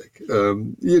 fantastic.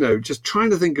 You know, just trying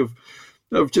to think of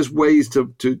just ways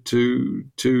to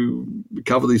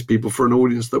cover these people for an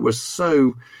audience that was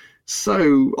so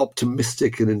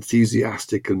optimistic and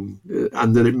enthusiastic, and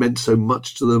that it meant so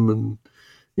much to them. And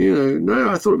you know, no,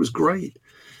 I thought it was great.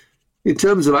 In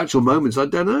terms of actual moments, I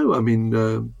don't know. I mean,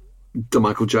 the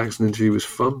Michael Jackson interview was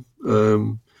fun.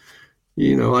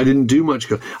 You know, I didn't do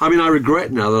much. I mean, I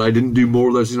regret now that I didn't do more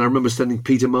of those. And I remember sending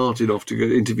Peter Martin off to go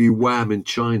interview Wham in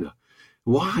China.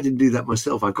 Why I didn't do that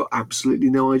myself, I've got absolutely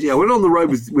no idea. I went on the road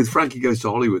with Frankie Goes to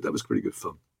Hollywood. That was pretty good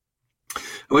fun.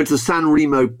 I went to the San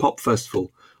Remo Pop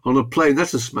Festival on a plane.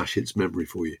 That's a Smash Hits memory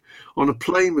for you. On a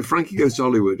plane with Frankie Goes to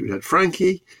Hollywood. We had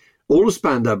Frankie, all of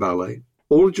Spandau Ballet,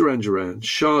 all of Duran Duran,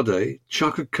 Sade,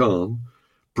 Chaka Khan,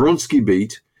 Bronski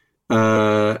Beat,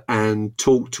 and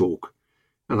Talk Talk.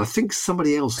 And I think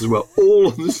somebody else as well, all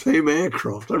on the same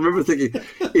aircraft. I remember thinking,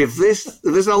 if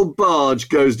this old barge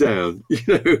goes down, you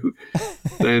know,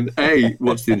 then A,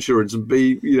 what's the insurance? And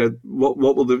B, you know, what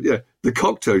will the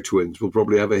Cocteau twins will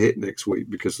probably have a hit next week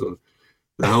because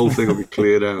the whole thing will be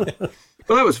cleared out. But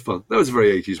that was fun. That was a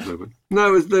very 80s moment.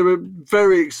 No, they were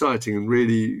very exciting and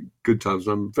really good times.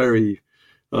 I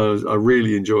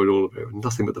really enjoyed all of it.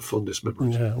 Nothing but the fondest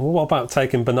memories. Yeah. Well, what about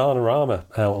taking Bananarama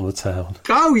out on the town?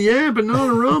 Oh, yeah,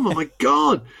 Bananarama. My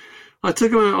God. I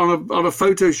took him out on a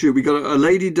photo shoot. We got a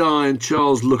Lady Di and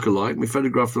Charles lookalike. We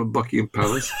photographed them at Buckingham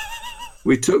Palace.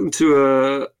 We took them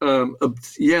to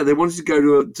they wanted to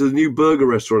go to the new burger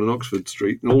restaurant on Oxford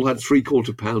Street, and all had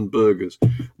 3/4 pound burgers.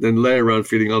 Then lay around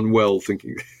feeling unwell,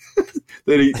 thinking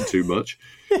they'd eaten too much.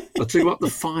 I took them up the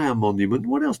Fire Monument.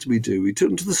 What else did we do? We took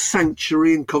them to the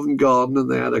Sanctuary in Covent Garden, and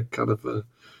they had a kind of I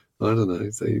don't know.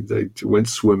 They went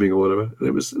swimming or whatever. And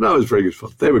it was very good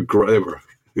fun. They were great. They were a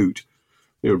hoot.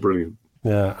 They were brilliant.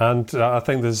 Yeah, and I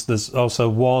think there's also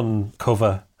one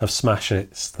cover of Smash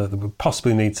Hits that we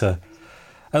possibly need to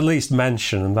at least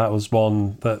mention, and that was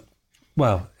one that,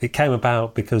 well, it came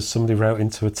about because somebody wrote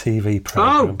into a TV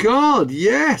programme. Oh, God,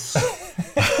 yes!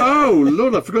 Oh,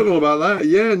 Lord, I forgot all about that.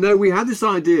 Yeah, no, we had this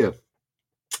idea.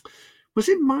 Was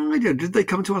it my idea? Did they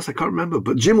come to us? I can't remember.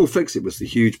 But Jim Will Fix It was the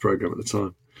huge programme at the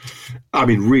time. I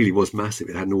mean, really was massive.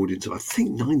 It had an audience of, I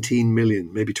think, 19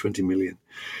 million, maybe 20 million.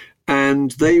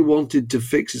 And they wanted to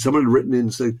fix it. Someone had written in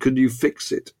and said, could you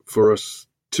fix it for us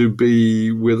to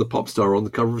be with a pop star on the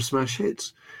cover of Smash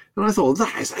Hits? And I thought,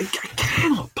 I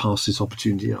cannot pass this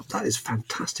opportunity up. That is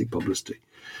fantastic publicity.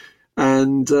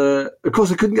 And, of course,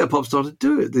 I couldn't get a pop star to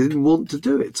do it. They didn't want to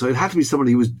do it. So it had to be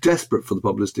somebody who was desperate for the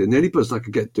publicity. And the only person I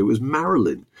could get to was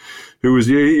Marilyn, who was,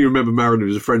 you remember Marilyn, who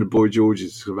was a friend of Boy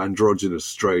George's, sort of androgynous,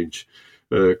 strange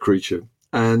creature.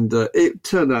 And it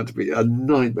turned out to be a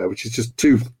nightmare, which is just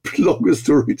too long a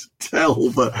story to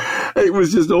tell. But it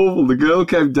was just awful. The girl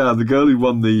came down, the girl who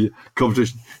won the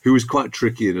competition, who was quite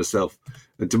tricky in herself,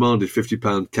 and demanded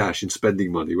 £50 cash in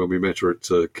spending money when we met her at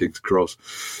King's Cross,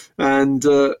 and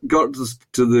got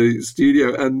to the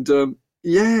studio. And and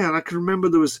I can remember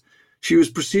she was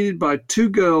preceded by two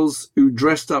girls who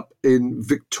dressed up in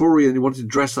who wanted to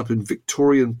dress up in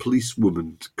Victorian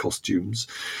policewoman costumes.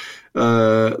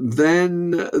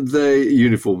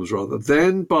 Uniforms rather.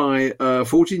 Then by a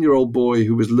 14-year-old boy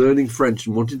who was learning French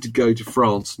and wanted to go to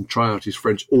France and try out his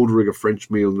French, ordering a French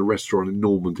meal in a restaurant in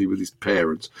Normandy with his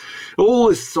parents. All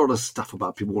this sort of stuff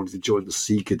about people wanting to join the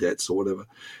Sea Cadets or whatever.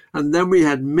 And then we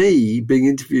had me being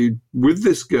interviewed with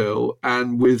this girl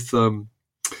and with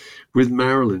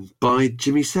Marilyn by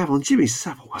Jimmy Savile. And Jimmy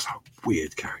Savile was a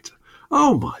weird character.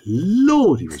 Oh, my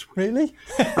Lord, he was weird. Really?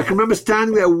 I can remember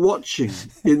standing there watching,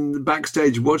 in the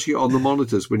backstage, watching it on the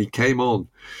monitors when he came on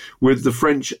with the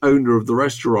French owner of the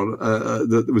restaurant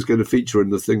that was going to feature in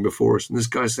the thing before us. And this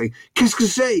guy saying, "Qu'est-ce que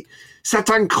c'est? C'est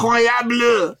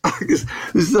incroyable!"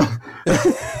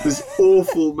 this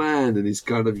awful man in his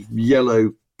kind of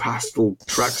yellow pastel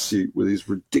tracksuit with his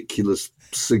ridiculous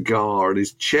cigar, and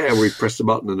his chair where he pressed a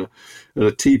button and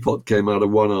a teapot came out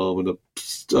of one arm and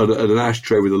an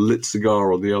ashtray with a lit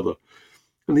cigar on the other.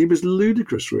 And he was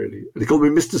ludicrous, really. And he called me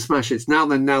Mr. Smash Hits. Now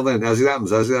then, as it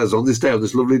happens, on this day, on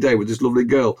this lovely day, with this lovely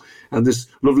girl and this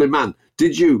lovely man,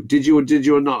 did you or did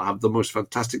you not have the most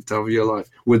fantastic time of your life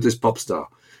with this pop star?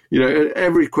 You know,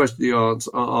 every question he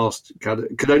asked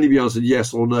could only be answered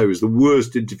yes or no. Is the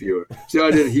worst interviewer. It's the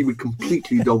idea that he would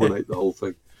completely dominate the whole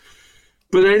thing.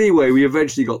 But anyway, we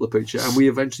eventually got the picture and we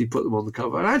eventually put them on the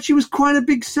cover. And actually, it was quite a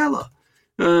big seller.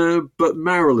 But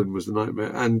Marilyn was the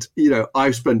nightmare. And, you know,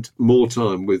 I've spent more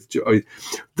time with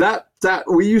that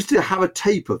we used to have a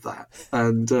tape of that.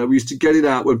 And we used to get it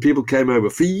out when people came over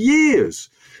for years,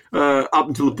 up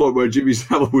until the point where Jimmy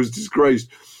Savile was disgraced.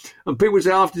 And people would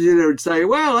say after dinner and say,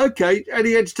 well, okay,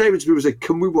 any entertainment? People would say,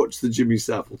 can we watch the Jimmy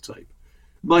Savile tape?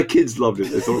 My kids loved it.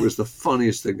 They thought it was the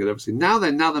funniest thing they'd ever seen. Now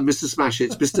then, Mr. Smash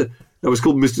Hits. That was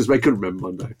called Mr. Smash. I couldn't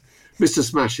remember my name. Mr.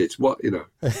 Smash Hits. What, you know,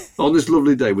 on this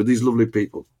lovely day with these lovely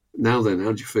people. Now then,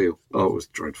 how'd you feel? Oh, it was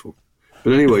dreadful.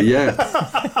 But anyway, yeah.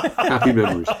 Happy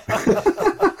memories.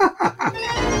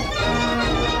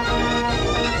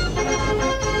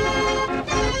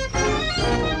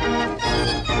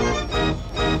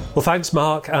 Well, thanks,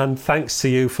 Mark, and thanks to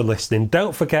you for listening.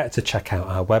 Don't forget to check out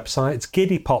our website. It's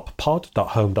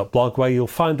giddypoppod.home.blog, where you'll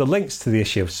find the links to the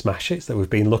issue of Smash Hits that we've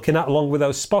been looking at, along with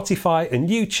those Spotify and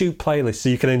YouTube playlists, so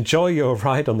you can enjoy your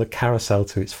ride on the carousel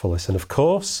to its fullest. And of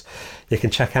course, you can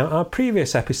check out our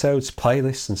previous episodes,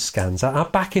 playlists and scans at our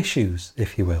back issues,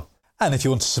 if you will. And if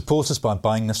you want to support us by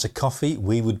buying us a coffee,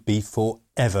 we would be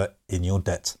forever in your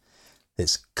debt.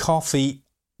 It's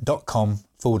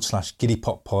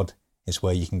ko-fi.com/giddypoppod. is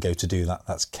where you can go to do that.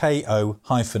 That's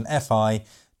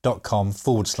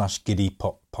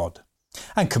ko-fi.com/giddypoppod.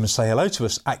 And come and say hello to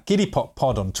us at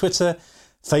giddypoppod on Twitter,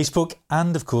 Facebook,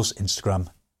 and of course Instagram.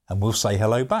 And we'll say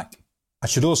hello back. I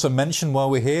should also mention while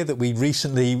we're here that we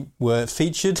recently were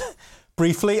featured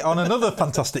briefly on another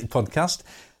fantastic podcast.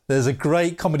 There's a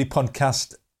great comedy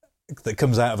podcast that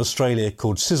comes out of Australia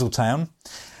called Sizzletown.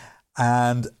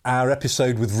 And our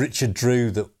episode with Richard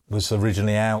Drew that was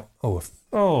originally out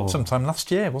sometime last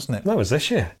year, wasn't it? No, it was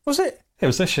this year. Was it? It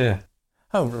was this year.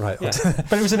 Oh, right. Yeah.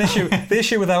 But it was an issue, the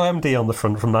issue with OMD on the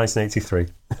front from 1983.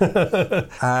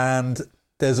 And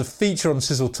there's a feature on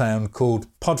Sizzletown called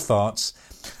Pod Farts,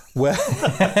 where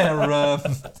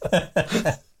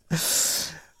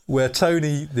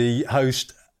Tony, the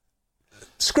host,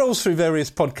 scrolls through various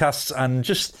podcasts and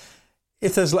just,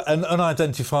 if there's an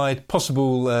unidentified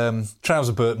possible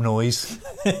trouser burp noise,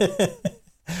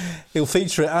 he'll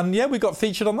feature it. And yeah, we got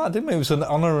featured on that, didn't we? It was an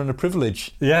honour and a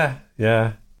privilege. Yeah.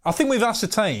 I think we've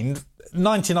ascertained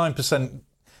 99%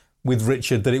 with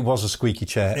Richard that it was a squeaky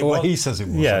chair. He says it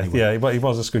was. Yeah, anyway. yeah, it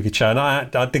was a squeaky chair. And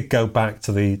I did go back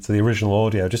to the original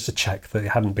audio just to check that it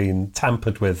hadn't been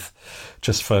tampered with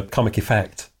just for comic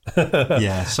effect.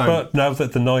 Yeah, so but no,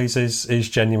 that the noise is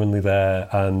genuinely there,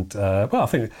 and I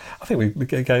think we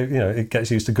go, you know, it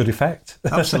gets used to good effect.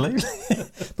 Absolutely.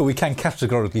 But we can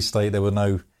categorically state there were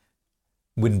no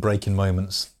wind-breaking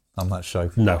moments on that show.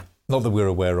 No, not that we're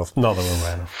aware of. Not that we're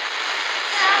aware of.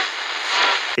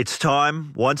 It's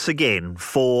time once again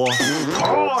for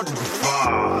Pod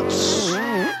Farts.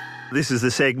 This is the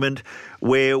segment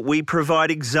where we provide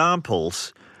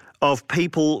examples of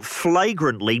people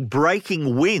flagrantly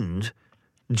breaking wind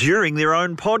during their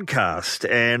own podcast.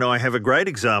 And I have a great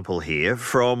example here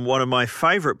from one of my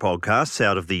favourite podcasts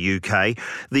out of the UK,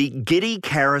 the Giddy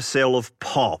Carousel of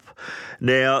Pop.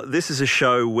 Now, this is a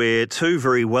show where two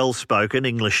very well-spoken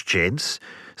English gents,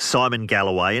 Simon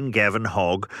Galloway and Gavin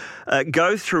Hogg,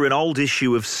 go through an old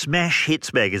issue of Smash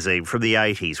Hits magazine from the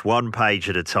 80s, one page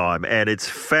at a time. And it's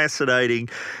fascinating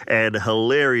and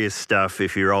hilarious stuff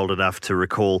if you're old enough to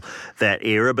recall that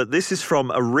era. But this is from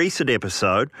a recent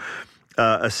episode,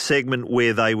 a segment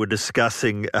where they were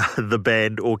discussing the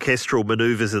band Orchestral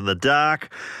Manoeuvres in the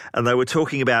Dark, and they were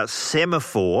talking about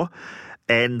Semaphore.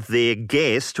 And their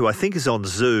guest, who I think is on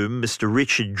Zoom, Mr.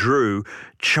 Richard Drew,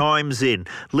 chimes in.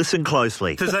 Listen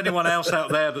closely. If there's anyone else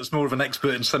out there that's more of an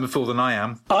expert in Semaphore than I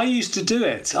am. I used to do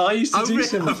it. Do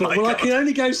Semaphore. Well, I can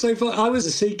only go so far. I was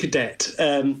a Sea Cadet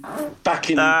back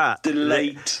in the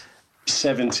late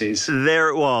 70s. There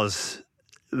it was.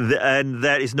 And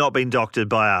that is not been doctored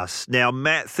by us. Now,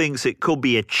 Matt thinks it could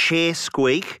be a chair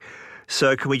squeak.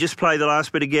 So can we just play the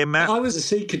last bit again, Matt? I was a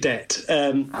Sea Cadet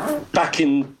back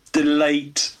in the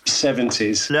late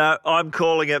 70s. No, I'm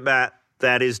calling it, Matt.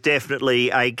 That is definitely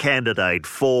a candidate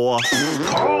for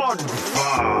Pod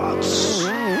Farts.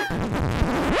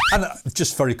 And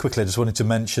just very quickly, I just wanted to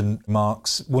mention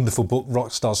Mark's wonderful book,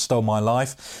 Rockstars Stole My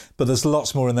Life. But there's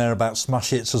lots more in there about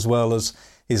smash hits as well as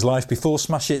his life before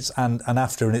smash hits and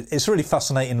after. And it's really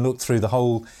fascinating look through the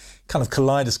whole kind of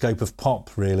kaleidoscope of pop,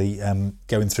 really,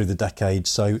 going through the decades.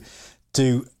 So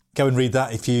do go and read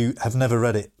that if you have never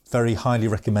read it. Very highly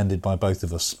recommended by both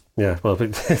of us. Yeah, well,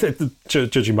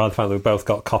 judging by the fact that we've both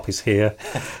got copies here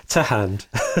to hand.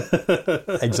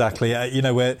 Exactly.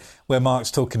 Where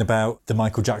Mark's talking about the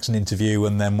Michael Jackson interview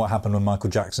and then what happened when Michael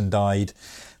Jackson died,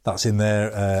 that's in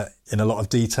there in a lot of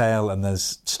detail, and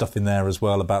there's stuff in there as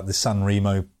well about the San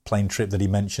Remo plane trip that he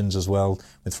mentions as well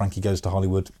with Frankie Goes to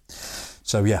Hollywood.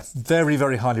 So, yeah, very,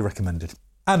 very highly recommended.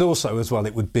 And also, as well,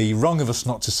 it would be wrong of us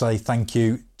not to say thank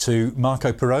you to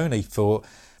Marco Perroni for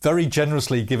very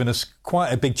generously giving us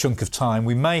quite a big chunk of time.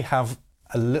 We may have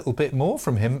a little bit more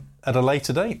from him at a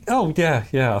later date. Oh, yeah.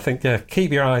 I think,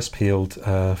 keep your eyes peeled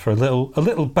for a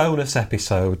little bonus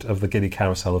episode of the Giddy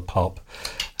Carousel of Pop,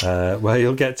 where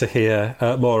you'll get to hear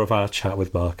more of our chat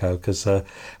with Marco, because,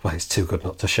 it's too good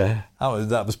not to share. Oh,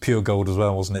 that was pure gold as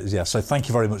well, wasn't it? Yeah, so thank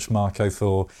you very much, Marco,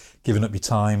 for giving up your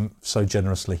time so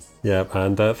generously. Yeah,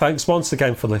 and thanks once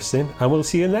again for listening, and we'll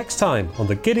see you next time on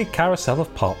the Giddy Carousel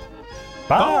of Pop.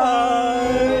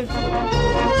 Bye!